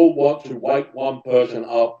we all want to wake one person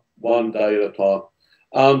up one day at a time.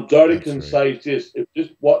 Jody can say this, if this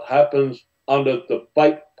what happens under the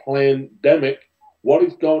fake pandemic, what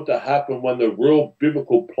is going to happen when the real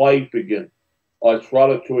biblical plague begins? I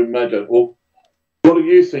shudder to imagine. Well, what do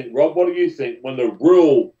you think, Rob? What do you think when the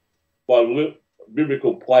real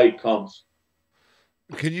biblical plague comes?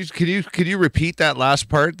 Can you repeat that last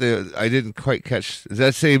part? I didn't quite catch. Does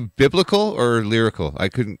that say biblical or lyrical? I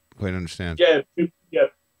couldn't quite understand. Yeah,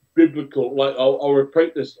 biblical. Like I'll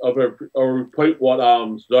repeat this. I'll repeat what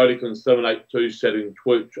Zodican 782 said in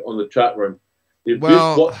Twitch on the chat room. If this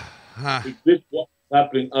what's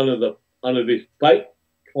happening under this fake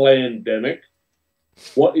pandemic,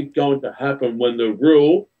 what is going to happen when the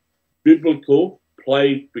real biblical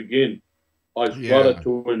plague begin? I shudder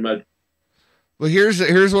to imagine. Well, here's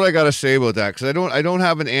what I got to say about that, because I don't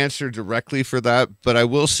have an answer directly for that, but I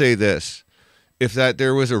will say this: if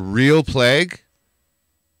there was a real plague,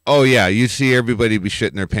 oh yeah, you'd see everybody be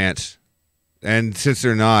shitting their pants, and since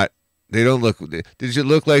they're not, they don't look. Did it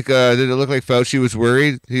look like Fauci was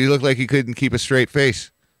worried? He looked like he couldn't keep a straight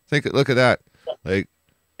face. Look at that,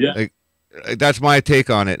 that's my take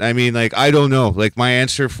on it. I mean, I don't know. My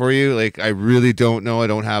answer for you, I really don't know. I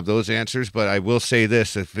don't have those answers, but I will say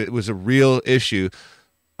this: if it was a real issue,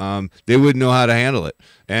 they wouldn't know how to handle it.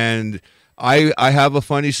 And I have a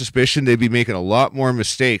funny suspicion they'd be making a lot more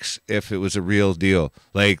mistakes if it was a real deal.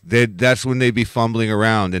 That's when they'd be fumbling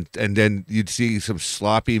around, and then you'd see some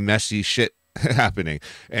sloppy, messy shit happening.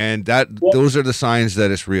 And those are the signs that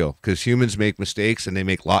it's real, because humans make mistakes, and they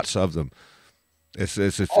make lots of them. It's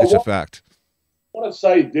a fact. I want to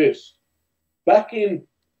say this. Back in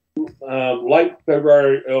late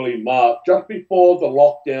February, early March, just before the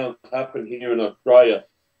lockdown happened here in Australia,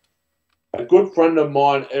 a good friend of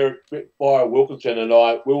mine, Eric Spitfire Wilkinson, and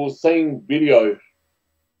I, we were seeing videos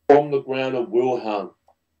from the ground of Wuhan.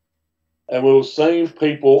 And we were seeing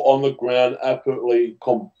people on the ground absolutely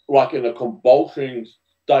in a convulsing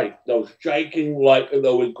state. They were shaking like they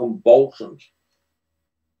were in convulsions.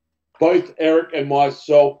 Both Eric and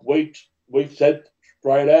myself, we said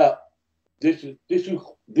straight out, this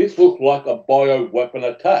looked like a bioweapon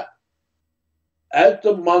attack. As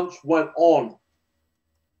the months went on,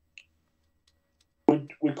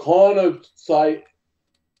 we kind of said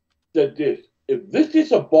this: if this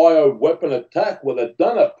is a bioweapon attack, well, they've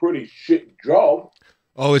done a pretty shit job.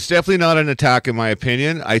 Oh, it's definitely not an attack, in my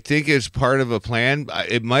opinion. I think it's part of a plan.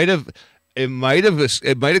 It might have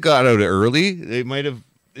got out early. They might have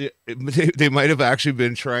actually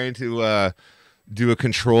been trying to do a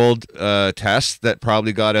controlled test that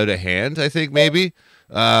probably got out of hand, I think, maybe.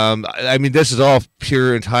 I mean, this is all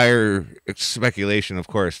pure, entire speculation, of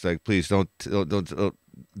course. Please don't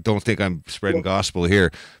think I'm spreading gospel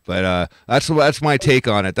here. But that's my take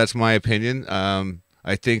on it. That's my opinion.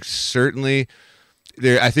 I think certainly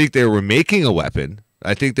I think they were making a weapon.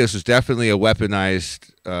 I think this was definitely a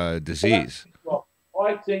weaponized disease.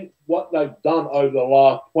 I think what they've done over the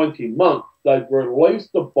last 20 months, they've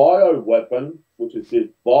released the bioweapon, which is this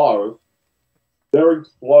virus, very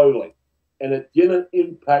slowly. And it didn't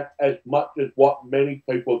impact as much as what many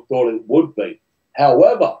people thought it would be.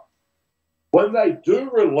 However, when they do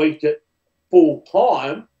release it full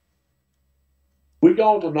time, we're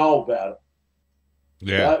going to know about it.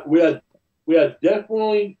 Yeah. We are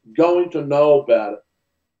definitely going to know about it.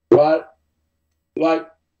 Right?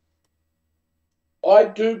 I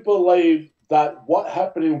do believe that what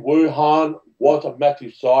happened in Wuhan was a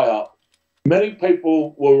massive psyop. Many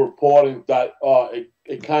people were reporting that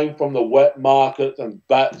it came from the wet markets and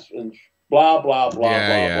bats and blah blah blah blah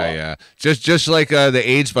blah. Yeah. Just like the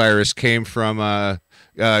AIDS virus came from a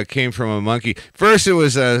monkey. First, it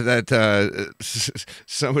was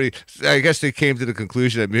somebody. I guess they came to the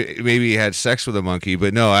conclusion that maybe he had sex with a monkey,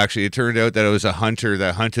 but no, actually, it turned out that it was a hunter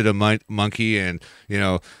that hunted a monkey, and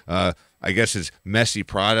I guess his messy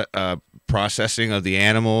processing of the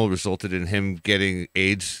animal resulted in him getting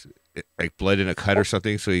AIDS, like blood in a cut or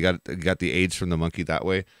something. So he got the AIDS from the monkey that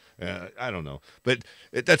way. I don't know, but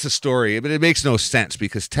that's a story. But it makes no sense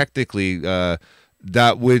because technically,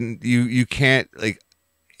 that wouldn't you can't like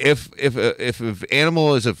if an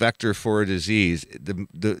animal is a vector for a disease,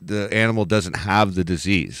 the animal doesn't have the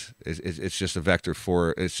disease. It's just a vector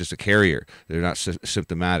for. It's just a carrier. They're not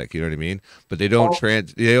symptomatic. You know what I mean? But they don't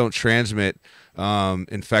transmit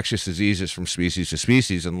infectious diseases from species to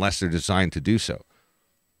species unless they're designed to do so.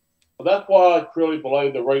 That's why I truly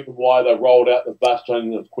believe the reason why they rolled out the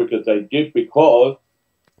vaccine as quick as they did, because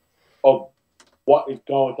of what is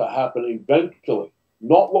going to happen eventually.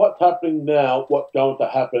 Not what's happening now, what's going to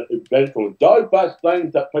happen eventually. Those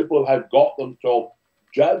vaccines that people have got themselves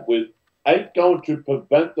jabbed with ain't going to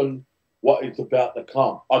prevent them what is about to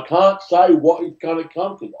come. I can't say what is going to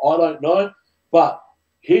come because I don't know, but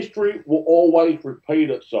history will always repeat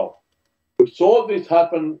itself. We saw this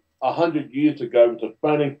happen 100 years ago with the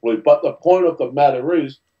Spanish flu, but the point of the matter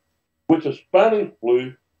is, with the Spanish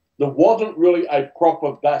flu, there wasn't really a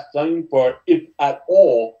proper vaccine for it, if at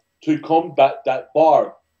all, to combat that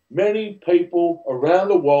virus. Many people around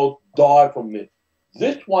the world died from this.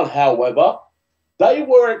 This one, however, they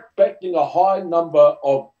were expecting a high number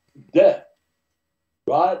of deaths,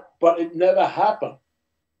 right? But it never happened.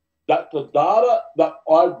 That's the data that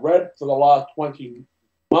I've read for the last 20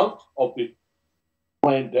 months of this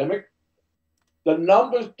pandemic. The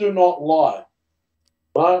numbers do not lie,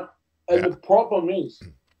 right? And the problem is,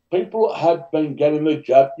 people have been getting the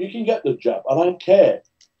jab. You can get the jab. I don't care.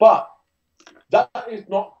 But that is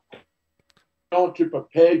not going to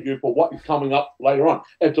prepare you for what is coming up later on.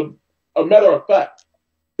 It's a matter of fact.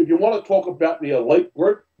 If you want to talk about the elite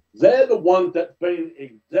group, they're the ones that's been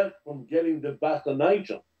exempt from getting the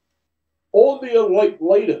vaccination. All the elite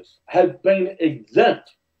leaders have been exempt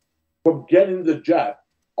from getting the jab.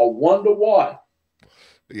 I wonder why.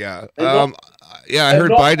 Yeah. I heard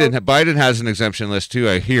Biden has an exemption list too.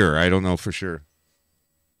 I don't know for sure.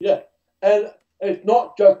 Yeah. And it's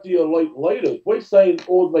not just the elite leaders. We're seeing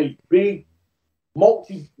all the big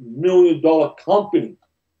multi-million-dollar companies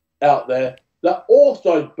out there that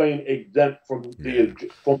also been exempt from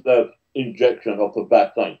the injection of the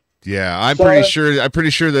vaccine. Yeah, I'm pretty sure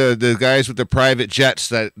the guys with the private jets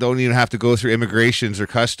that don't even have to go through immigrations or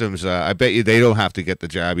customs, I bet you they don't have to get the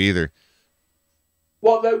jab either.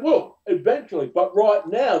 Well, they will eventually, but right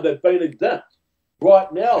now they've been exempt.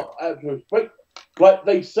 Right now, as we speak, like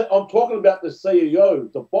I'm talking about the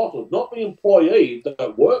CEOs, the bosses, not the employees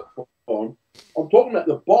that work for them. I'm talking about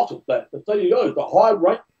the bosses, the CEOs, the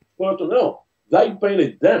high-ranked personnel. They've been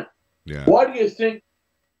exempt. Yeah. Why do you think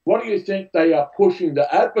they are pushing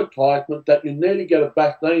the advertisement that you need to get a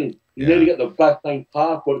vaccine? You need to get the vaccine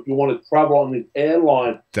passport if you want to travel on this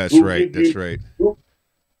airline. That's right.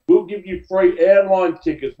 We'll give you free airline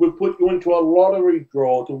tickets. We'll put you into a lottery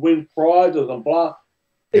draw to win prizes and blah.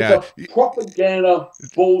 It's a propaganda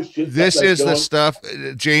bullshit. This is the stuff,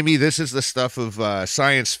 Jamie. This is the stuff of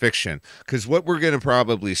science fiction. Because what we're going to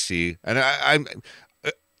probably see, and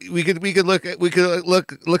we could look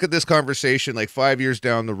at this conversation like 5 years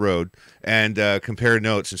down the road and compare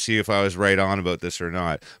notes and see if I was right on about this or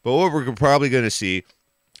not. But what we're probably going to see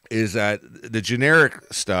is that the generic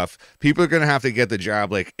stuff, people are going to have to get the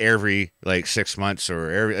job like every 6 months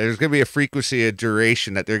there's going to be a frequency, a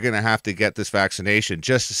duration that they're going to have to get this vaccination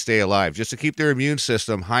just to stay alive, just to keep their immune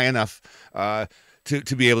system high enough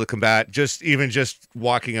to be able to combat just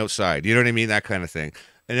walking outside. You know what I mean? That kind of thing.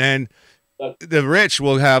 And then the rich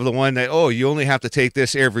will have the one that, you only have to take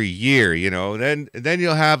this every year, then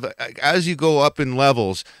you'll have, as you go up in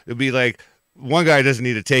levels, it'll be like, one guy doesn't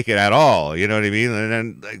need to take it at all, you know what I mean?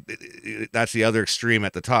 And then that's the other extreme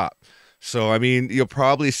at the top. So, I mean, you'll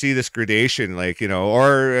probably see this gradation,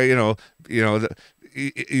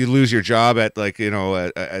 you lose your job at at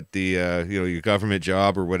the your government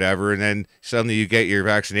job or whatever, and then suddenly you get your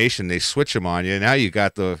vaccination, they switch them on you. Now you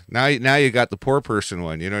got the poor person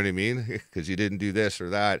one, you know what I mean? Because you didn't do this or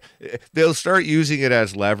that. They'll start using it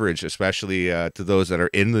as leverage, especially to those that are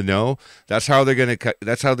in the know. That's how they're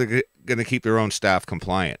gonna keep their own staff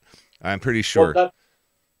compliant. I'm pretty sure. Well,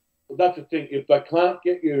 that's the thing. If they can't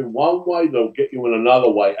get you in one way, they'll get you in another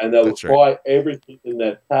way, and they'll try everything in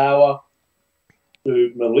their power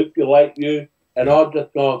to manipulate you And I'm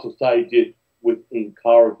just going to say this with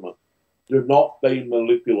encouragement. Do not be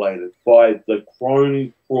manipulated by the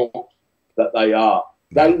crony crooks that they are.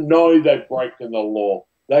 They know they're breaking the law.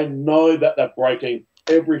 They know that they're breaking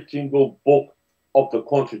every single book of the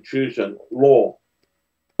Constitution, law.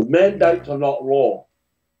 Mandates are not law,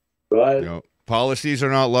 right? No. Policies are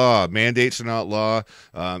not law. Mandates are not law.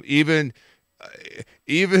 Even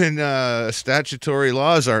statutory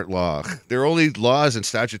laws aren't law. They're only laws in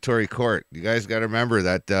statutory court. You guys got to remember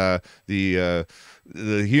that the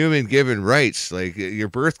human given rights, like your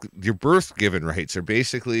birth given rights, are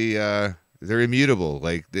basically they're immutable.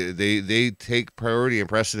 Like they take priority and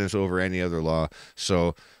precedence over any other law.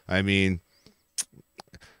 So I mean,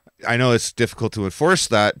 I know it's difficult to enforce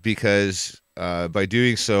that because by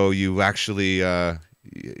doing so, you actually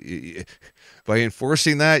by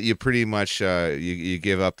enforcing that, you pretty much you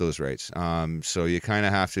give up those rights. So you kind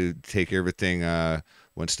of have to take everything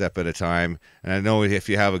one step at a time. And I know if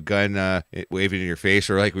you have a gun waving in your face,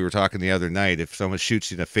 or like we were talking the other night, if someone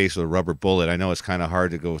shoots you in the face with a rubber bullet, I know it's kind of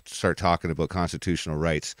hard to go start talking about constitutional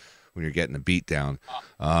rights when you're getting a beat down.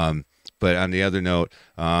 But on the other note,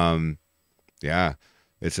 yeah,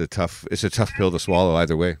 it's a tough pill to swallow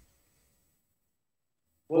either way.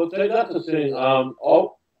 Well, see, that's the thing. I'm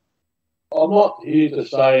not here to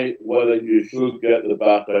say whether you should get the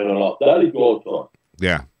background or not. That is your choice.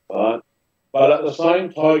 Yeah. Right? But at the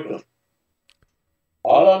same token,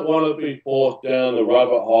 I don't want to be forced down the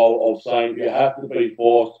rabbit hole of saying you have to be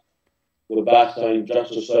forced with the vaccine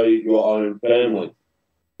just to see your own family.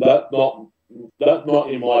 That's not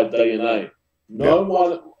in my DNA. No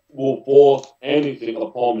one will force anything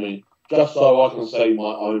upon me just so I can see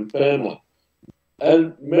my own family.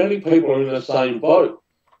 And many people are in the same boat.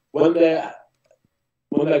 When they've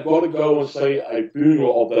got to go and see a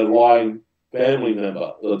funeral of their lying family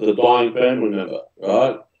member, the dying family member,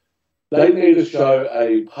 right? They need to show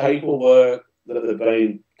a paperwork that they've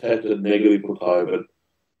been tested negative for COVID.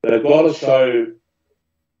 They've got to show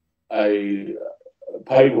a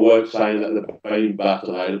paperwork saying that they've been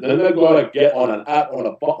vaccinated. Then they've got to get on an app on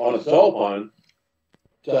a cell phone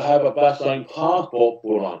to have a vaccine passport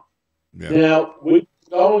put on. Yeah. Now, we're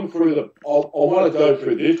going through I want to go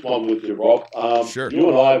through this one with you, Rob. Sure. You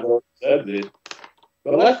and I have already said this.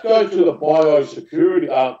 But let's go to the Biosecurity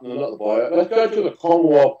Act, let's go to the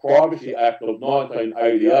Commonwealth Privacy Act of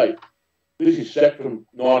 1988. This is Section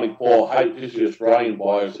 94H. This is the Australian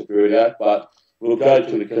Biosecurity Act, but we'll go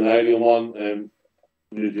to the Canadian one and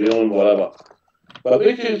New Zealand, whatever. But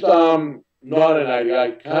this is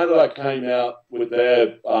 1988. Canada came out with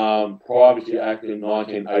their Privacy Act in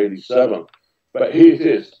 1987. But here's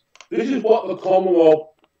this. This is what the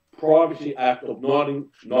Commonwealth Privacy Act of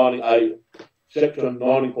 1998, Section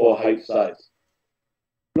 94H says.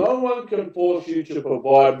 No one can force you to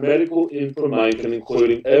provide medical information,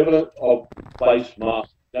 including evidence of face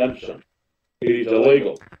mask exemption. It is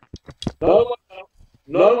illegal. No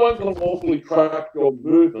one can lawfully track your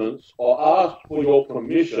movements or ask for your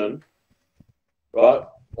permission, right,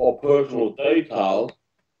 or personal details.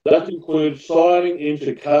 That includes signing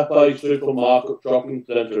into cafes, supermarkets, shopping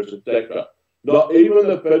centres, etc. Not even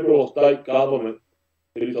the federal or state government.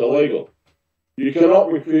 It is illegal. You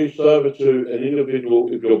cannot refuse service to an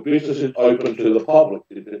individual if your business is open to the public.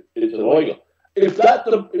 It's illegal. If that's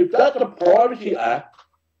the Privacy Act,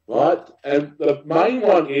 right, and the main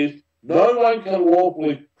one is no one can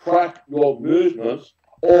lawfully track your movements,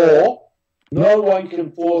 or no one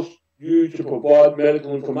can force you to provide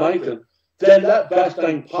medical information, then that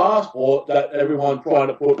vaccine passport that everyone's trying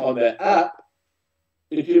to put on their app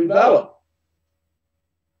is invalid.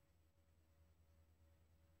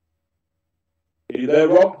 Are you there,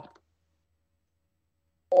 Rob?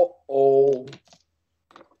 Oh,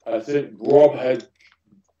 I think Rob has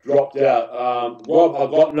dropped out. Rob, I've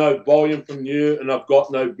got no volume from you and I've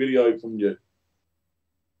got no video from you.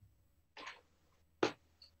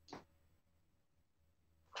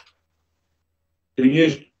 Can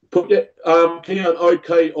you put that, can you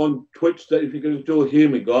okay on Twitch that if you can still hear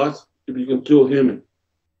me, guys? If you can still hear me.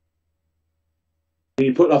 Can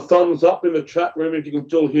you put a thumbs up in the chat room if you can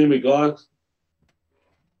still hear me, guys?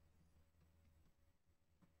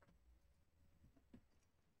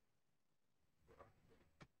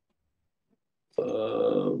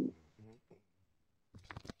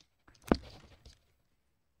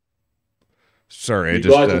 Sorry, I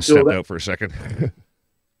just stepped out for a second.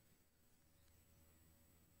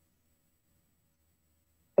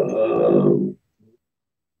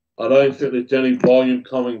 I don't think there's any volume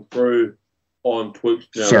coming through on Twitch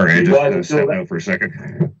now. Sorry, I just stepped out for a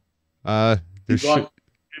second.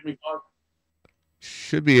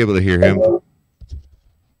 Should be able to hear him.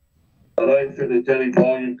 I don't think there's any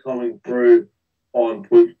volume coming through on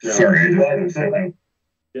Twitch now. Sorry.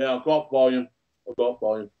 Yeah, I've got volume. But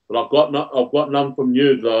I've got none from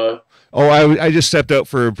you though. Oh, I just stepped out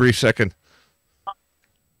for a brief second.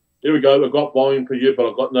 Here we go. I've got volume for you, but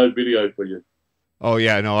I've got no video for you. Oh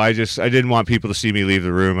yeah, no, I didn't want people to see me leave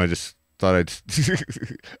the room. I just thought I'd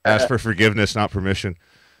ask for forgiveness, not permission.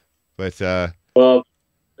 But well,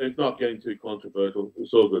 it's not getting too controversial.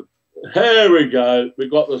 It's all good. Here we go. We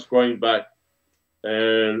got the screen back,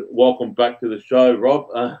 and welcome back to the show, Rob.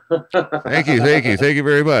 Thank you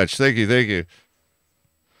very much. Thank you.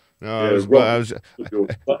 No, yeah,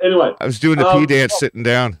 but anyway, I was doing the P dance sitting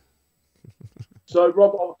down. So,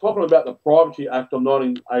 Rob, I was talking about the Privacy Act of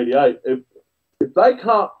 1988. If they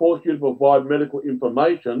can't force you to provide medical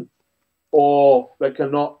information, or they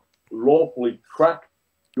cannot lawfully track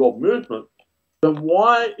your movement, then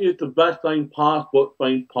why is the vaccine passport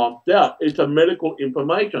being pumped out? It's a medical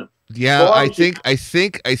information. Yeah, I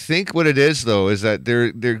think what it is though is that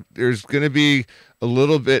there's going to be a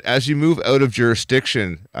little bit as you move out of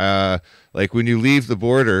jurisdiction. Like when you leave the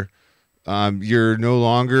border, you're no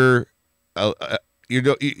longer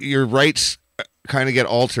your rights kind of get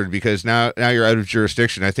altered because now you're out of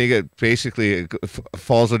jurisdiction. I think it basically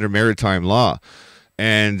falls under maritime law,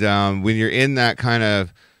 and when you're in that kind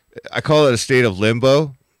of, I call it a state of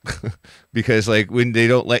limbo. Because like when they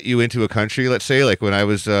don't let you into a country, let's say like when I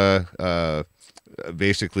was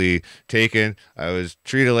basically taken, I was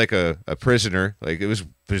treated like a prisoner. Like it was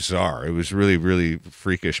bizarre. It was really, really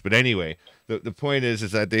freakish. But anyway, the point is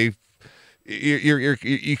that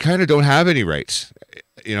you kind of don't have any rights.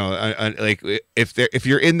 You know, like if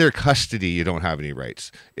you're in their custody, you don't have any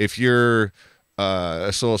rights. If you're a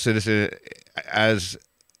sole citizen as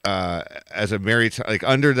a maritime, like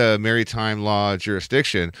under the maritime law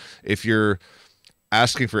jurisdiction, if you're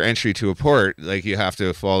asking for entry to a port, like you have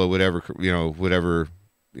to follow whatever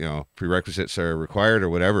prerequisites are required or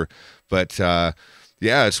whatever. But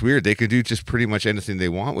yeah, it's weird. They can do just pretty much anything they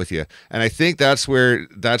want with you, and I think that's where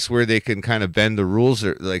they can kind of bend the rules,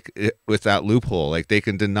 like with that loophole. Like they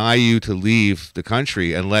can deny you to leave the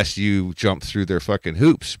country unless you jump through their fucking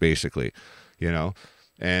hoops, basically, you know.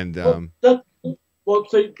 And well,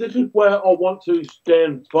 see, this is where I want to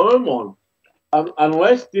stand firm on.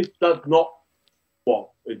 Unless this does not,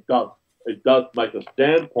 well, it does make a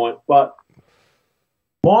standpoint, but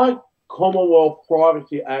my Commonwealth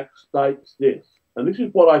Privacy Act states this, and this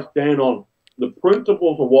is what I stand on, the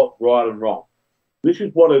principles of what's right and wrong. This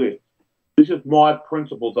is what it is. This is my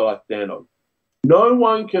principles that I stand on. No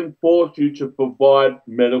one can force you to provide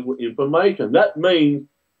medical information. That means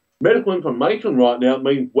medical information right now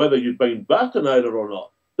means whether you've been vaccinated or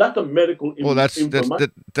not. That's a medical information.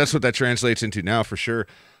 Well, that's what that translates into now for sure.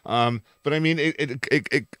 But I mean,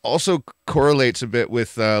 it also correlates a bit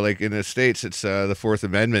with like in the States, it's the Fourth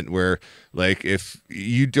Amendment, where like if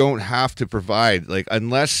you don't have to provide, like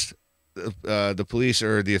unless the police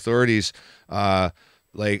or the authorities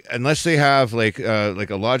like unless they have like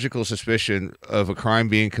a logical suspicion of a crime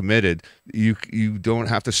being committed, you don't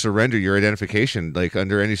have to surrender your identification like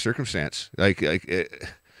under any circumstance. Like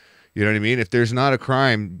you know what I mean? If there's not a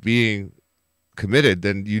crime being committed,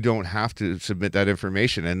 then you don't have to submit that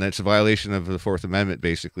information, and that's a violation of the Fourth Amendment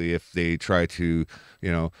basically if they try to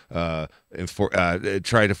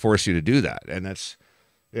try to force you to do that, and that's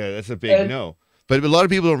a big no. But a lot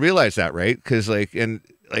of people don't realize that, right? Because like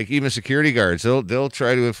even security guards, they'll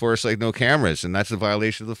try to enforce like no cameras, and that's a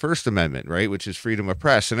violation of the First Amendment, right? Which is freedom of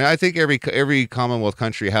press. And I think every Commonwealth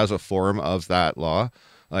country has a form of that law,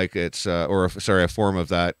 like it's a form of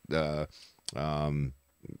that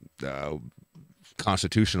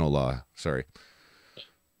constitutional law. Sorry.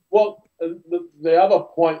 Well, the other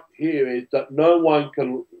point here is that no one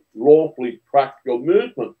can lawfully track your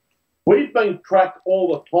movement. We've been tracked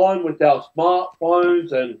all the time with our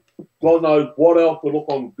smartphones and God knows what else we look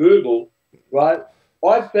on Google, right?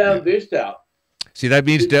 I found this out. See, that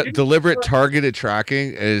means deliberate targeted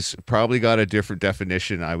tracking has probably got a different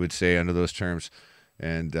definition, I would say, under those terms.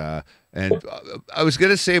 And I was going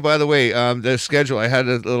to say, by the way, the schedule, I had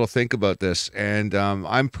a little think about this, and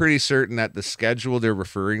I'm pretty certain that the schedule they're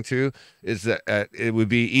referring to is that it would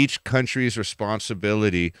be each country's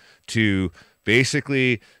responsibility to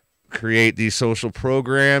basically create these social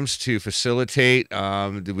programs to facilitate,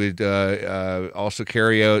 would also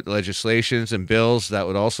carry out legislations and bills that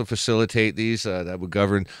would also facilitate these, that would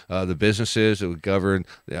govern the businesses, it would govern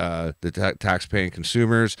the tax-paying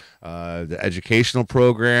consumers, the educational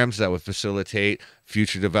programs that would facilitate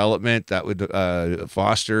future development, that would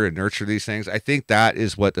foster and nurture these things. I think that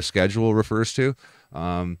is what the schedule refers to.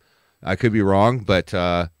 I could be wrong, but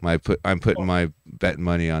I'm putting my bet and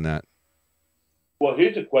money on that. Well,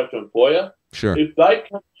 here's a question for you. Sure. If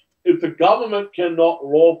the government cannot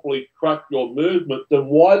lawfully track your movement, then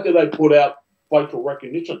why do they put out facial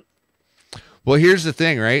recognition? Well, here's the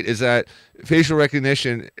thing, right? Is that facial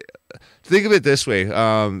recognition? Think of it this way,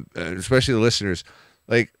 especially the listeners.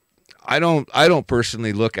 Like, I don't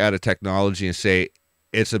personally look at a technology and say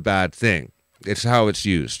it's a bad thing. It's how it's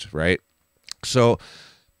used, right? So,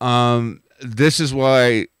 this is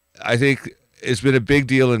why I think it's been a big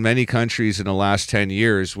deal in many countries in the last 10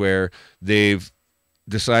 years where they've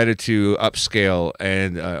decided to upscale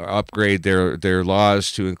and upgrade their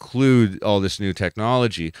laws to include all this new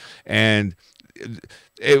technology. And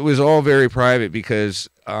it was all very private because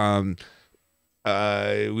we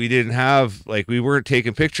didn't have, like, we weren't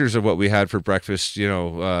taking pictures of what we had for breakfast,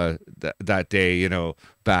 that day,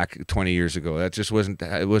 back 20 years ago. That just wasn't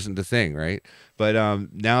the thing, right? But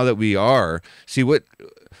now that we are, see what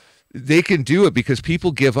they can do it because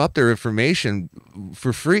people give up their information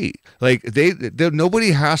for free. Like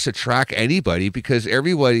nobody has to track anybody because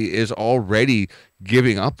everybody is already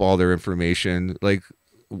giving up all their information, like,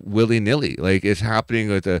 willy-nilly. Like, it's happening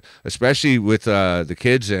with especially with the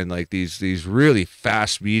kids and like these really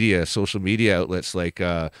fast media, social media outlets like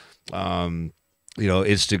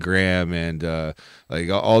Instagram and like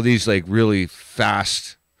all these like really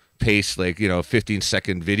fast paced, like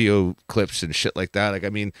 15-second video clips and shit like that. Like, I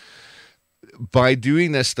mean, by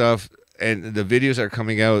doing this stuff and the videos that are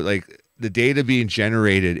coming out, like, the data being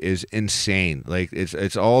generated is insane. Like,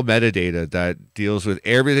 it's all metadata that deals with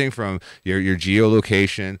everything from your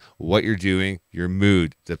geolocation, what you're doing, your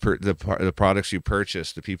mood, the products you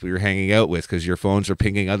purchase, the people you're hanging out with, because your phones are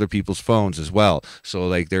pinging other people's phones as well. So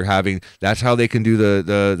like that's how they can do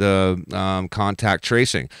the contact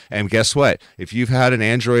tracing. And guess what? If you've had an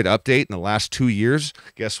Android update in the last 2 years,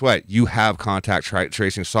 guess what? You have contact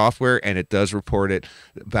tracing software, and it does report it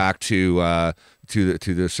back to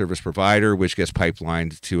the service provider, which gets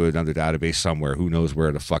pipelined to another database somewhere. Who knows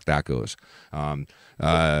where the fuck that goes? And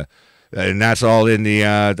that's all in the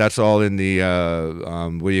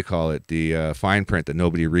what do you call it? The fine print that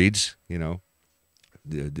nobody reads. The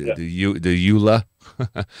EULA.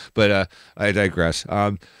 But I digress.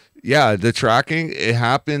 Yeah, the tracking, it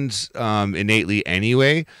happens innately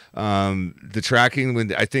anyway. The tracking,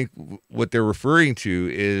 when I think what they're referring to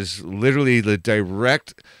is literally the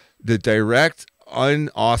direct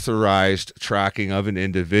unauthorized tracking of an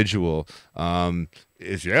individual.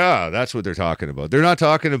 That's what they're talking about. They're not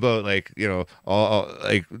talking about like all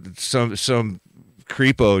like some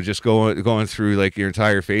creepo just going through like your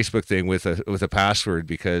entire Facebook thing with a password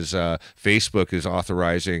because Facebook is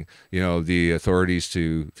authorizing the authorities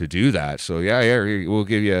to do that. So we'll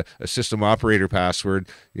give you a system operator password.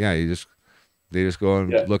 They just go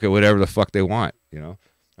and look at whatever the fuck they want.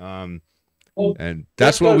 And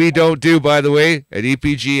that's what we don't do, by the way, at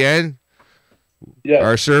EPGN. Yeah.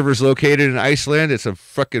 Our server's located in Iceland. It's a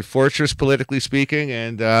fucking fortress, politically speaking,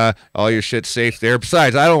 and all your shit's safe there.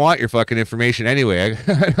 Besides, I don't want your fucking information anyway.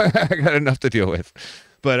 I got enough to deal with.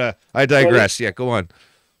 But I digress. Go on.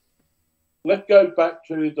 Let's go back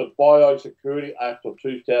to the Biosecurity Act of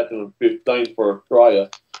 2015 for Australia.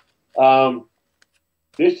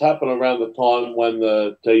 This happened around the time when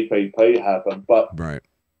the TPP happened, but right.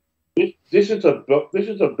 This is a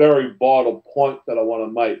very vital point that I want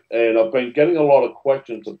to make, and I've been getting a lot of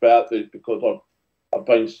questions about this because I've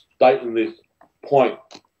been stating this point.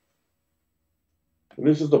 And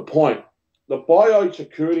this is the point. The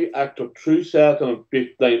Biosecurity Act of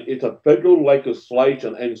 2015 is a federal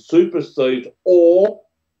legislation and supersedes all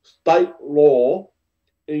state law,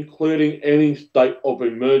 including any state of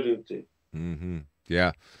emergency. Mm-hmm.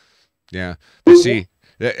 Yeah. See.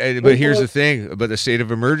 But here's the thing about the state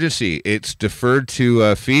of emergency. It's deferred to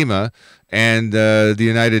FEMA and the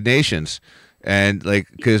United Nations. And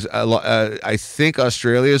because I think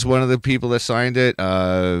Australia is one of the people that signed it.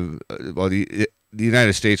 The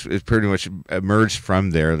United States is pretty much emerged from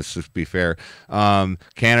there. Let's just be fair.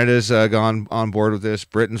 Canada's gone on board with this.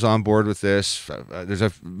 Britain's on board with this.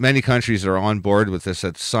 There's many countries that are on board with this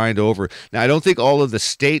that signed over. Now, I don't think all of the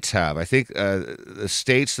states have. I think the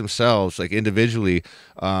states themselves, like individually,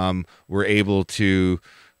 were able to.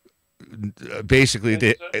 Basically,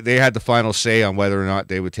 they had the final say on whether or not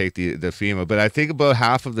they would take the FEMA. But I think about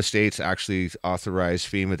half of the states actually authorized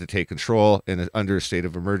FEMA to take control under a state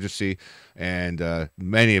of emergency, and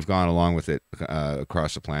many have gone along with it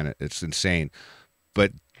across the planet. It's insane,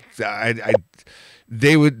 but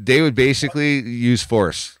they would basically use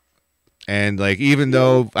force, and like even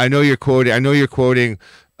though I know you're quoting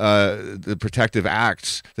the protective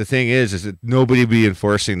acts. The thing is that nobody be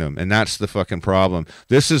enforcing them, and that's the fucking problem.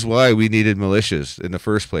 This is why we needed militias in the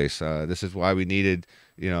first place. This is why we needed,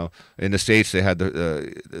 in the States they had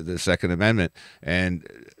the Second Amendment, and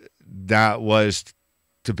that was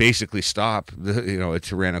to basically stop a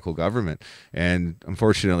tyrannical government. And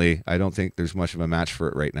unfortunately, I don't think there's much of a match for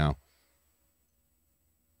it right now.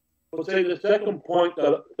 Well, see, the second point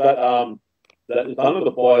that is under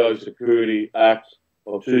the Biosecurity Act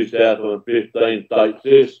of 2015 states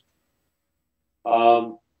this: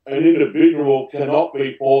 an individual cannot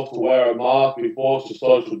be forced to wear a mask, be forced to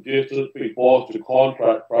social distance, be forced to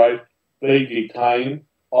contact trace, be detained,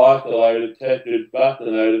 isolated, tested,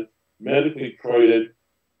 vaccinated, medically treated,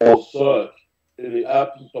 or searched in the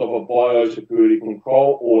absence of a biosecurity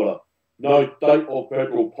control order. No state or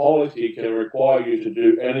federal policy can require you to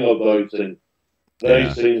do any of those things.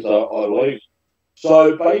 These things are illegal.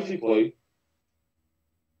 So basically,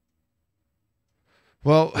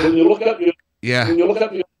 when you look at the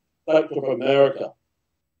states of America,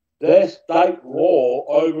 their state law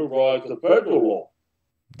overrides the federal law.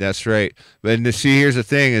 That's right. But see, here's the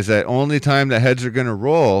thing: is that only time the heads are going to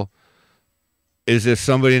roll is if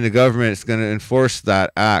somebody in the government is going to enforce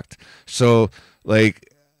that act. So,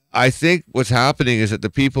 I think what's happening is that the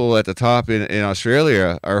people at the top in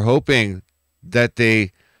Australia are hoping that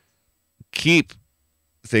they keep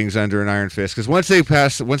things under an iron fist, because once they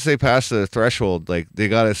pass the threshold, they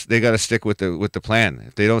gotta stick with the plan.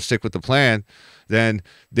 If they don't stick with the plan, then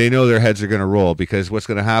they know their heads are going to roll, because what's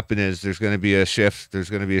going to happen is there's going to be a shift. There's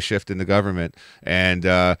going to be a shift in the government, and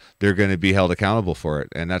they're going to be held accountable for it.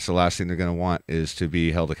 And that's the last thing they're going to want, is to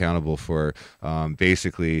be held accountable for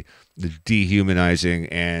basically the dehumanizing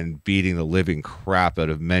and beating the living crap out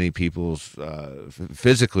of many people's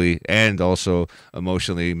physically and also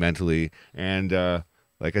emotionally, mentally. And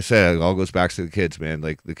like I said, it all goes back to the kids, man.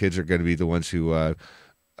 The kids are going to be the ones who are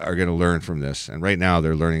going to learn from this. And right now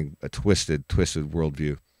they're learning a twisted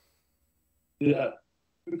worldview. Yeah,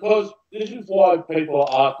 because this is why people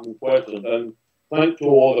are asking questions. And thanks to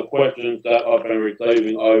all the questions that I've been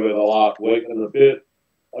receiving over the last week and a bit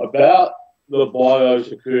about the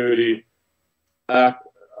Biosecurity Act,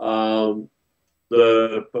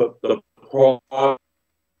 the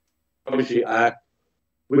Privacy Act.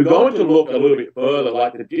 We're going to look a little bit further,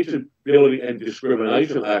 like the Disability and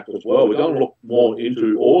Discrimination Act as well. We're going to look more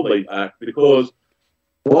into all these acts, because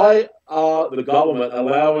why are the government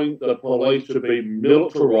allowing the police to be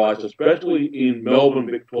militarised, especially in Melbourne,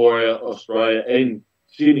 Victoria, Australia, and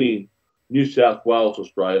Sydney, New South Wales,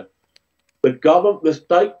 Australia? The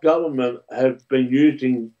state government have been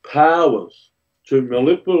using powers to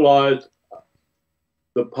manipulate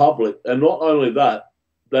the public, and not only that,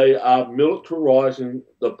 they are militarising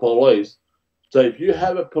the police. So if you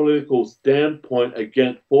have a political standpoint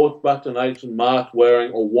against forced vaccination, mask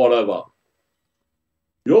wearing, or whatever,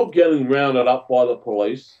 you're getting rounded up by the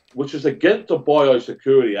police, which is against the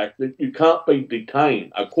Biosecurity Act, that you can't be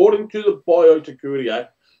detained. According to the Biosecurity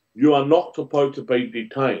Act, you are not supposed to be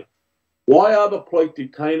detained. Why are the police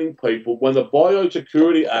detaining people when the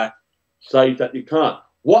Biosecurity Act says that you can't?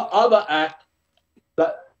 What other act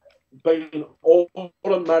that been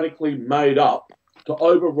automatically made up to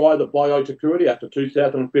override the Biosecurity Act of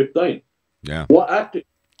 2015? Yeah. What act?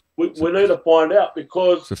 We need to find out,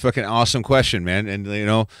 because it's a fucking awesome question, man. And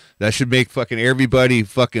that should make fucking everybody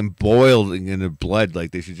fucking boil in their blood.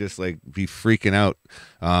 They should just be freaking out.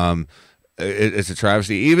 It's a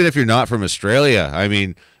travesty. Even if you're not from Australia, I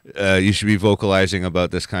mean, you should be vocalizing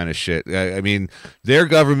about this kind of shit. I mean, their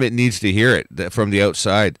government needs to hear it from the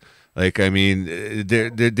outside. I mean,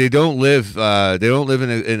 they don't live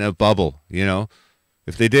in a bubble,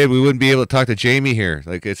 If they did, we wouldn't be able to talk to Jamie here.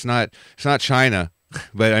 It's not China,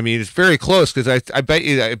 but I mean, it's very close, because I bet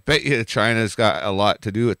you China's got a lot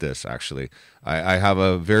to do with this. Actually, I have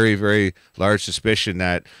a very, very large suspicion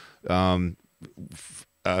that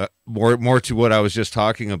more to what I was just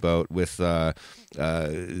talking about with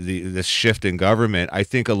this shift in government. I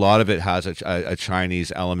think a lot of it has a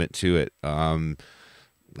Chinese element to it.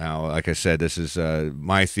 Now, like I said, this is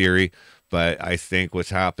my theory, but I think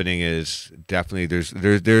what's happening is definitely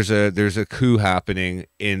there's a coup happening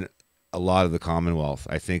in a lot of the Commonwealth.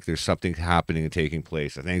 I think there's something happening and taking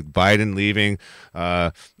place. I think Biden leaving,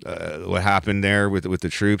 what happened there with the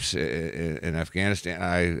troops in Afghanistan.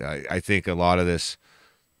 I think a lot of this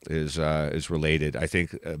is related. I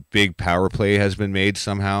think a big power play has been made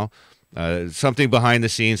somehow. Something behind the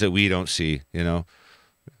scenes that we don't see.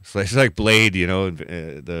 It's like Blade,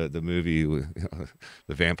 the movie, the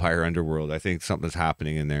vampire underworld. I think something's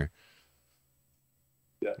happening in there.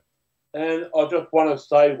 Yeah. And I just want to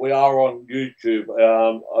say we are on YouTube.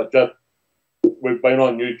 We've been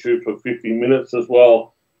on YouTube for 50 minutes as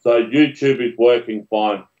well. So YouTube is working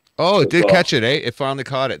fine. Oh, it did catch it, eh? It finally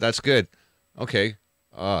caught it. That's good. Okay.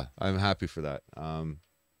 I'm happy for that.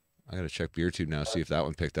 I got to check BeerTube now, see if that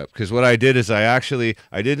one picked up. Because what I did is I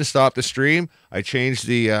didn't stop the stream. I changed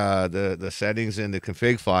the settings in the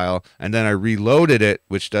config file, and then I reloaded it,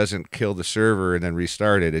 which doesn't kill the server and then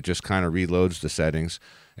restart it. It just kind of reloads the settings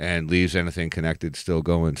and leaves anything connected still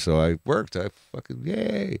going. So I worked. I fucking,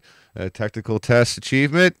 yay. A technical test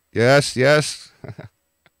achievement. Yes, yes.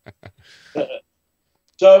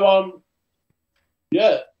 So,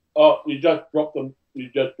 yeah. Oh, you just dropped them. You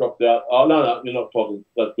just dropped out. Oh, no, you're not talking.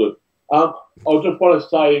 That's good. I just want to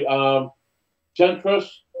say, Centris,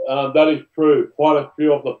 that is true. Quite a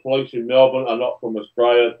few of the police in Melbourne are not from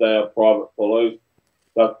Australia. They are private police.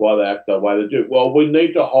 That's why they act the way they do. Well, we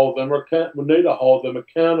need to hold them. We need to hold them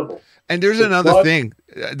accountable. And there's another thing.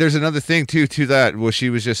 There's another thing too to that. What she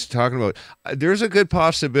was just talking about. There's a good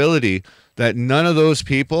possibility that none of those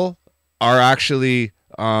people are actually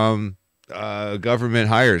government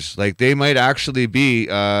hires. Like they might actually be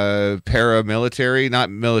paramilitary, not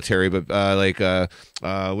military, but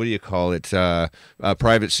what do you call it?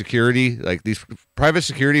 Private security. Like these private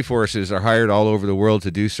security forces are hired all over the world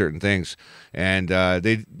to do certain things, and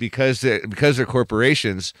because they're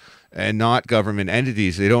corporations and not government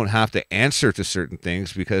entities, they don't have to answer to certain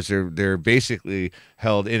things because they're basically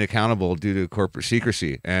held inaccountable due to corporate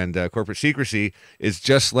secrecy. And corporate secrecy is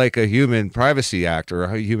just like a human privacy act or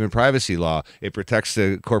a human privacy law. It protects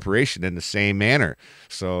the corporation in the same manner.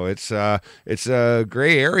 So it's a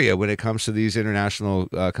gray area when it comes to these international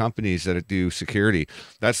companies that do security.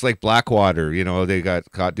 That's like Blackwater. You know, they got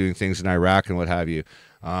caught doing things in Iraq and what have you.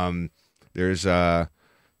 There's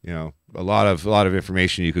you know, a lot of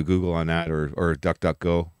information you could Google on that or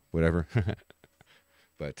DuckDuckGo, whatever.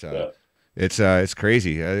 But it's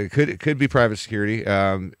crazy. It could be private security.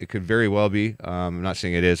 It could very well be. I'm not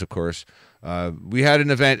saying it is, of course. We had an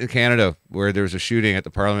event in Canada where there was a shooting at the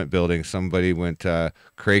Parliament building. Somebody went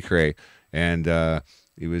cray-cray, and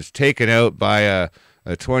he was taken out by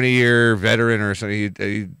a 20-year veteran or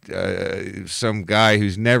something, some guy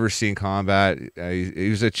who's never seen combat. He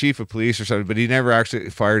was a chief of police or something, but he never actually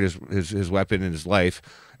fired his weapon in his life.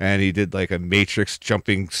 And he did like a Matrix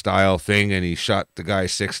jumping style thing, and he shot the guy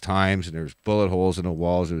 6 times, and there was bullet holes in the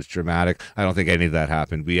walls. It was dramatic. I don't think any of that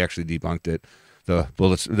happened. We actually debunked it. The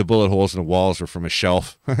bullet holes in the walls were from a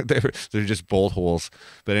shelf. They're just bolt holes.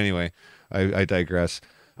 But anyway, I digress.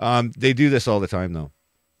 They do this all the time, though.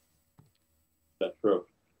 That's true.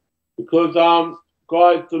 Because,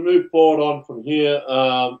 guys, to move forward on from here,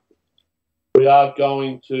 we are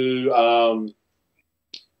going to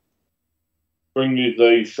bring you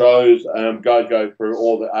these shows and go through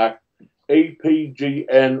all the acts.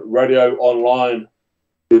 EPGN Radio Online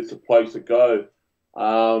is the place to go.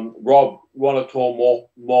 Rob, want to talk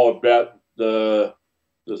more about the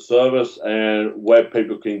service and where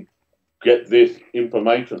people can get this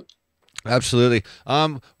information? Absolutely.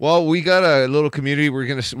 Well, we got a little community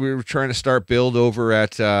we're trying to start build over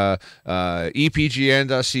at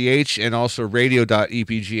epgn.ch and also radio.epgn.ch,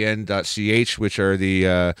 which are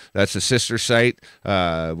that's the sister site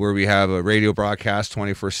where we have a radio broadcast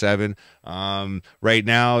 24/7. Right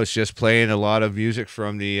now it's just playing a lot of music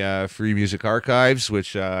from the Free Music Archives,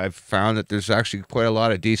 which I've found that there's actually quite a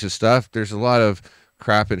lot of decent stuff. There's a lot of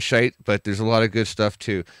crap and shite, but there's a lot of good stuff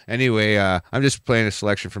too. Anyway, I'm just playing a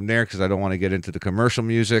selection from there because I don't want to get into the commercial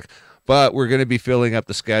music, but we're going to be filling up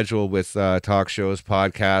the schedule with talk shows,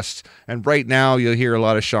 podcasts, and right now you'll hear a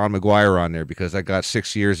lot of Sean McGuire on there because I got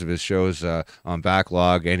 6 years of his shows on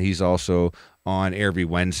backlog, and he's also on every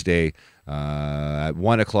Wednesday at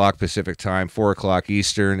 1 o'clock Pacific time, 4 o'clock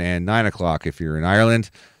Eastern, and 9 o'clock if you're in Ireland.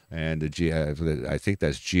 And I think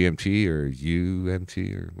that's GMT or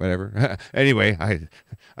UMT or whatever. Anyway, I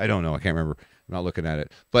don't know. I can't remember. I'm not looking at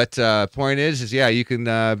it. But point is yeah, you can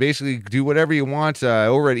basically do whatever you want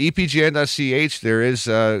over at epgn.ch. There is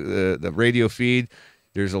the radio feed.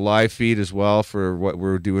 There's a live feed as well for what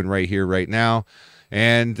we're doing right here, right now.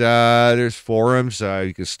 And there's forums.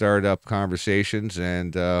 You can start up conversations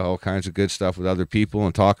and all kinds of good stuff with other people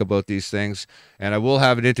and talk about these things. And I will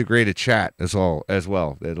have an integrated chat as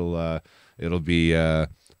well. It'll be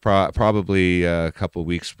probably a couple of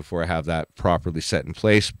weeks before I have that properly set in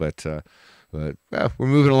place. But we're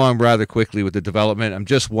moving along rather quickly with the development. I'm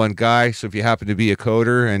just one guy, so if you happen to be a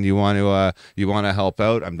coder and you want to help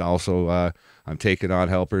out, I'm also I'm taking on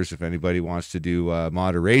helpers. If anybody wants to do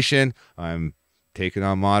moderation, I'm taking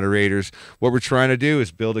on moderators. What we're trying to do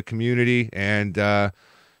is build a community and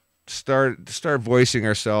start voicing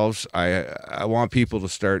ourselves. I want people to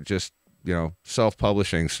start just, you know,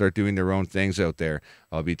 self-publishing, start doing their own things out there.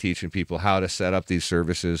 I'll be teaching people how to set up these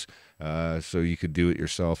services so you could do it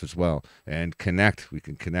yourself as well and connect. We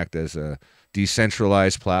can connect as a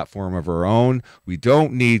decentralized platform of our own. We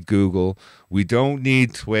don't need Google. We don't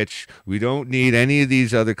need Twitch. We don't need any of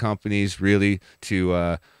these other companies really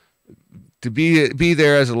to be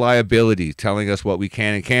there as a liability, telling us what we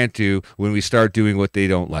can and can't do when we start doing what they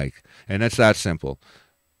don't like. And that's that simple.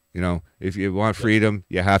 You know, if you want freedom,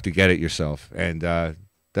 you have to get it yourself. And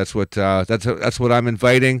that's what I'm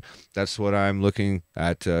inviting. That's what I'm looking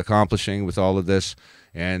at accomplishing with all of this.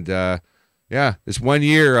 And yeah, it's 1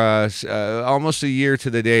 year, almost a year to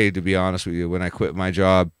the day, to be honest with you, when I quit my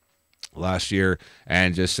job last year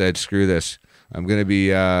and just said, screw this. I'm going to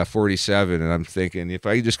be 47, and I'm thinking if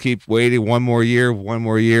I just keep waiting one more year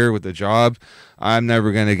with the job, I'm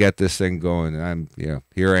never going to get this thing going. And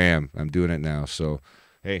here I am. I'm doing it now. So,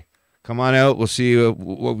 hey, come on out. We'll see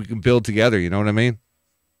what we can build together. You know what I mean?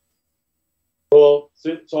 Well,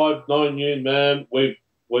 since I've known you, man, we've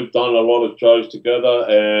done a lot of shows together,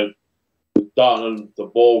 and we've done the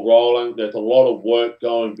ball rolling. There's a lot of work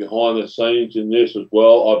going behind the scenes in this as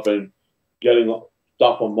well. I've been getting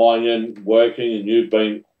stuff on my end working, and you've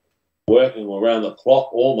been working around the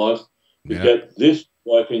clock almost to get this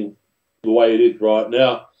working the way it is right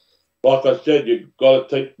now. Like I said, you've got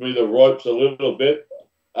to teach me the ropes a little bit,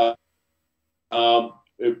 because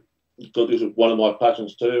this is one of my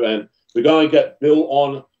passions too. And we're going to get Bill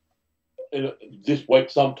on in this week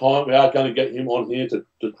sometime. We are going to get him on here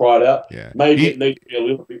to try it out. Yeah. Maybe it needs to be a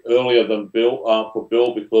little bit earlier than Bill for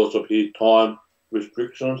Bill because of his time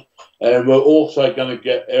restrictions. And we're also going to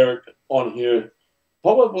get Eric on here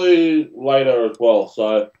probably later as well.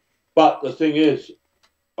 So, but the thing is,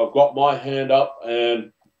 I've got my hand up,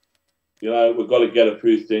 and you know we've got to get a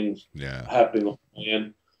few things happening on my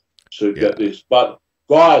end to get this. But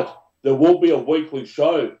guys, there will be a weekly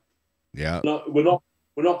show. Yeah, no, we're not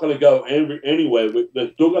going to go anywhere.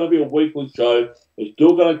 There's still going to be a weekly show. It's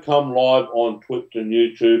still going to come live on Twitch and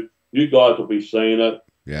YouTube. You guys will be seeing it.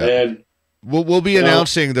 Yeah, and we'll be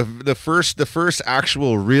announcing the first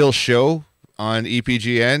actual real show on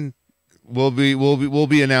EPGN. We'll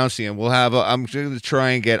be announcing it. We'll have. I'm going to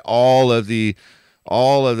try and get all of the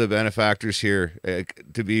benefactors here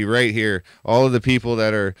to be right here. All of the people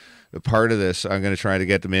that are a part of this, I'm going to try to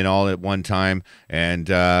get them in all at one time and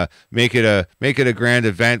make it a grand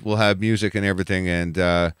event. We'll have music and everything, and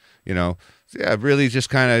really just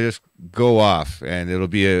kind of just go off, and it'll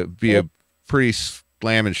be a pretty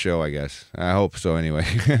slamming show, I guess. I hope so, anyway.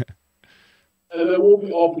 And there will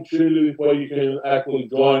be opportunities where you can actually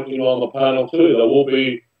join in on the panel too. There will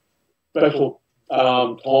be special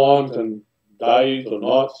times and days or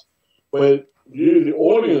nights where you, the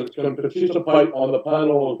audience, can participate on the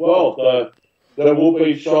panel as well. So there will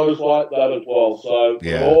be shows like that as well.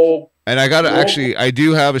 So and I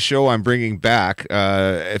do have a show I'm bringing back.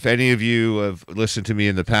 If any of you have listened to me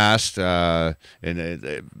in the past, back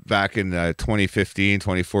in 2015,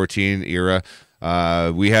 2014 era,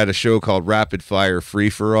 we had a show called Rapid Fire Free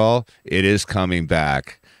for All. It is coming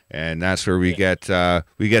back. And that's where we get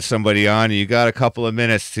somebody on, and you got a couple of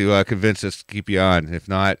minutes to convince us to keep you on. If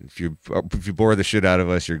not, if you bore the shit out of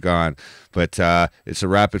us, you're gone. But it's a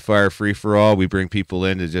rapid fire free for all. We bring people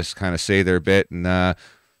in to just kind of say their bit and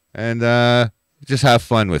just have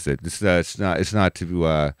fun with it. It's not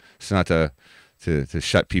to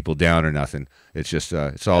shut people down or nothing. It's just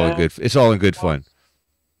it's all in good fun.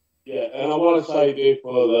 Yeah, and I want to say there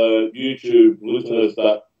for the YouTube listeners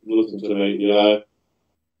that listen to me, you know.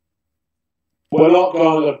 We're not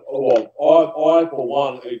going to, I for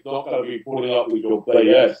one, is not going to be putting up with your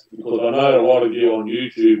BS because I know a lot of you on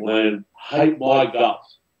YouTube land hate my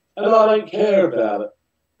guts. And I don't care about it.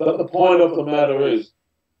 But the point of the matter is,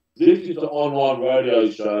 this is an online radio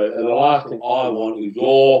show, and the last thing I want is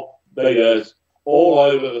your BS all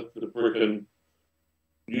over the freaking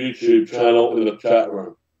YouTube channel in the chat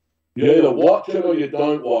room. You either watch it or you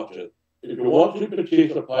don't watch it. If you want to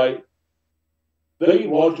participate, be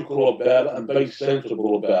logical about it and be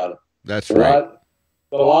sensible about it. That's right.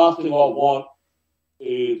 The last thing I want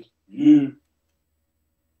is you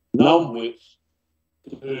numbwits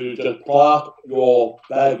to just plaster your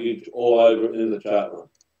baggage all over in the chat room.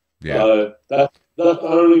 Yeah. So that's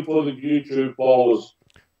only for the YouTube followers.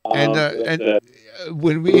 And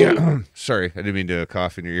when we sorry, I didn't mean to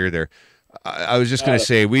cough in your ear there. I was just going to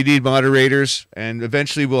say we need moderators, and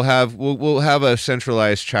eventually we'll have a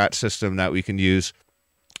centralized chat system that we can use,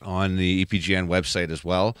 on the EPGN website as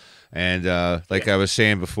well. And like I was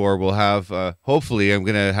saying before, we'll have hopefully I'm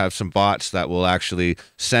going to have some bots that will actually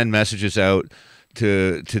send messages out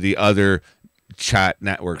to the other chat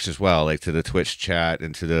networks as well, like to the Twitch chat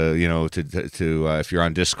and to the, you know, to if you're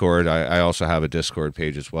on Discord, I also have a Discord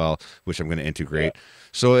page as well, which I'm going to integrate.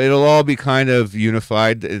 So it'll all be kind of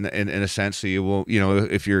unified in a sense. So you won't, you know,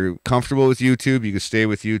 if you're comfortable with YouTube, you can stay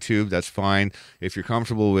with YouTube. That's fine. If you're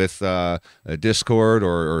comfortable with Discord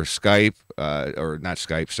or Skype, or not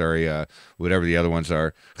Skype, sorry, whatever the other ones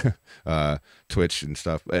are, Twitch and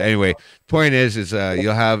stuff. But anyway, point is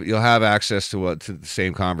you'll have access to the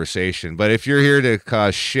same conversation. But if you're here to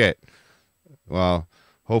cause shit, well,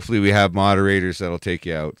 hopefully we have moderators that'll take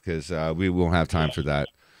you out, because we won't have time for that.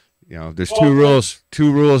 You know, there's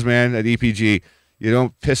two rules, man, at EPG. You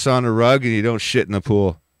don't piss on the rug and you don't shit in the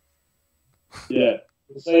pool. Yeah.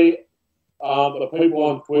 See, the people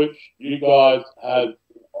on Twitch, you guys have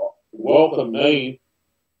welcomed me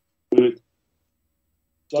with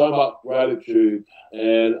so much gratitude,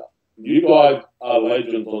 and you guys are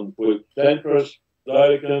legends on Twitch. Centris,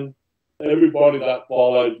 Zodican, everybody that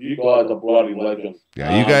follows, you guys are bloody legends.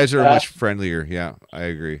 Yeah, you guys are much friendlier. Yeah, I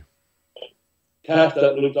agree. Cash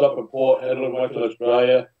that lives up in Port Hedland, Western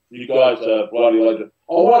Australia, you guys are bloody legends.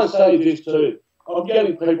 I want to say this too. I'm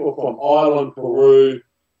getting people from Ireland, Peru,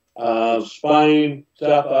 Spain,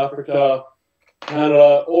 South Africa,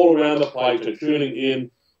 Canada, all around the place are tuning in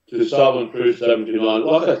to Southern Cruise 79.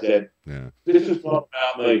 Like I said, this is not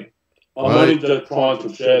about me. I'm only just trying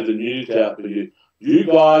to share the news out to you. You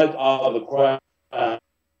guys are the crowd.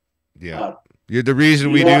 Yeah. You're the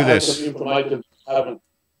reason we do this. Information haven't.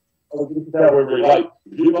 This is how we relate.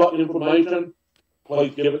 If you've got information,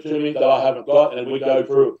 please give it to me that I haven't got, and we go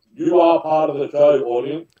through it. You are part of the show,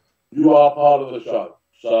 audience. You are part of the show.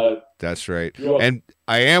 So that's right. And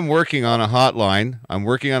I am working on a hotline. I'm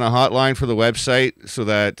working on a hotline for the website so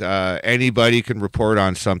that anybody can report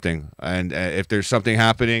on something. And if there's something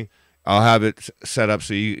happening, I'll have it set up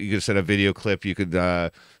so you can set a video clip. You could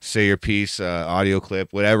say your piece, audio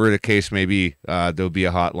clip, whatever the case may be. There'll be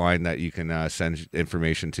a hotline that you can send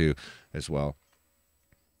information to as well.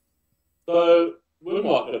 So we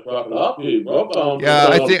might just wrap it up here, Rob. Yeah,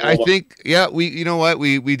 I think, yeah, you know what,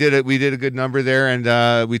 we did it. We did a good number there,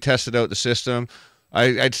 and we tested out the system.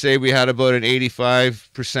 I'd say we had about an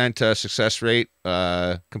 85% success rate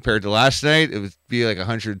compared to last night. It would be like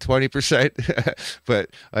 120%, but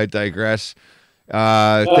I digress.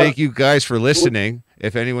 Thank you guys for listening.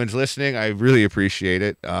 If anyone's listening, I really appreciate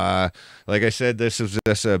it. Like I said, this is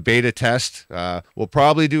just a beta test. We'll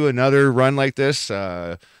probably do another run like this,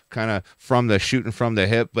 kind of shooting from the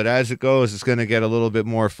hip. But as it goes, it's going to get a little bit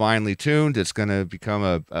more finely tuned. It's going to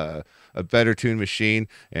become a better tuned machine,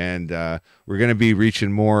 and we're going to be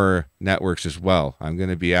reaching more networks as well. I'm going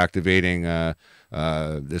to be activating this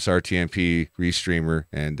RTMP restreamer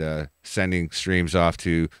and sending streams off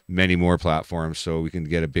to many more platforms so we can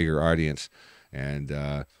get a bigger audience.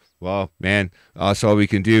 And well, man, that's all we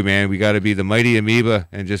can do, man. We got to be the mighty amoeba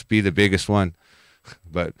and just be the biggest one.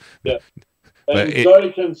 But yeah, and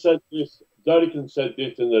Zodican said this. Zodican said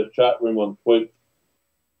this in the chat room on Twitch.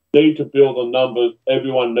 Need to build the numbers.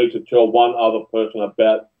 Everyone needs to tell one other person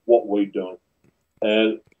about what we're doing.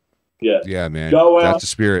 And yeah, man, go out, that's the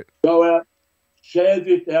spirit. Go out, share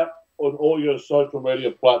this out on all your social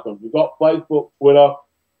media platforms. You've got Facebook, Twitter,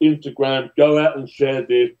 Instagram. Go out and share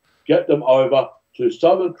this. Get them over to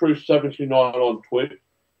Southern Cruise 79 on Twitch.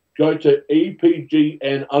 Go to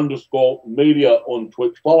EPGN_media on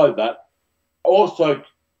Twitch. Follow that. Also,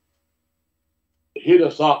 hit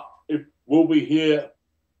us up. We'll be here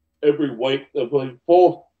every week. There'll be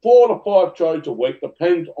four to five shows a week.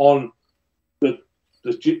 Depends on the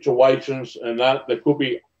situations and that. There could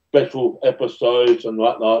be special episodes and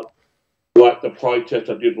whatnot, like the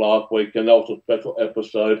protest I did last week, and that was a special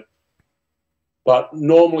episode. But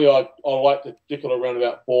normally I like to stick it around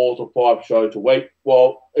about 4 to 5 shows a week.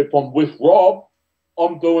 Well, if I'm with Rob,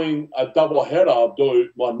 I'm doing a double header. I'll do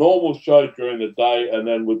my normal show during the day, and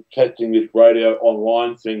then we're testing this radio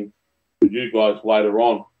online thing with you guys later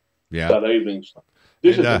on that evening.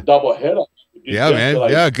 This is a double header. Yeah, man.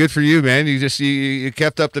 Yeah, good for you, man. You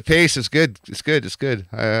kept up the pace. It's good. It's good.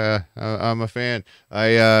 I'm a fan.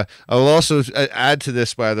 I will also add to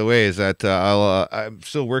this, by the way, is that I'm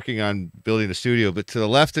still working on building a studio, but to the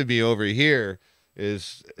left of me over here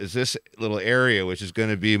is this little area, which is going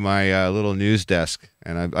to be my little news desk,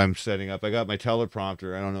 and I'm setting up. I got my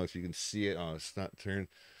teleprompter. I don't know if you can see it. Oh, it's not turned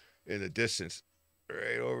in the distance.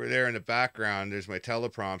 Right over there in the background, there's my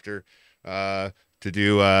teleprompter. to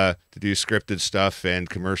do scripted stuff and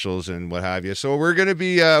commercials and what have you. So we're gonna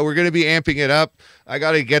be amping it up. I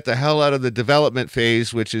got to get the hell out of the development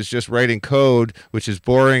phase, which is just writing code, which is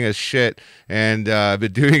boring as shit. And I've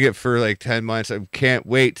been doing it for like 10 months. I can't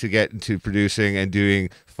wait to get into producing and doing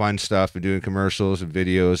fun stuff and doing commercials and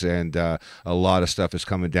videos, and a lot of stuff is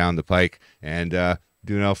coming down the pike. And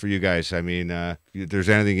doing all for you guys. I mean, if there's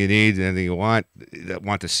anything you need, anything you want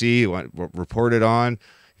to see, want reported on.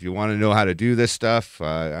 If you want to know how to do this stuff,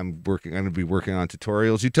 I'm going to be working on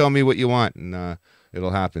tutorials. You tell me what you want, and it'll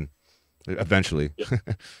happen eventually. Yeah.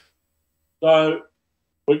 So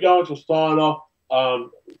we're going to sign off,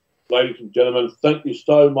 ladies and gentlemen. Thank you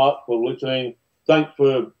so much for listening. Thanks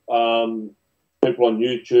for people on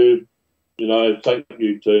YouTube. You know, thank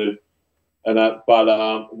you too. And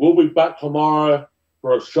but we'll be back tomorrow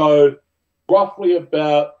for a show roughly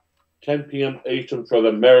about 10 p.m. Eastern for the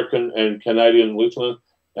American and Canadian listeners.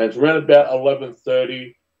 And it's around about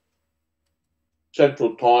 11:30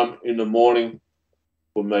 Central Time in the morning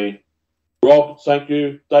for me. Rob, thank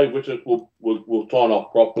you. Dave Richards will sign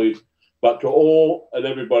off properly. But to all and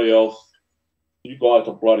everybody else, you guys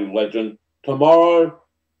are bloody legend. Tomorrow,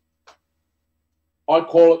 I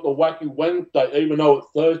call it the Wacky Wednesday, even though it's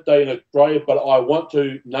Thursday in Australia, but I want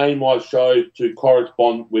to name my show to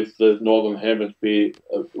correspond with the Northern Hemisphere,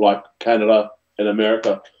 like Canada and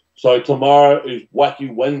America. So tomorrow is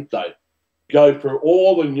Wacky Wednesday. Go through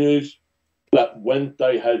all the news that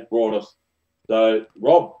Wednesday has brought us. So,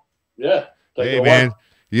 Rob, yeah. Hey, man.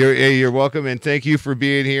 You're welcome, and thank you for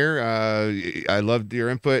being here. I loved your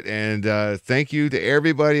input, and thank you to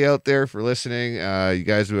everybody out there for listening. You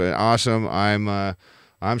guys have been awesome.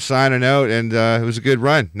 I'm signing out, and it was a good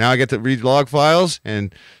run. Now I get to read log files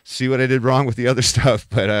and see what I did wrong with the other stuff,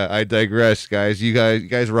 but I digress, guys. You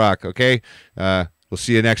guys rock, okay? We'll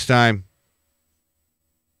see you next time.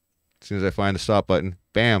 As soon as I find the stop button,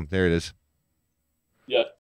 bam, there it is. Yeah.